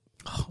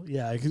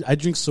 Yeah, I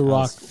drink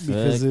Ciroc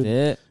because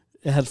it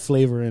had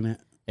flavor in it.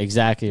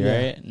 Exactly, Yeah.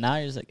 right? Now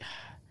you're just like,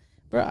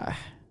 bro,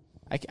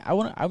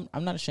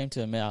 I'm not ashamed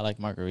to admit I like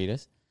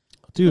margaritas.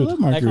 Dude,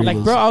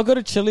 Like, bro, I'll go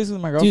to Chili's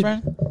with my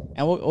girlfriend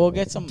and we'll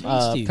get some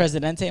Tasty.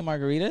 Presidente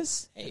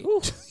margaritas. Hey,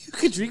 ooh. you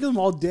could drink them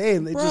all day,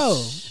 and they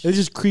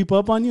just creep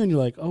up on you, and you're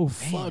like, oh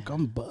fuck,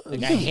 I'm buzzed.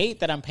 Like, I hate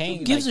that I'm paying.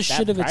 Who gives like, a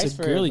shit that if it's price a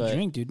for girly but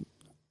drink, dude?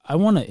 I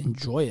want to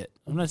enjoy it.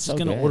 I'm not So just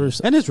gonna good. order.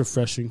 And it's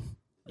refreshing.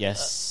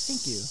 Yes,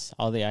 thank you.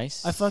 All the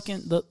ice. I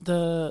fucking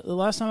the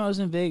last time I was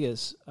in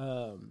Vegas,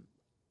 I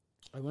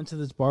went to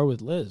this bar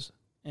with Liz,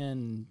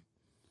 and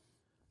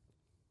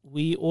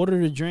we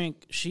ordered a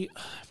drink.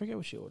 I forget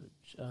what she ordered.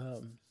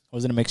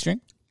 Was it a mixed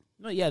drink?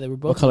 No, yeah, they were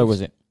both. What color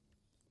was it?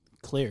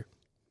 Clear.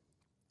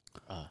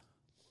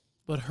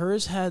 But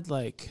hers had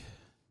like,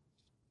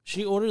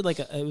 she ordered like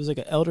it was like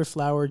an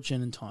elderflower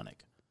gin and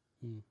tonic.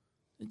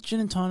 Gin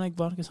and tonic,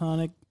 vodka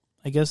tonic,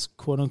 I guess,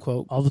 quote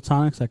unquote. All the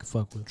tonics I could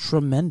fuck with.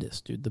 Tremendous,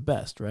 dude, the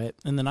best, right?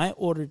 And then I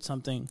ordered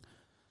something,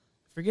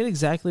 forget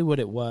exactly what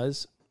it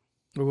was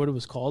or what it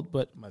was called,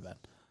 but my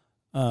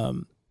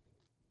bad.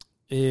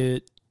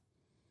 It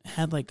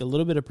had like a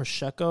little bit of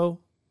prosecco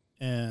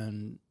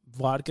and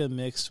vodka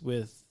mixed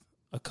with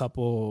a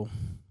couple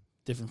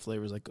different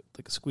flavors, like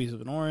a squeeze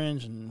of an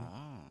orange and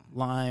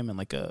lime and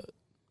like a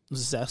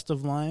zest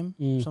of lime,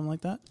 something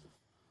like that.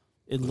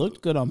 It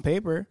looked good on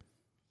paper.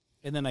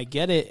 And then I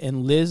get it,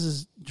 and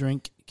Liz's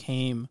drink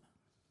came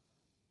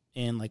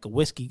in like a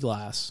whiskey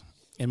glass,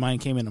 and mine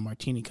came in a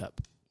martini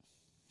cup.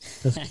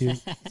 That's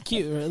cute.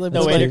 Cute, right? Like, The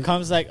but waiter like-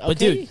 comes like, okay, but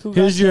dude, who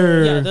here's got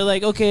your- yeah, they're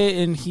like,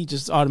 okay, and he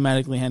just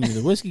automatically handed me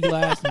the whiskey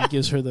glass, and he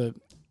gives her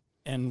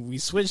and we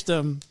switched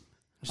them.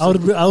 I would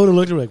have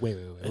looked at her like,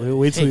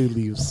 wait till he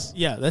leaves.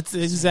 Yeah, that's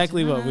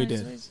exactly what we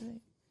did.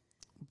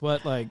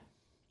 But like,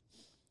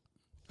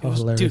 How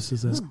hilarious dude,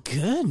 is it was that?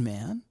 good,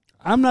 man.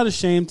 I'm not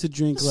ashamed to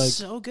drink It was like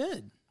so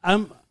good.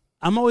 I'm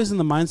always in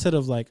the mindset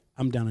of like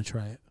I'm down to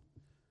try it.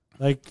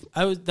 Like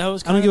That was I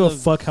don't kind give a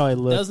of fuck how I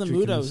look. That was the mood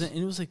drinking I was this. in.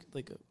 And it was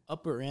like an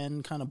upper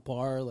end kind of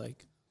bar,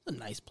 like a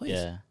nice place.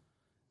 Yeah.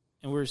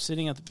 And we were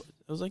sitting at the.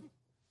 I was like,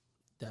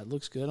 that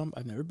looks good.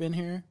 I've never been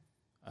here.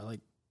 I like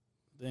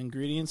the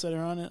ingredients that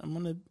are on it. I'm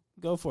gonna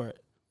go for it.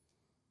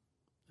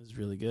 It was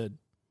really good.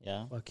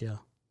 Yeah. Fuck yeah.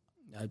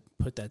 I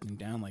put that thing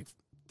down like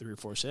 3 or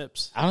 4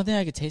 sips. I don't think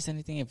I could taste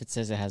anything if it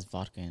says it has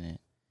vodka in it.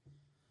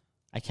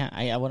 I can't.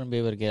 I wouldn't be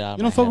able to get out.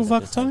 You of don't my fuck head with that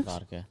this has vodka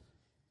vodka.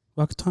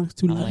 Vodka tonic's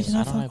too I don't nice.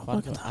 like, I don't like fuck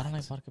vodka. vodka I don't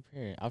like vodka.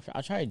 Period.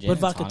 I'll try a gin But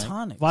and vodka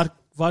tonic. tonic.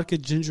 Vodka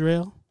ginger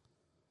ale.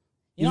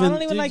 You know, I Even-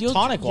 don't even Dude, like you'll-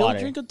 tonic water.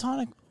 You'll drink a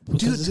tonic because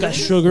Dude, it's got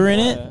dude. sugar in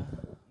it.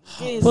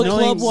 It's Put like-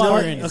 club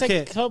water in it. It's Okay.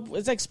 like club.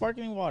 It's like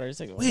sparkling water. It's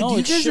like Wait, No, do you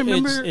it's guys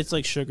remember? It's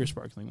like sugar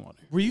sparkling water.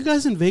 Were you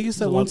guys in Vegas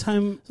There's at a one lot-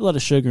 time? There's a lot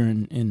of sugar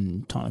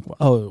in tonic water.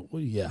 Oh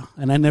well, yeah,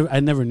 and I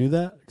never knew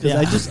that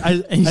because Yeah. I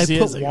And you I see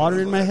put it's like, water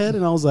in my head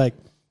and I was like,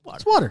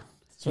 it's water.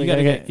 So you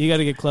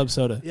gotta get club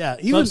soda. Yeah,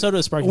 Club soda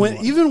is sparkling water.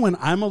 Even when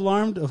I'm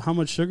alarmed of how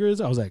much sugar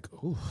is, I was like,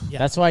 ooh. Yeah.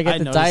 That's why I get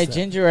the noticed diet that.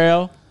 ginger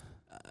ale.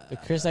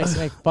 But Chris likes to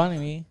make fun of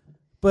me.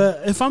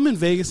 But if I'm in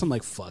Vegas, I'm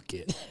like, fuck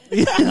it,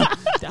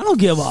 I don't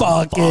give a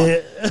fuck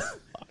it.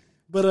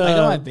 But I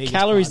got my Vegas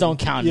Calories body. don't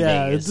count in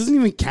yeah, Vegas. it doesn't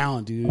even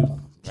count, dude. Can't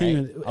Right.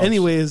 even- Oh,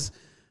 anyways,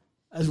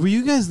 were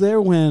you guys there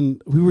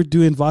when we were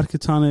doing vodka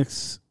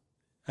tonics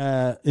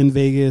in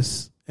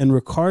Vegas and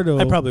Ricardo?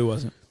 I probably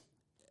wasn't.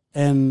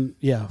 And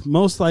yeah,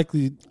 most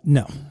likely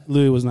No,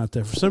 Louis was not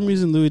there. For some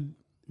reason,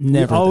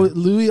 never.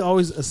 Louis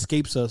always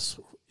escapes us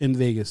in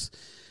Vegas.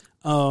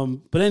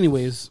 But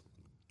anyways,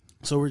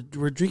 so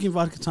we're drinking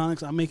vodka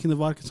tonics. I'm making the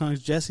vodka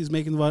tonics. Jesse's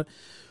making the vodka.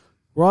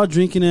 We're all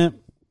drinking it,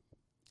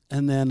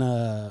 and then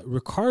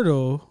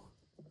Ricardo,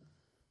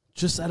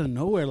 just out of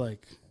nowhere,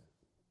 like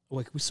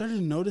we started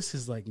to notice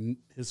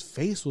his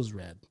face was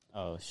red,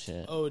 Oh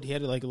shit. Oh, he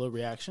had like a little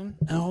reaction.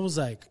 and I was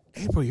like,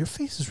 "Hey, bro, your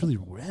face is really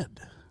red."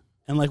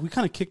 And like we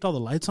kind of kicked all the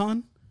lights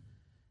on,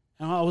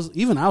 and I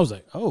was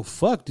like, "Oh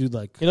fuck, dude!"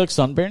 Like He looks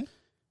sunburned.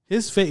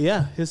 his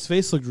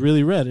face looked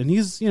really red, and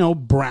he's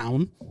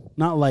brown,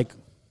 not like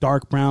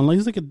dark brown. Like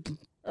he's like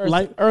a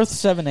light, Earth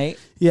 7-8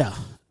 yeah.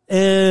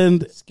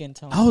 And skin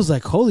tone. I was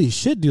like, "Holy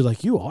shit, dude!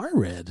 Like you are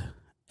red."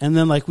 And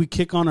then like we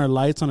kick on our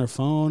lights on our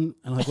phone,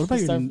 and like, what about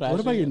Start your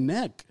flashing it.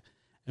 neck?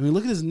 And we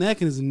look at his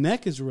neck, and his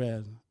neck is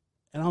red.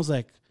 And I was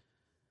like,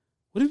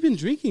 what have you been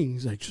drinking?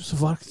 He's like, just a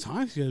vodka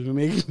tonic you guys been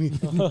making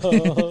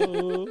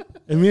me.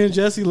 And me and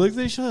Jesse looked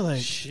at each other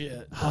like, shit.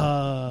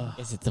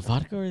 Is it the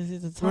vodka or is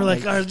it the tonic? We're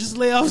like, all right, just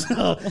lay off.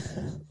 I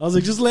was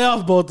like, just lay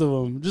off both of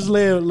them. Just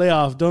lay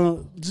off.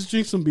 Don't just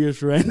drink some beers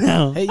for right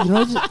now. Hey, you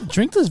know what? Just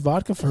drink this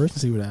vodka first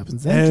and see what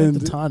happens. Then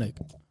drink the tonic.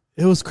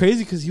 It was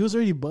crazy because he was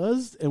already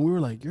buzzed, and we were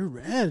like, "You're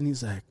red," and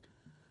he's like,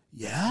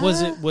 "Yeah."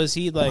 Was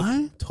he like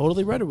What?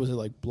 totally red or was it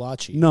like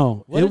blotchy?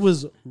 No, it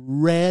was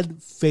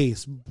red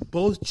face.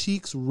 Both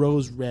cheeks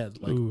rose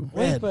red, like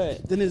red. Wait,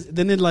 but-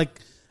 then it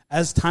like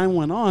as time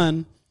went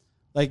on,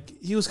 like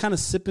he was kind of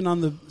sipping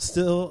on the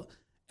still,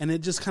 and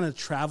it just kind of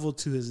traveled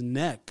to his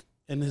neck,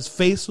 and his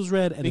face was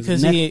red, and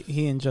Because his neck,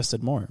 he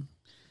ingested more.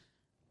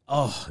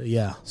 oh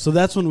yeah. So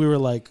that's when we were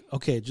like,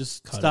 okay,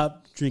 just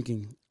stop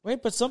drinking.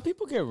 Wait, but some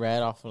people get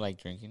red off of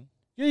like drinking.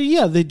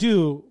 Yeah, they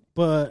do,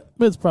 but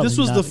But it's probably this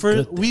was not the a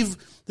first good thing.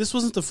 this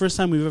wasn't the first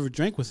time we've ever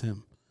drank with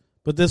him,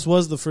 but this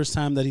was the first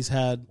time that he's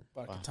had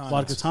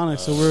vodka tonic.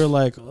 So we were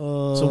like,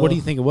 So what do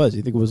you think it was? Do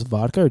you think it was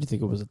vodka or do you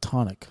think it was a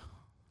tonic?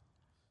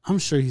 I'm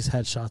sure he's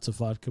had shots of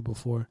vodka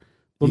before,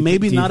 but Do you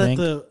maybe think- not do you at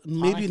the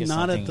Tonic is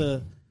not at something-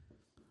 the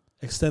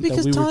extent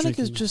Because that we were tonic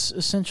drinking. is just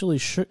essentially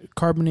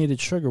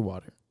carbonated sugar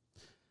water.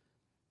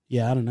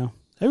 Yeah, I don't know.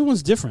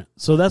 Everyone's different,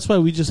 so that's why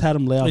we just had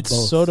him lay off It's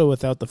both. soda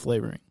without the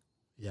flavoring.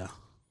 Yeah,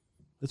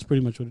 that's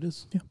pretty much what it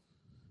is. Yeah.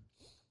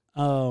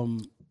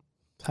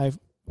 High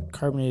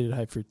carbonated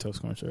high fructose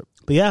corn syrup.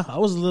 But yeah, I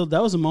was a little.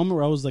 That was a moment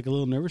where I was like a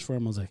little nervous for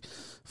him. I was like,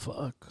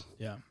 "Fuck,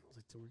 Yeah.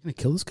 we're gonna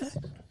kill this guy."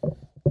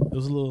 It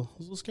was a little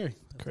scary.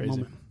 at the Crazy.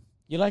 moment.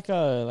 You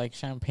like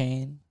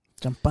champagne,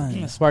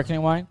 Champagne.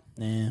 sparkling wine?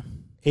 Nah.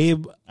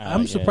 Abe,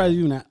 I'm yeah. surprised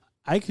even that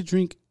I could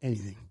drink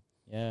anything.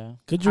 Yeah.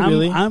 Could you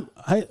really?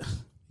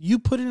 You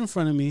put it in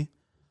front of me,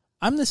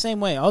 I'm the same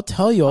way. I'll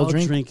tell you I'll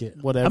drink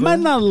it. whatever. I might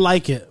not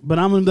like it, but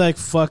I'm gonna be like,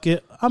 fuck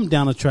it. I'm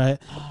down to try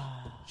it.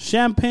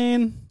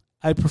 Champagne,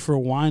 I prefer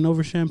wine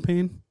over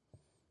champagne.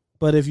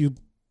 But if you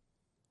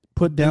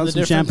put down the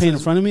some difference champagne in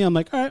is front of me, I'm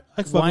like, all right,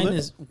 I can fuck with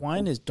it.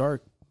 wine is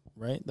dark,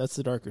 right? That's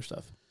the darker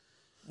stuff.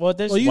 Well,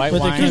 there's Well, you- white but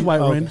wine. there's white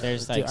wine.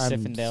 There's like I'm-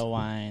 Zinfandel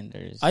wine.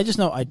 There's I just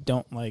know I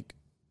don't like,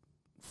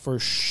 for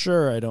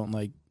sure, I don't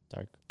like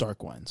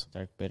dark wines.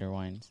 dark bitter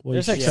wines. Well,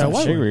 There's you like should try some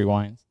white sugary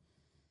wines.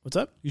 What's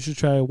up? You should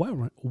try white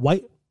wine.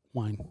 White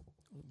wine.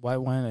 White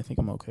wine, I think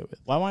I'm okay with.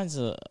 White wine's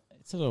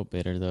it's a little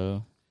bitter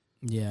though.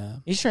 Yeah.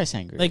 You should try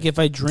sangria. Like if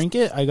I drink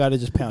it, I gotta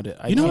just pound it.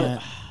 I You know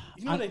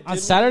can't. on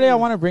Saturday, I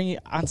want to bring you.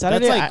 On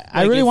Saturday, like- I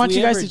like really if want we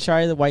you guys ever- to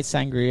try the white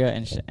sangria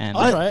and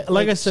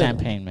Like I said,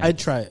 champagne, man. I'd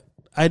try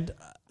it.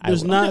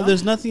 There's will.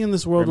 there's nothing in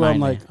this world where I'm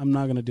Remind like, me. I'm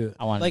not gonna do it.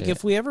 I want Like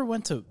if we ever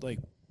went to like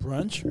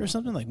brunch or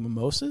something, like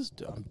mimosas,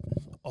 dude, I'm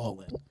all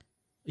in.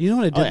 You know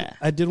what I did? Oh, yeah.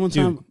 I did one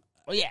Dude. time.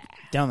 oh yeah,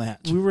 Down the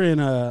hatch. We were in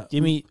a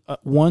Give me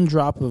one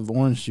drop of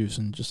orange juice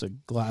and just a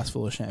glass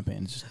full of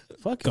champagne. Just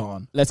fuck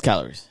gone. less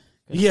calories.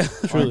 yeah.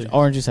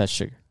 Orange juice has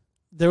suger.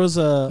 There was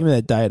Give me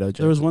that Diet OJ.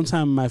 There was one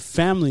time my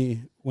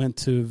family went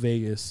to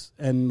Vegas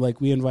and like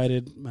we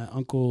invited my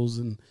uncles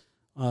and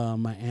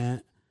my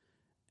aunt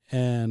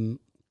and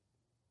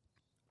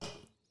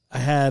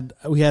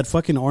we had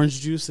fucking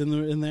orange juice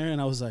in there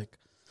and I was like,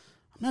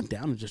 I'm not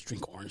down to just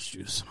drink orange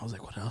juice. And I was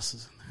like, what else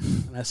is in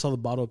there? And I saw the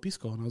bottle of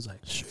Pisco and I was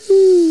like,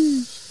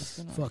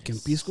 fucking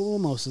Pisco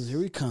mimosas, here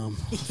we come.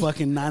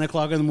 Fucking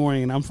 9:00 in the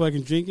morning and I'm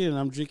fucking drinking and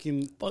I'm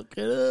drinking. Fuck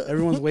it up.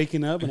 Everyone's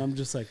waking up and I'm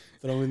just like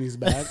throwing these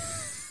back.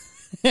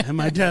 And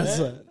my dad's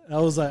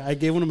I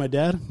gave one to my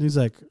dad. And he's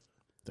like,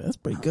 That's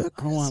pretty good.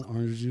 I don't want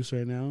orange juice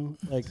right now.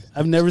 Like,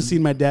 I've never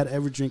seen my dad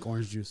ever drink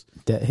orange juice.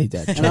 Hey,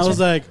 Dad. And I was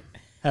like,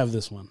 have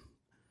this one.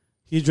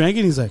 He drank it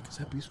and he's like, is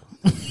that Pisco?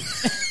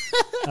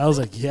 I was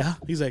like, yeah.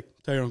 He's like,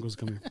 tell your uncles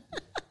to come here.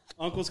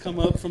 Uncles come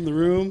up from the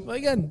room.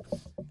 again.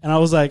 And I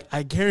was like,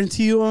 I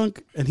guarantee you,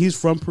 Unc. And he's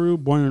from Peru,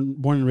 born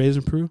and raised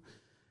in Peru.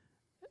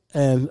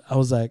 And I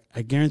was like,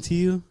 I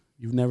guarantee you,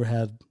 you've never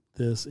had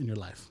this in your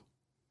life.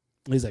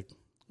 And he's like,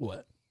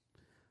 what?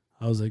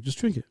 I was like, just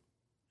drink it.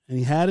 And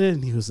he had it,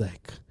 and he was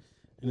like,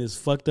 and his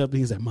fucked up,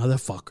 he's like,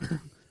 motherfucker.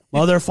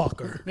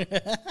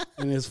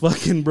 And his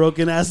fucking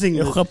broken ass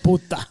English,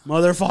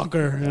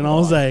 motherfucker. And I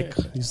was like,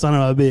 you son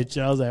of a bitch.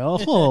 And I was like,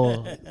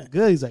 oh,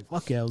 good. He's like,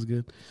 fuck yeah, it was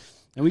good.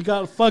 And we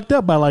got fucked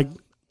up by like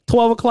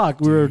 12 o'clock.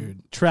 We were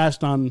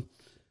trashed on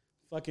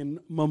fucking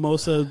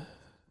mimosa,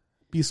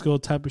 pisco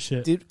type of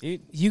shit. Dude,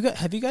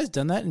 have you guys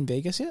done that in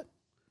Vegas yet?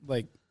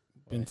 Like,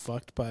 been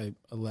fucked by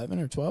 11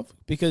 or 12?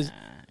 Because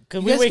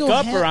Because You we guys wake go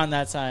up ham- around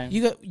that time.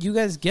 you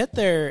guys get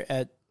there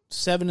at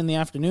 7 in the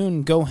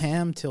afternoon, go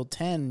ham till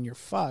 10, and you're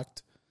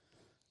fucked.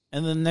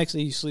 And then the next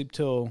day you sleep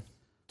till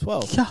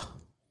 12. Yeah.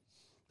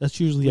 That's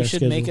usually We our should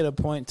schedule. make it a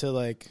point to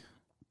like.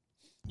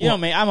 You know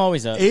me, I'm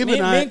always up. Abe me,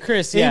 and I- me and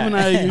Chris, Abe yeah. and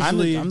I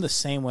usually... I'm the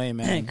same way,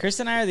 man. Chris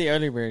and I are the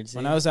early birds.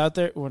 When I was out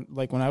there,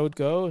 when I would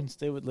go and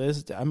stay with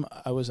Liz,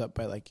 I was up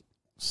by like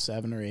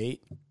 7 or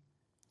 8.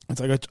 It's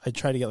like I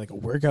try to get like a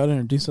workout in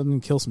or do something,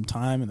 kill some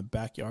time in the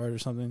backyard or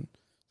something.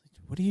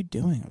 What are you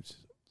doing?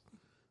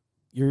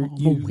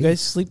 You guys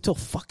sleep till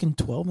fucking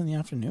 12 in the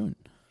afternoon.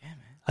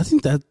 I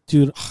think that,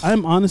 dude.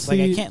 I'm honestly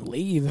Like I can't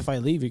leave. If I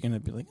leave, you're gonna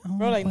be like, oh,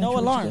 Bro, like why no don't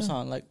you alarm go?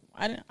 song. Like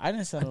I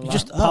didn't set an alarm.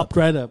 Just popped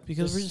right up.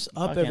 because we're just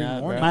up fucking every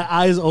up, morning. bro. My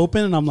eyes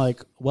open and I'm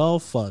like, well,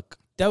 fuck.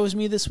 That was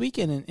me this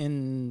weekend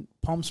in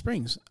Palm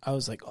Springs. I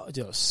was like, oh,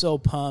 dude, I was so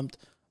pumped.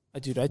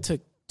 Dude, I took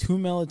 2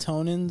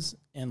 melatonins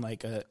and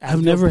like a.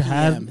 I've never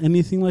had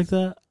anything like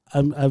that.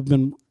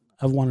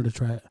 I've wanted to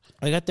try it.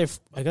 I got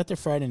there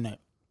Friday night,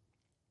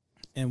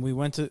 and we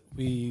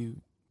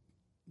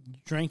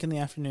drank in the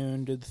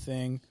afternoon, did the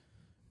thing,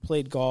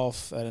 played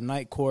golf at a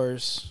night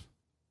course,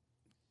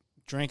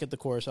 drank at the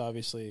course,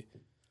 obviously,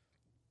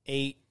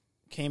 ate,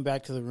 came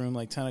back to the room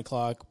like 10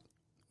 o'clock,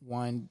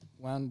 wound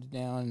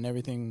down and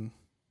everything,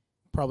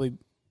 probably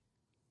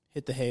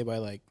hit the hay by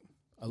like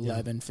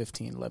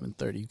 11:15,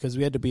 11:30, because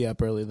we had to be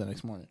up early the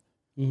next morning.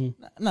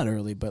 Mm-hmm. Not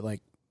early, but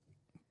like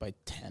by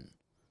 10.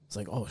 It's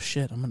like, oh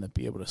shit, I'm going to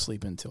be able to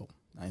sleep until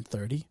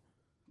 9:30.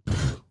 I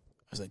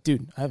was like,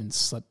 dude, I haven't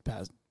slept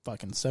past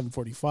fucking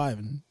 7:45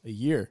 in a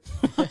year.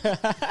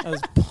 I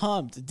was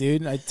pumped,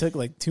 dude. I took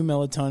like 2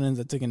 melatonins.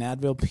 I took an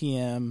Advil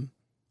PM.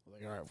 I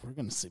was like, all right, we're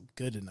going to sleep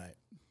good tonight.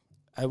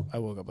 I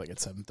woke up like at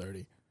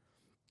 7:30.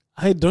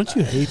 Don't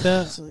you hate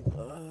that?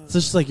 It's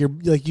just like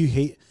you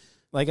hate.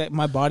 Like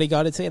my body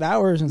got its 8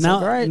 hours, and Now,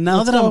 said, all right, now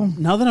let's that go.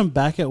 I'm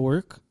back at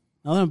work,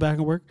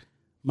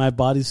 my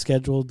body's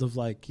scheduled of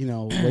like, you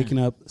know, waking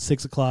up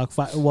 6 o'clock,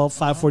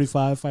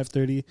 5:45,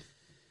 5:30,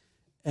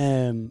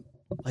 and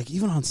like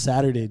even on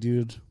Saturday,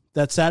 dude.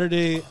 That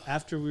Saturday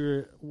after we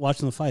were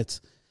watching the fights,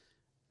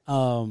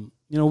 you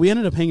know, we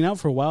ended up hanging out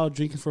for a while,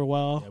 drinking for a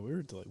while. Yeah, we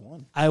were till like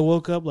 1. I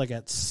woke up like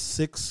at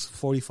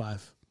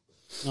 6:45,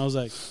 and I was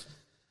like,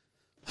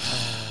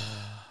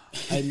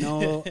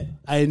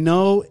 I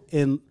know.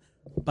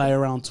 By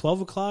around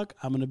 12 o'clock,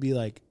 I'm gonna be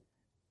like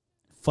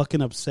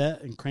fucking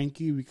upset and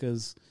cranky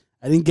because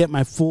I didn't get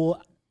my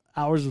full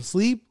hours of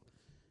sleep.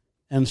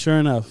 And sure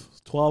enough,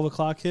 12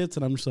 o'clock hits,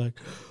 and I'm just like,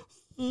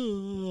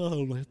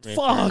 I'm like,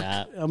 fuck.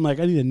 I'm like,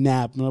 I need a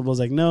nap. And I was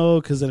like, no,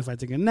 because then if I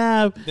take a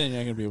nap, Then you're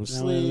not gonna be able to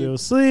I'm gonna be able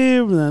to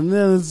sleep, and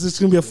then it's just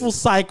gonna be a full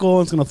cycle.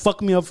 And it's gonna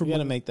fuck me up for. We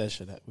gotta make that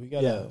shit happen. We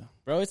gotta,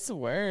 Bro, it's the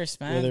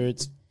worst, man. whether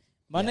it's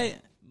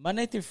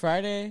Monday through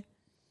Friday,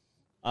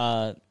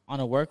 on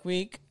a work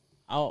week,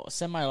 I'll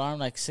set my alarm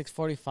like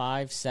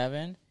 6:45,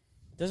 7.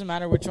 Doesn't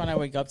matter which one I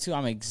wake up to,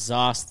 I'm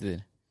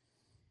exhausted.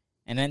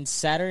 And then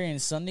Saturday and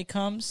Sunday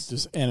comes,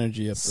 just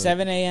energy up there.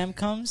 7 a.m.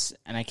 comes,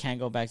 and I can't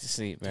go back to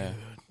sleep, bro.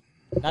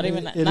 Not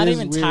even It not is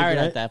even weird, tired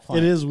right? at that point.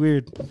 It is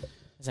weird.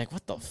 It's like,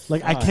 what the fuck?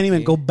 Like I can't even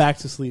dude? go back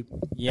to sleep.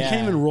 Yeah. I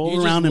can't even You roll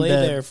just around in lay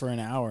bed. there for an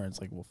hour.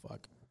 It's like, well,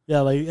 fuck.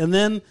 Yeah, like, and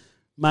then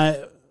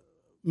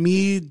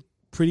me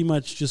pretty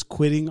much just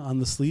quitting on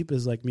the sleep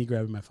is like me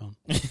grabbing my phone.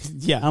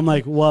 Yeah, I'm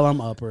like, well,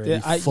 I'm up already.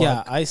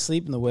 Fuck. I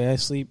sleep in the way I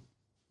sleep.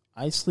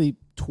 I sleep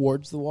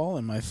towards the wall,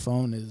 and my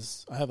phone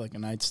is. I have like a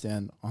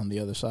nightstand on the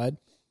other side,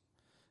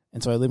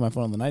 and so I leave my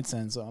phone on the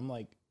nightstand. So I'm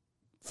like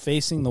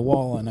facing the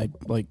wall, and I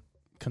like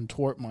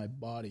contort my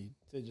body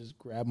to just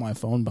grab my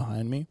phone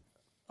behind me.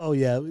 Oh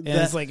yeah, And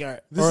it's like, all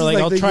right. this Or is like,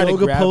 like I'll the try to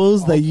yoga grab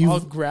pose that I'll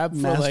you've grab for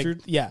mastered?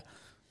 like, yeah.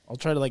 I'll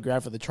try to like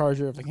grab for the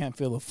charger if I can't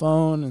feel the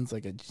phone, and it's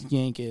like I just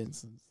yank it.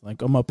 It's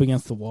like I'm up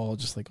against the wall,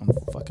 just like on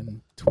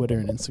fucking Twitter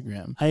and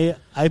Instagram.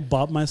 I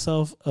bought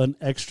myself an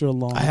extra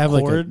long. I have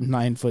cord. like a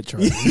 9-foot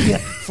charger. Yeah,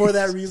 for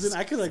that reason,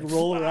 I could like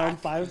roll around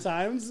 5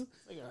 times.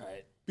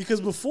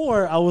 Because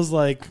before I was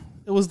like,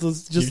 it was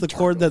just the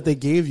cord that they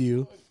gave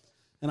you,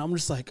 and I'm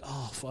just like,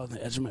 oh, fuck, on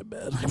the edge of my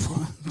bed.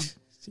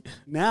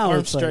 Now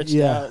Arms it's like, stretched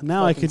yeah. out,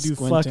 Now I fucking could do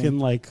squinting. fucking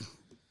like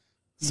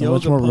So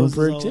much yoga more room poses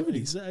for all-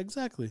 activities.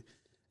 Exactly,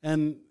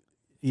 and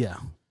yeah,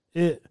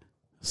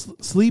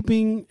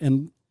 sleeping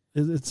and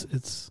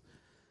it's.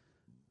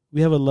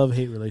 We have a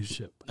love-hate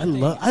relationship. I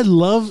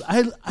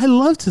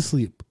love to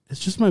sleep. It's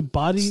just my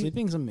body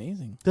Sleeping's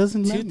amazing.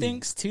 doesn't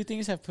let Two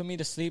things have put me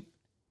to sleep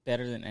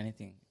better than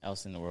anything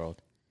else in the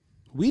world.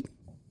 Weed?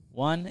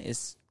 One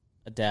is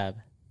a dab.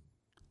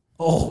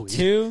 Oh,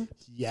 Two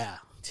yeah.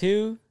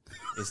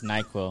 is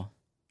NyQuil.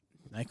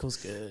 NyQuil's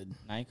good.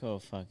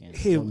 NyQuil fucking.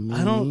 Hey,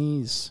 I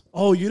don't.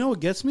 Oh, you know what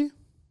gets me?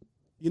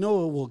 You know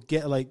what will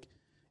get like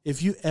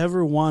if you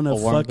ever want to A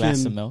warm fucking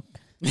glass of milk.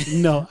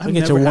 No, I've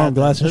Get never your warm had that.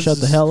 glass and That's shut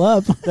the just- hell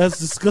up. That's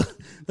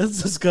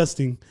That's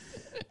disgusting.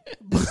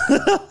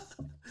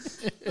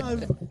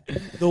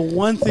 The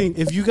one thing,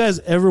 if you guys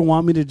ever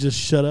want me to just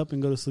shut up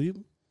and go to sleep,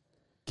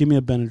 give me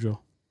a Benadryl.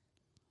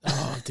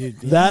 Oh, dude.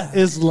 That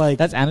is like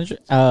That's allergy.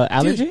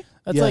 Allergy?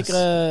 That's Yes.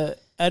 like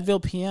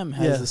Advil PM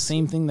has Yes. the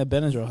same thing that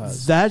Benadryl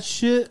has. that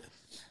shit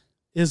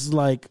is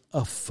like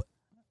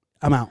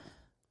I'm out.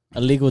 A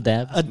legal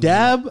dab. A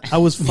dab, I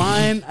was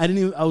fine.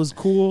 I was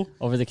cool.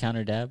 Over the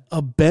counter dab.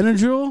 A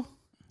Benadryl,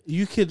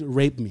 you could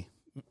rape me.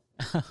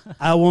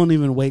 I won't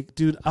even wake,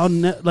 dude. I'll a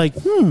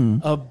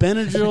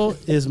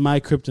Benadryl is my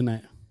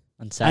kryptonite.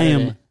 On I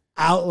Saturday. am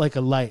out like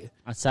a light.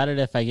 On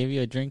Saturday, if I give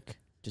you a drink,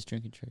 just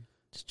drink it.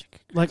 Just drink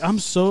it. Like I'm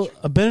so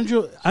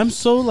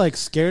like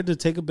scared to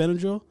take a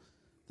Benadryl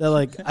that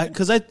like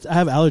because I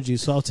have allergies,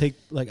 so I'll take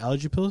like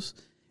allergy pills.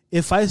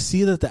 If I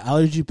see that the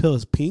allergy pill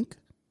is pink,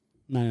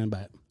 I'm not gonna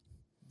buy it.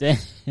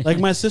 Like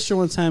my sister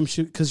one time,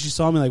 because she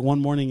saw me like one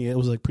morning, it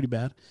was like pretty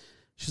bad.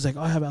 She's like,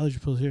 "Oh, I have allergy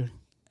pills here,"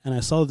 and I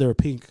saw that they were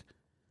pink.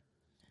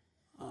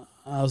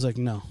 I was like,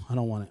 "No, I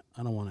don't want it.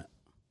 I don't want it."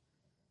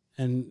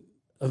 And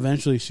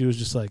eventually, she was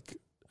just like,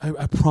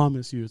 "I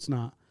promise you, it's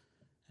not."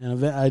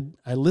 And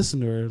I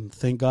listened to her, and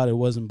thank God it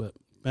wasn't. But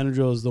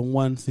Benadryl is the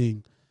one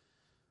thing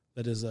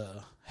that is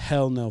a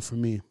hell no for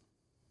me.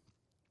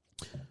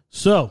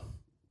 So,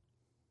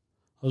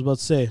 I was about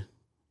to say,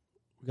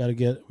 we gotta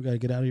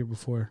get out of here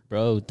before.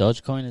 Bro,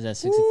 Dogecoin is at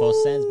 64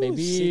 cents,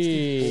 baby.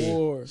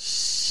 64.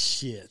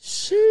 Shit.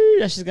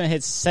 That's just gonna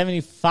hit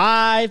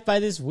 75 by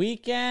this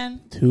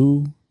weekend.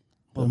 To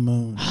the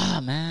moon.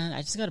 Ah, man,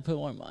 I just gotta put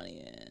more money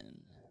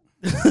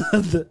in.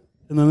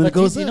 And then it But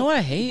goes you up. know what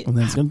I hate? And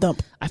then it's going to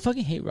dump. I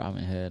fucking hate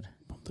Robinhood.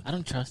 I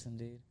don't trust him,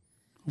 dude.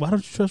 Why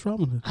don't you trust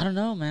Robinhood? I don't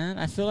know, man.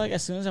 I feel like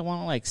as soon as I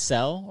want to like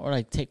sell or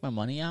like take my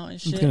money out and I'm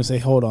shit, going to say,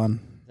 hold on.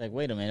 it's like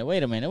wait a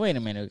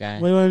minute, guy.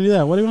 Why do you want to do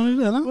that? Why do you want to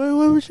do that? Huh?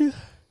 Why would you?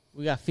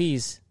 We got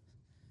fees.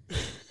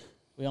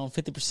 We own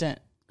 50%.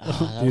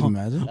 Dude,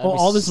 imagine.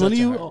 All this money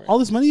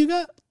you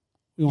got?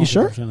 We want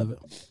sure? 50% of it.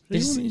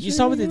 You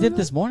saw what they did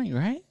this morning,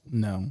 right?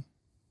 No.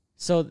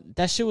 So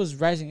that shit was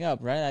rising up,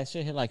 right? That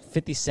shit hit like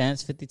 50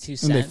 cents, 52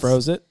 cents. And they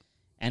froze it?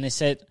 And it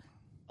said,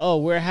 "Oh,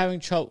 we're having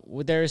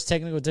trouble. There is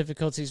technical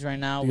difficulties right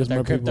now Because with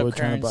our more people were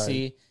trying to buy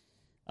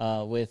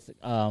cryptocurrency, with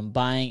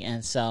buying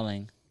and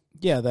selling."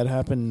 Yeah, that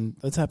happened.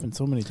 That's happened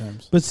so many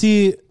times. But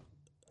see,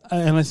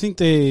 and I think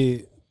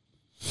this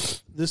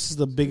is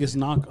the biggest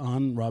knock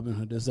on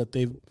Robinhood is that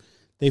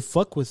they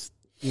fuck with,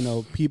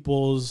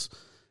 people's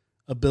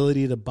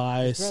ability to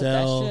buy,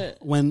 sell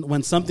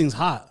when something's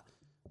hot.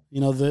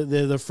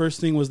 The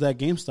first thing was that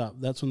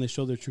GameStop. That's when they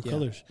showed their true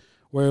colors,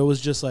 where it was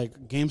just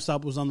like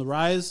GameStop was on the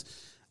rise,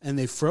 and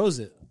they froze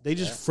it. They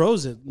just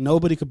froze it.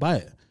 Nobody could buy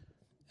it,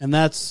 and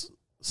that's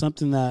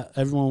something that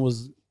everyone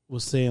was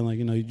saying. Like,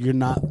 you're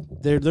not.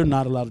 They're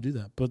not allowed to do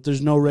that. But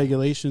there's no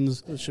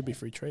regulations. It should be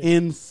free trade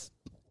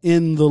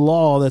in the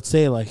law that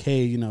say like,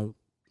 hey,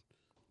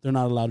 they're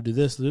not allowed to do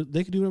this.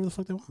 They could do whatever the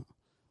fuck they want.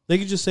 They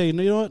could just say,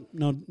 no, you know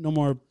what? No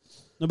more.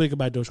 Nobody could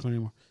buy Dogecoin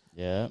anymore.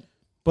 Yeah.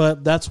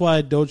 But that's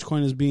why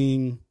Dogecoin is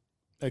being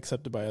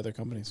accepted by other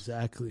companies.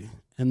 Exactly.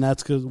 And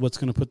that's what's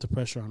going to put the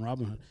pressure on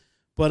Robinhood.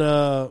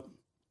 But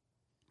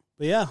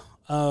yeah,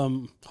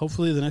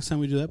 hopefully the next time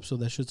we do the episode,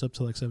 that shit's up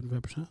to like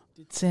 75%.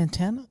 Did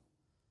Santana?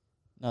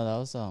 No, that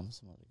was some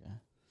other guy.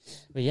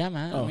 But yeah,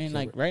 man. I mean,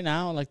 like right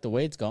now, like the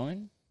way it's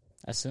going,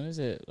 as soon as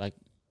it like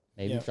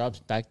maybe drops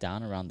back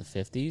down around the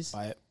 50s,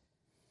 buy it.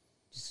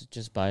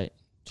 Just buy it.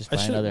 Just buy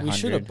another 100. We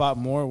should have bought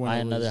more when buy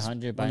it another was,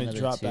 100. Buy when another it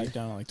dropped 2. back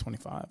down to like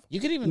 25.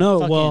 You could even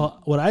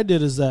what I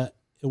did is that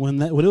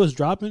when it was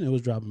dropping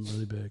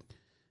really big,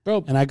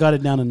 bro. And I got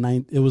it down to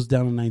 9. It was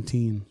down to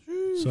 19,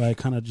 so I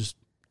kind of just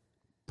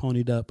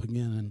ponied up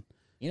again. And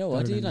you know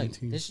what, dude? Like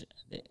this,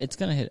 it's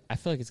gonna hit. I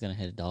feel like it's gonna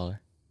hit $1.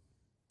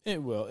 It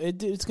will.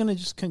 It's gonna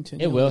just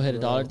continue. It will hit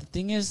 $1. The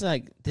thing is,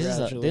 like, this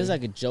is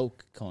like a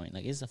joke coin.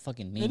 Like, it's a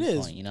fucking meme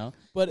coin,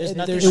 But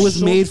it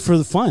was made for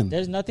the fun.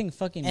 There's nothing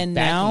fucking and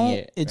backing now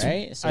it, it's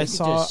right? So I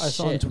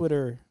saw on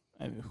Twitter.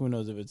 I mean, who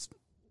knows if it's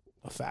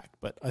a fact,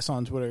 but I saw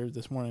on Twitter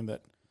this morning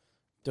that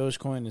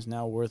Dogecoin is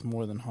now worth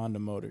more than Honda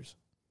Motors.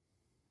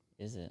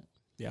 Is it?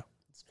 Yeah,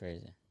 it's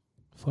crazy.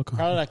 Fuck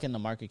probably like in the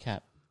market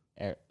cap,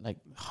 like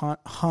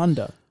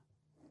Honda,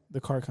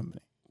 the car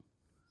company.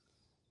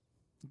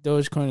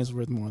 Dogecoin is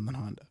worth more than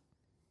Honda.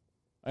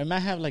 Or it might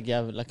have like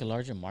a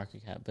larger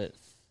market cap, but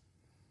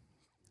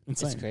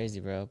insane. It's crazy,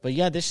 bro. But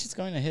yeah, this shit's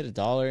going to hit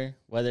 $1,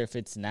 whether if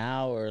it's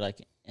now or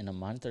like in a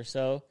month or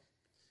so.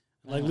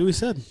 Like Louis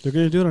said, they're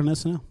going to do it on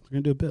SNL.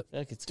 They're going to do a bit.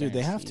 Like dude,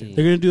 they have to.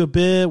 They're going to do a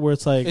bit where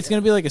it's like it's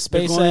going to be like a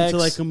SpaceX going to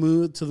like a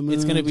moon to the moon.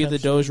 It's going to be the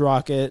Doge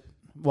rocket.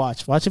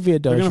 Watch it be a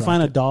Doge. They're going to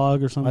find a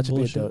dog or something.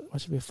 Watch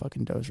it be a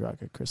fucking Doge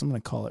rocket, Chris. I'm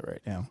going to call it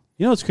right now.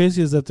 You know what's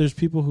crazy is that there's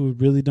people who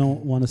really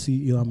don't want to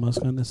see Elon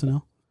Musk on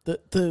SNL.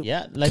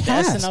 Yeah, like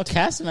cast. the SNL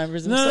cast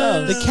members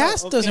themselves. The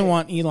cast doesn't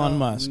want Elon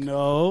Musk.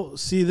 No,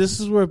 see, this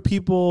is where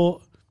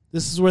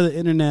the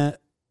internet.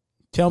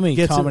 Tell me,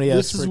 comedy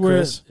expert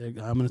Chris. I'm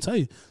going to tell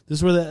you.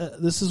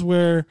 This is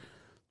where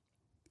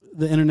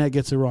the internet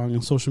gets it wrong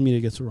and social media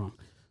gets it wrong.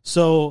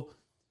 So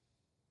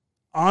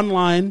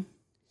online,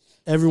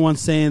 everyone's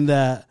saying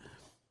that,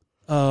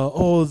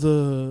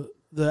 the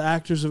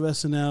actors of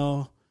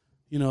SNL,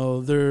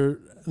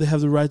 they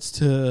have the rights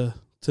to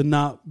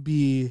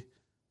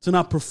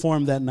not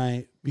perform that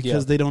night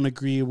because they don't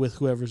agree with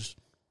whoever's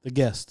the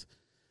guest.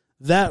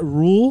 That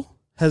rule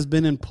has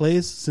been in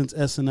place since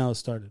SNL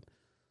started.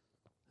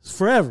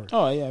 Forever.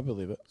 Oh, yeah, I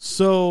believe it.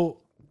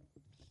 So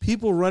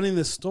people running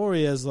this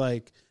story as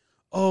like,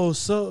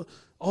 so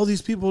all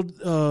these people,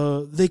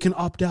 they can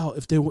opt out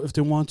if they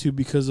want to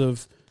because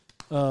of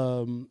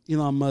Elon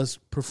Musk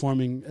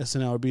performing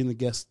SNL or being the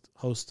guest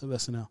host of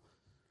SNL.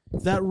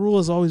 That rule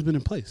has always been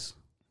in place.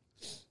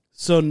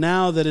 So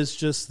now that it's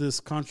just this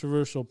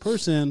controversial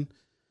person,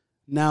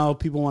 now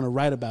people want to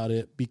write about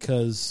it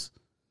because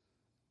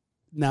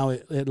now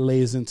it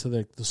lays into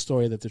the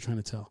story that they're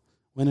trying to tell.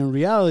 When in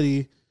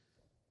reality,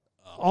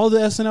 all the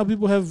SNL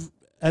people have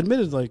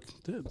admitted, like,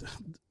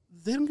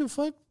 they don't give a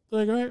fuck.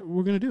 Like, all right,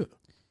 we're gonna do it,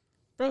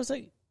 Bro, it's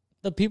like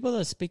the people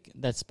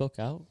that spoke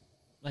out,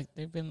 like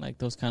they've been like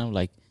those kind of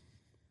like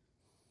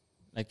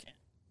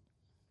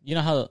you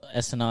know how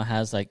SNL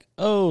has like,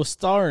 oh,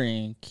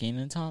 starring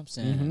Kenan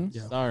Thompson,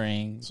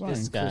 starring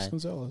this guy. Chris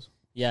Gonzalez.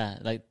 Yeah,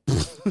 like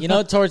you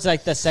know, towards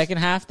like the second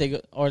half they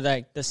go, or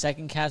like the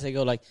second cast they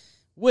go like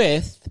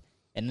with,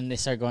 and then they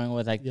start going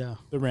with like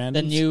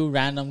the new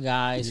random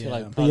guys who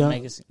like probably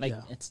make it like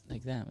it's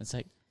like them. It's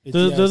like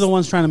they're the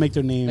ones trying to make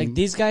their name. like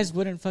these guys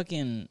wouldn't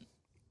fucking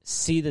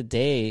see the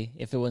day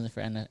if it wasn't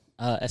for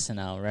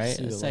SNL, right?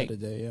 It's like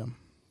day,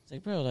 it's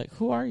like, bro, like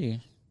who are you?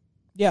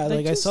 Yeah,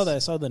 Like, I saw just- that. I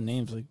saw the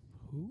names. Like,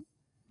 who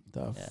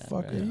the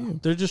fuck are you?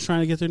 They're just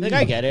trying to get their name.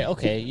 Like I get it,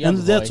 okay, you and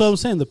have a that's what voice. I'm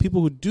saying. The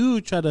people who do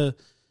try to,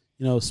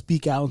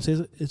 speak out and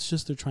say it's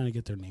just they're trying to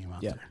get their name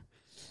out there.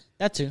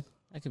 That too.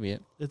 That could be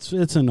it.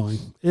 It's annoying,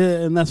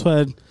 and that's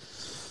why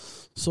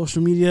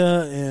social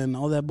media and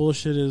all that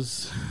bullshit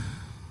is.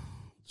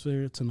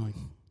 It's annoying.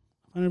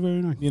 I find it very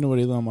annoying. You know what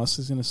Elon Musk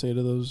is going to say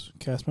to those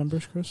cast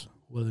members, Chris?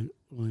 What is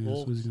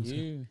he gonna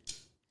say?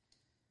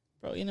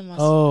 Bro, Elon Musk.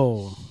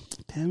 Oh,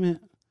 damn it!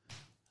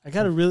 I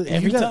gotta really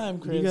Every you gotta, time,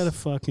 Chris. You gotta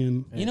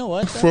fucking. You know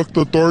what? though? Fuck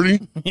the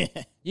authority.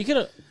 You could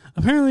have.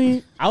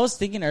 Apparently, I was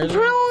thinking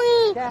earlier.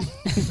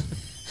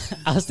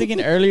 I was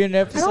thinking earlier in the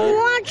episode.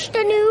 Watch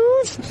the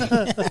news.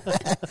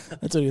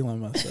 That's what Elon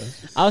Musk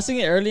says. I was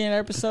thinking earlier in the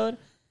episode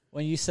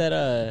when you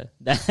said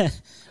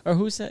that, or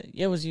who said?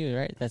 Yeah, it was you,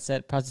 right? That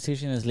said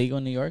prostitution is legal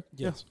in New York.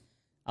 Yes.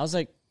 I was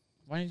like,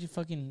 why did you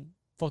fuck?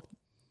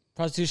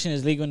 Prostitution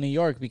is legal in New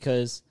York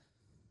because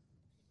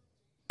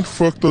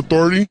Fuck the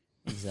authority.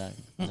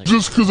 exactly. I was like,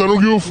 Just because I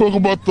don't give a fuck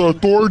about the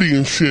authority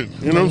and shit.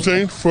 You know what I'm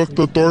saying? Fuck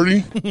the authority.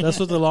 that's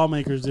what the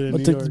lawmakers did in I'll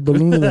New take this York.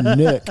 balloon to the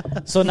neck.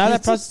 so now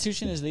that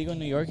prostitution is legal in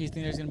New York, you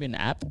think there's gonna be an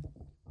app?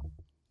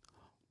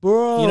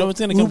 Bro, You know what's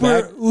gonna come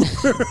back?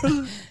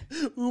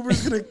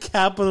 Uber's gonna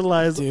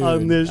capitalize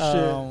on this shit.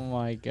 Oh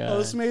my god!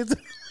 Postmates,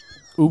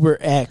 Uber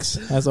X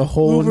has a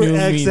whole Uber new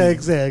meaning.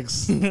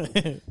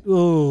 XXX.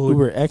 Oh,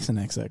 Uber X and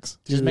XX.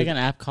 Just make an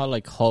app called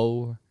like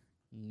Ho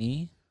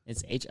Ni.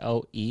 It's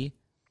HOERNY.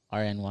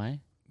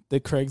 The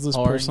Craigslist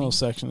Arnie. personal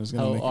section is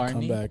going to make a Arnie.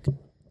 comeback.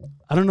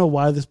 I don't know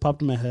why this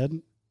popped in my head,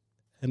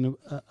 and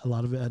a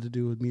lot of it had to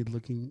do with me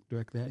looking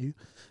directly at you.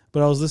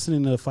 But I was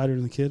listening to Fighter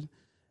and the Kid,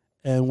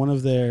 and one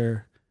of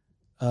their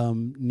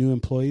new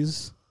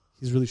employees,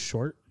 he's really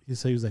short. He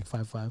said he was like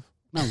 5'5".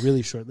 Not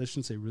really short. They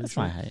shouldn't say really That's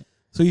short. my height.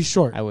 So he's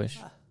short. I wish.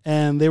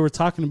 And they were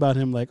talking about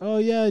him like, oh,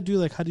 yeah, I do.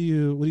 Like, what do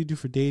you do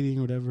for dating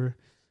or whatever?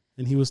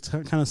 And he was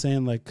kind of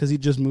saying, like, because he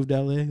just moved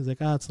to LA. He's like,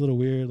 it's a little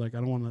weird. Like, I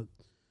don't want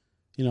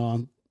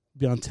to,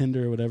 be on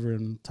Tinder or whatever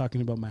and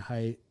talking about my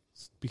height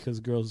because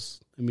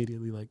girls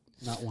immediately, like,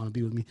 not want to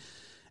be with me.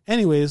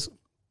 Anyways,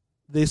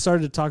 they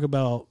started to talk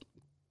about,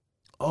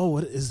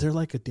 what is there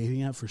like a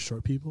dating app for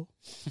short people?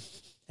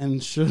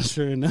 And sure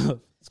enough,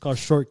 it's called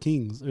Short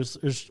Kings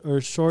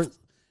or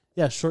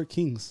Short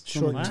Kings.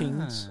 Short Wow.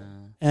 teens.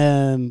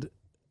 And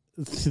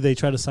they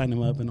try to sign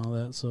him up and all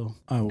that. So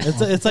Oh,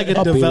 it's like a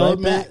I'll be right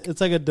development. back.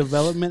 It's like a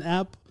development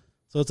app.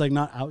 So it's like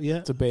not out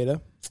yet. It's a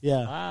beta.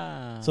 Yeah.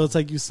 Wow. So it's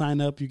like you sign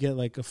up, you get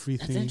like a free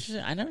That's thing.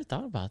 interesting. I never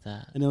thought about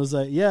that. And it was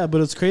like, but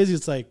it's crazy.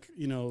 It's like,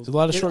 There's a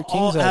lot of it short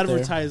all kings out there.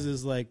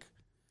 advertises like,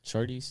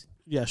 Shorties.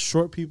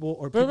 short people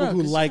or Bro, people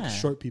who 'cause, like yeah,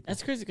 short people.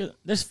 That's crazy because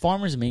there's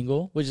Farmers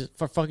Mingle, which is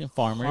for fucking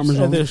farmers. Farmers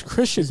And only. there's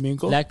Christian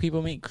Mingle. Black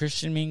people meet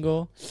Christian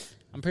Mingle.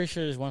 I'm pretty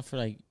sure there's one for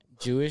like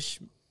Jewish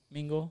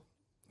Mingle.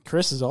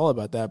 Chris is all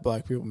about that.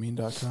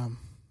 BlackPeopleMean.com.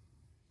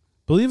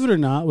 Believe it or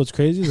not, what's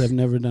crazy is I've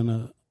never done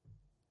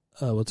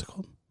a what's it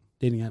called?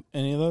 Dating app.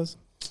 Any of those?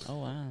 Oh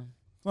wow.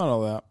 Not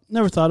all that.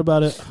 Never thought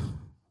about it.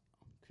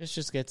 Chris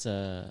just gets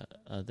the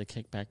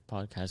Kickback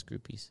podcast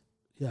groupies.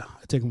 Yeah,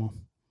 I take them all.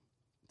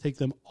 Take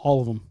them,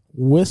 all of them.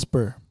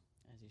 Whisper.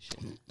 As he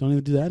should. Don't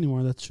even do that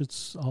anymore. That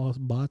shit's all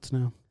bots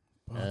now.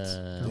 Uh,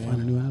 Gotta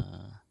find a new app.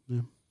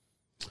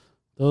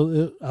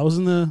 Though I was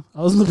in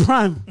the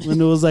prime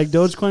when it was like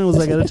Dogecoin was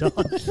like at a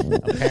dollar.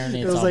 Apparently,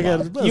 It it's was all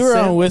like bots. You were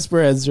on Whisper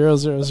at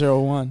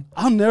 0001.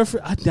 I'll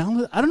never. I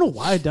downloaded. I don't know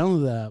why I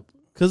downloaded that app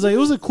because like it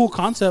was a cool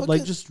concept.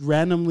 Like just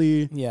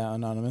randomly, Yeah,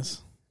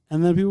 anonymous.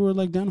 and then people were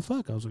like down to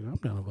fuck. I was like, I'm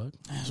down to fuck.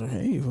 I was like,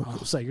 hey, I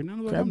was like, you're down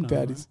to fuck. Grab I'm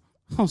down to baddies.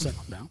 fuck. I was like,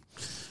 I'm down.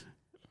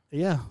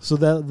 Yeah. So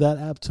that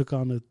app took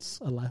on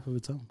a life of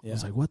its own. I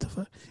was Yeah. like, what the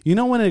fuck? You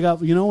know when it got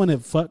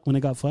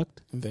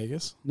fucked? in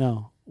Vegas.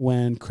 No,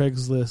 when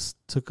Craigslist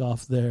took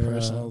off their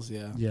Personals,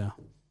 yeah. Yeah,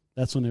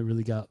 that's when it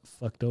really got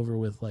fucked over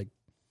with like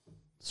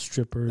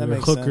strippers That or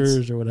makes hookers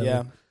sense. or whatever.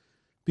 Yeah.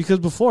 Because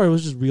before it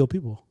was just real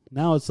people.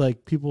 Now it's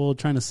like people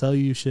trying to sell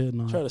you shit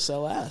and all. Try to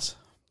sell ass.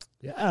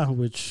 Yeah,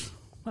 which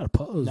I'm not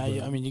opposed.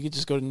 Now, but you could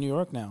just go to New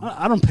York now.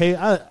 I don't pay.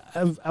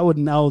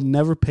 I'll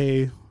never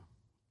pay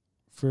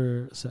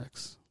for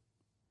sex.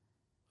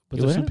 But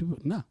You there's some wouldn't?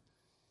 people. No.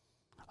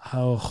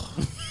 Oh,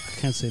 I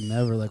can't say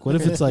never. Like, what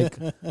if it's like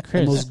the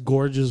Chris, most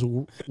gorgeous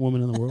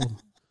woman in the world?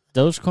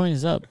 Dogecoin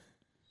is up.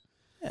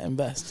 Yeah,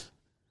 invest.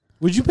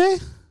 Would you pay?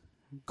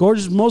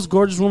 most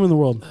gorgeous woman in the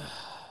world.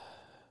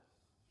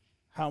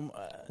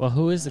 Well,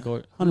 who is the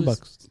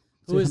 $100.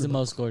 Who is the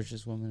most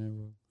gorgeous woman in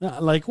the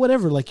world? Like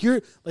whatever. Like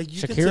you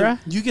Shakira?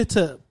 You get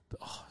to.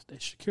 Oh,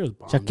 Shakira's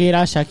bomb.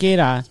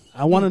 Shakira.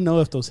 I want to know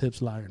if those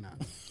hips lie or not.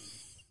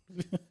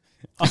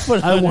 I'll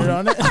put 100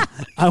 on it.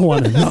 I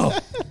want to know.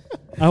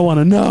 I want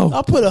to know.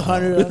 I'll put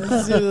 100 on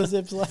it. See what those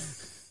hips like.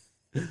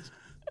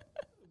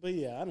 But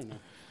yeah, I don't know.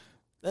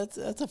 That's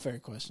a fair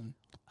question.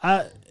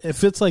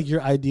 If it's like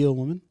your ideal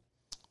woman,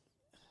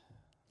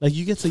 like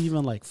you get to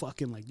even like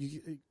fucking like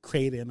you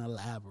create it in a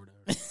lab or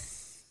whatever.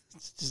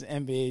 It's just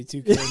NBA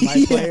 2K,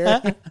 my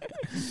player,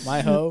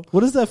 my hoe.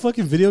 What is that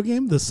fucking video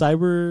game? The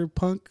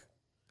Cyberpunk?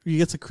 Where you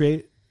get to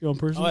create your own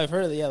person? Oh, I've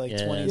heard of it. Yeah, like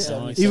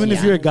 2070. Even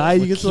if you're a guy,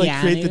 you get to like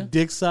create the Keanu?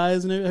 dick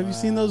size and everything. Have you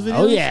seen those videos?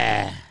 Oh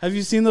yeah. Have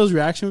you seen those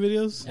reaction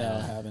videos? No,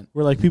 I haven't.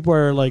 Where like people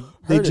are like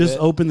they Heard of just it.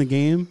 open the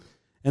game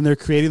and they're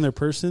creating their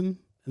person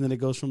and then it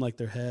goes from like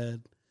their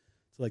head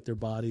to like their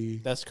body.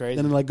 That's crazy.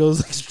 Then it like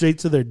goes like straight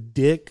to their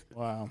dick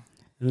Wow.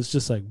 and it's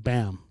just like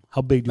bam.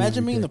 How big do you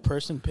Imagine want being your the dick?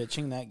 person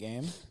pitching that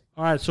game.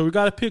 All right, so we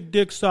got to pick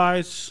dick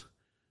size.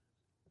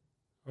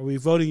 Are we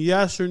voting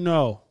yes or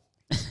no?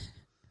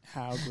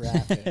 How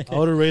graphic. I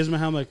would have raised my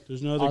hand like,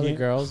 there's no other All the game.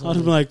 girls. I would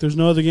have been like, there's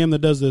no other game that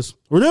does this.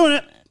 We're doing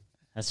it.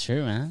 That's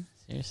true, man.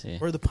 Seriously.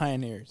 We're the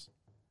pioneers.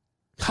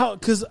 How?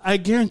 Because I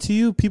guarantee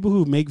you, people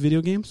who make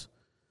video games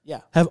Yeah.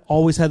 have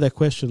always had that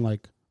question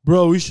like,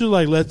 bro, we should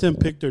like let them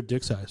pick their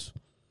dick size.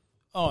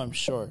 Oh, I'm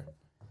sure.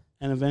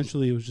 And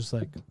eventually it was just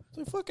like,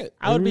 So fuck it.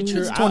 I would be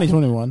true. It's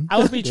 2021. I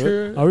would be Do it.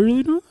 true. are we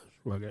really doing this?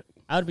 Fuck it.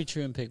 I would be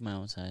true and pick my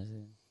own size.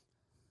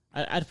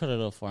 I'd put a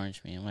little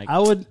 4-inch me. I'm like, I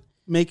would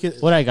make it.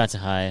 what I got to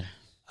hide?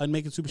 I'd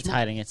make it super It's small.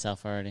 hiding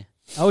itself already.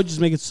 I would just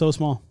make it so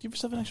small. Give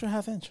yourself an extra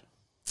half inch.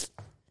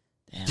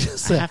 Damn,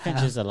 Just a a half inch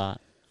half. is a lot.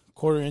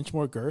 Quarter-inch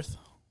more girth.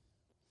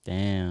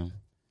 Damn,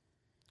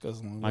 Goes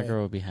a long my way.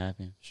 girl would be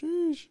happy.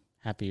 Sheesh.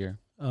 Happier,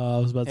 I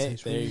was about to Hey,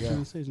 say. there you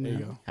go. There There you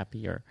go.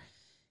 happier.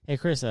 Hey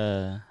Chris,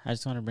 I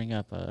just want to bring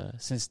up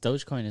since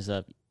Dogecoin is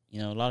up,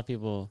 you know, a lot of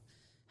people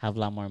have a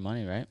lot more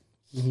money, right?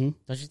 Mm-hmm.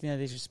 Don't you think that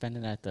they should spend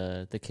it at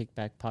the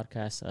Kickback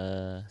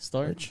podcast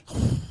storage,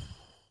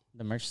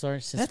 the merch store?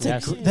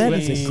 That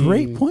is a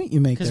great point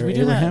you make because there, we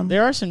do Abraham. have,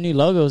 there are some new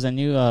logos and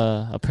new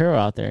apparel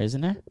out there,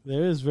 isn't there?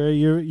 There is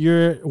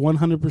you're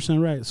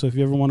 100% right. So if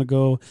you ever want to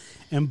go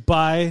and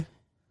buy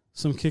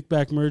some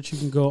Kickback merch, you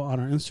can go on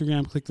our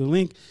Instagram, click the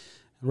link,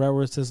 and right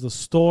where it says the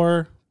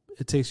store,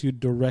 it takes you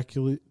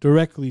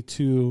directly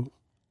to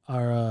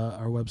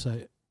our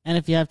website. And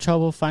if you have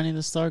trouble finding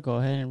the store, go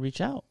ahead and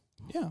reach out.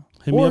 Yeah.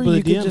 Hit me Or up with you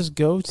a could DM. just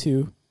go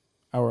to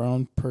our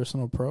own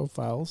personal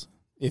profiles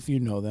if you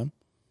know them.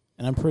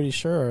 And I'm pretty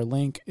sure our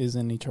link is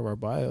in each of our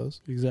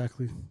bios.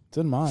 Exactly. It's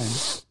in mine.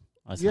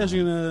 Oh, it's You guys not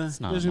are mine. gonna It's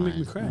you not guys are gonna make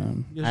me mine. cry. I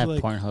You guys I have are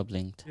like, Pornhub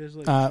linked. you guys are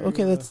like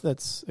Okay, true,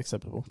 that's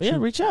acceptable. But yeah,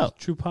 reach out.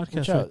 true podcast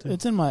Watch right out. there.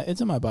 It's in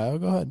my bio.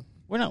 Go ahead.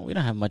 We don't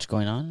have much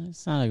going on.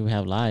 It's not like we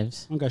have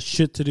lives, I don't got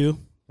shit to do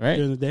right?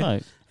 during the day.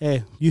 Fuck.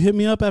 Hey, you hit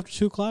me up after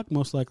 2:00.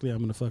 Most likely, I'm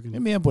gonna fucking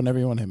Hit me up whenever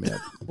you want to hit me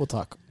up. We'll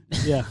talk.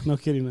 yeah. No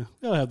kidding. No.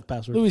 I'll have the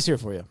password. Louis here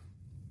for you.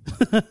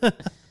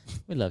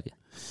 We love you.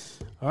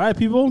 All right,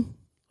 people.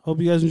 Hope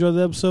you guys enjoyed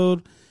the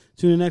episode.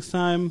 Tune in next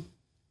time,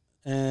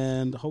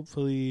 and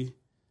hopefully,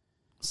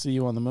 See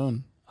you on the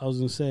moon. I was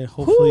gonna say,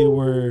 hopefully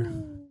we're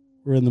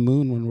in the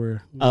moon when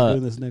we're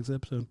doing this next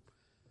episode.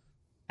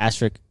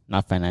 Asterisk,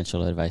 not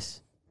financial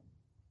advice.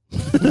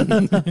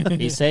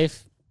 Be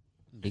safe.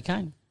 Be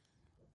kind.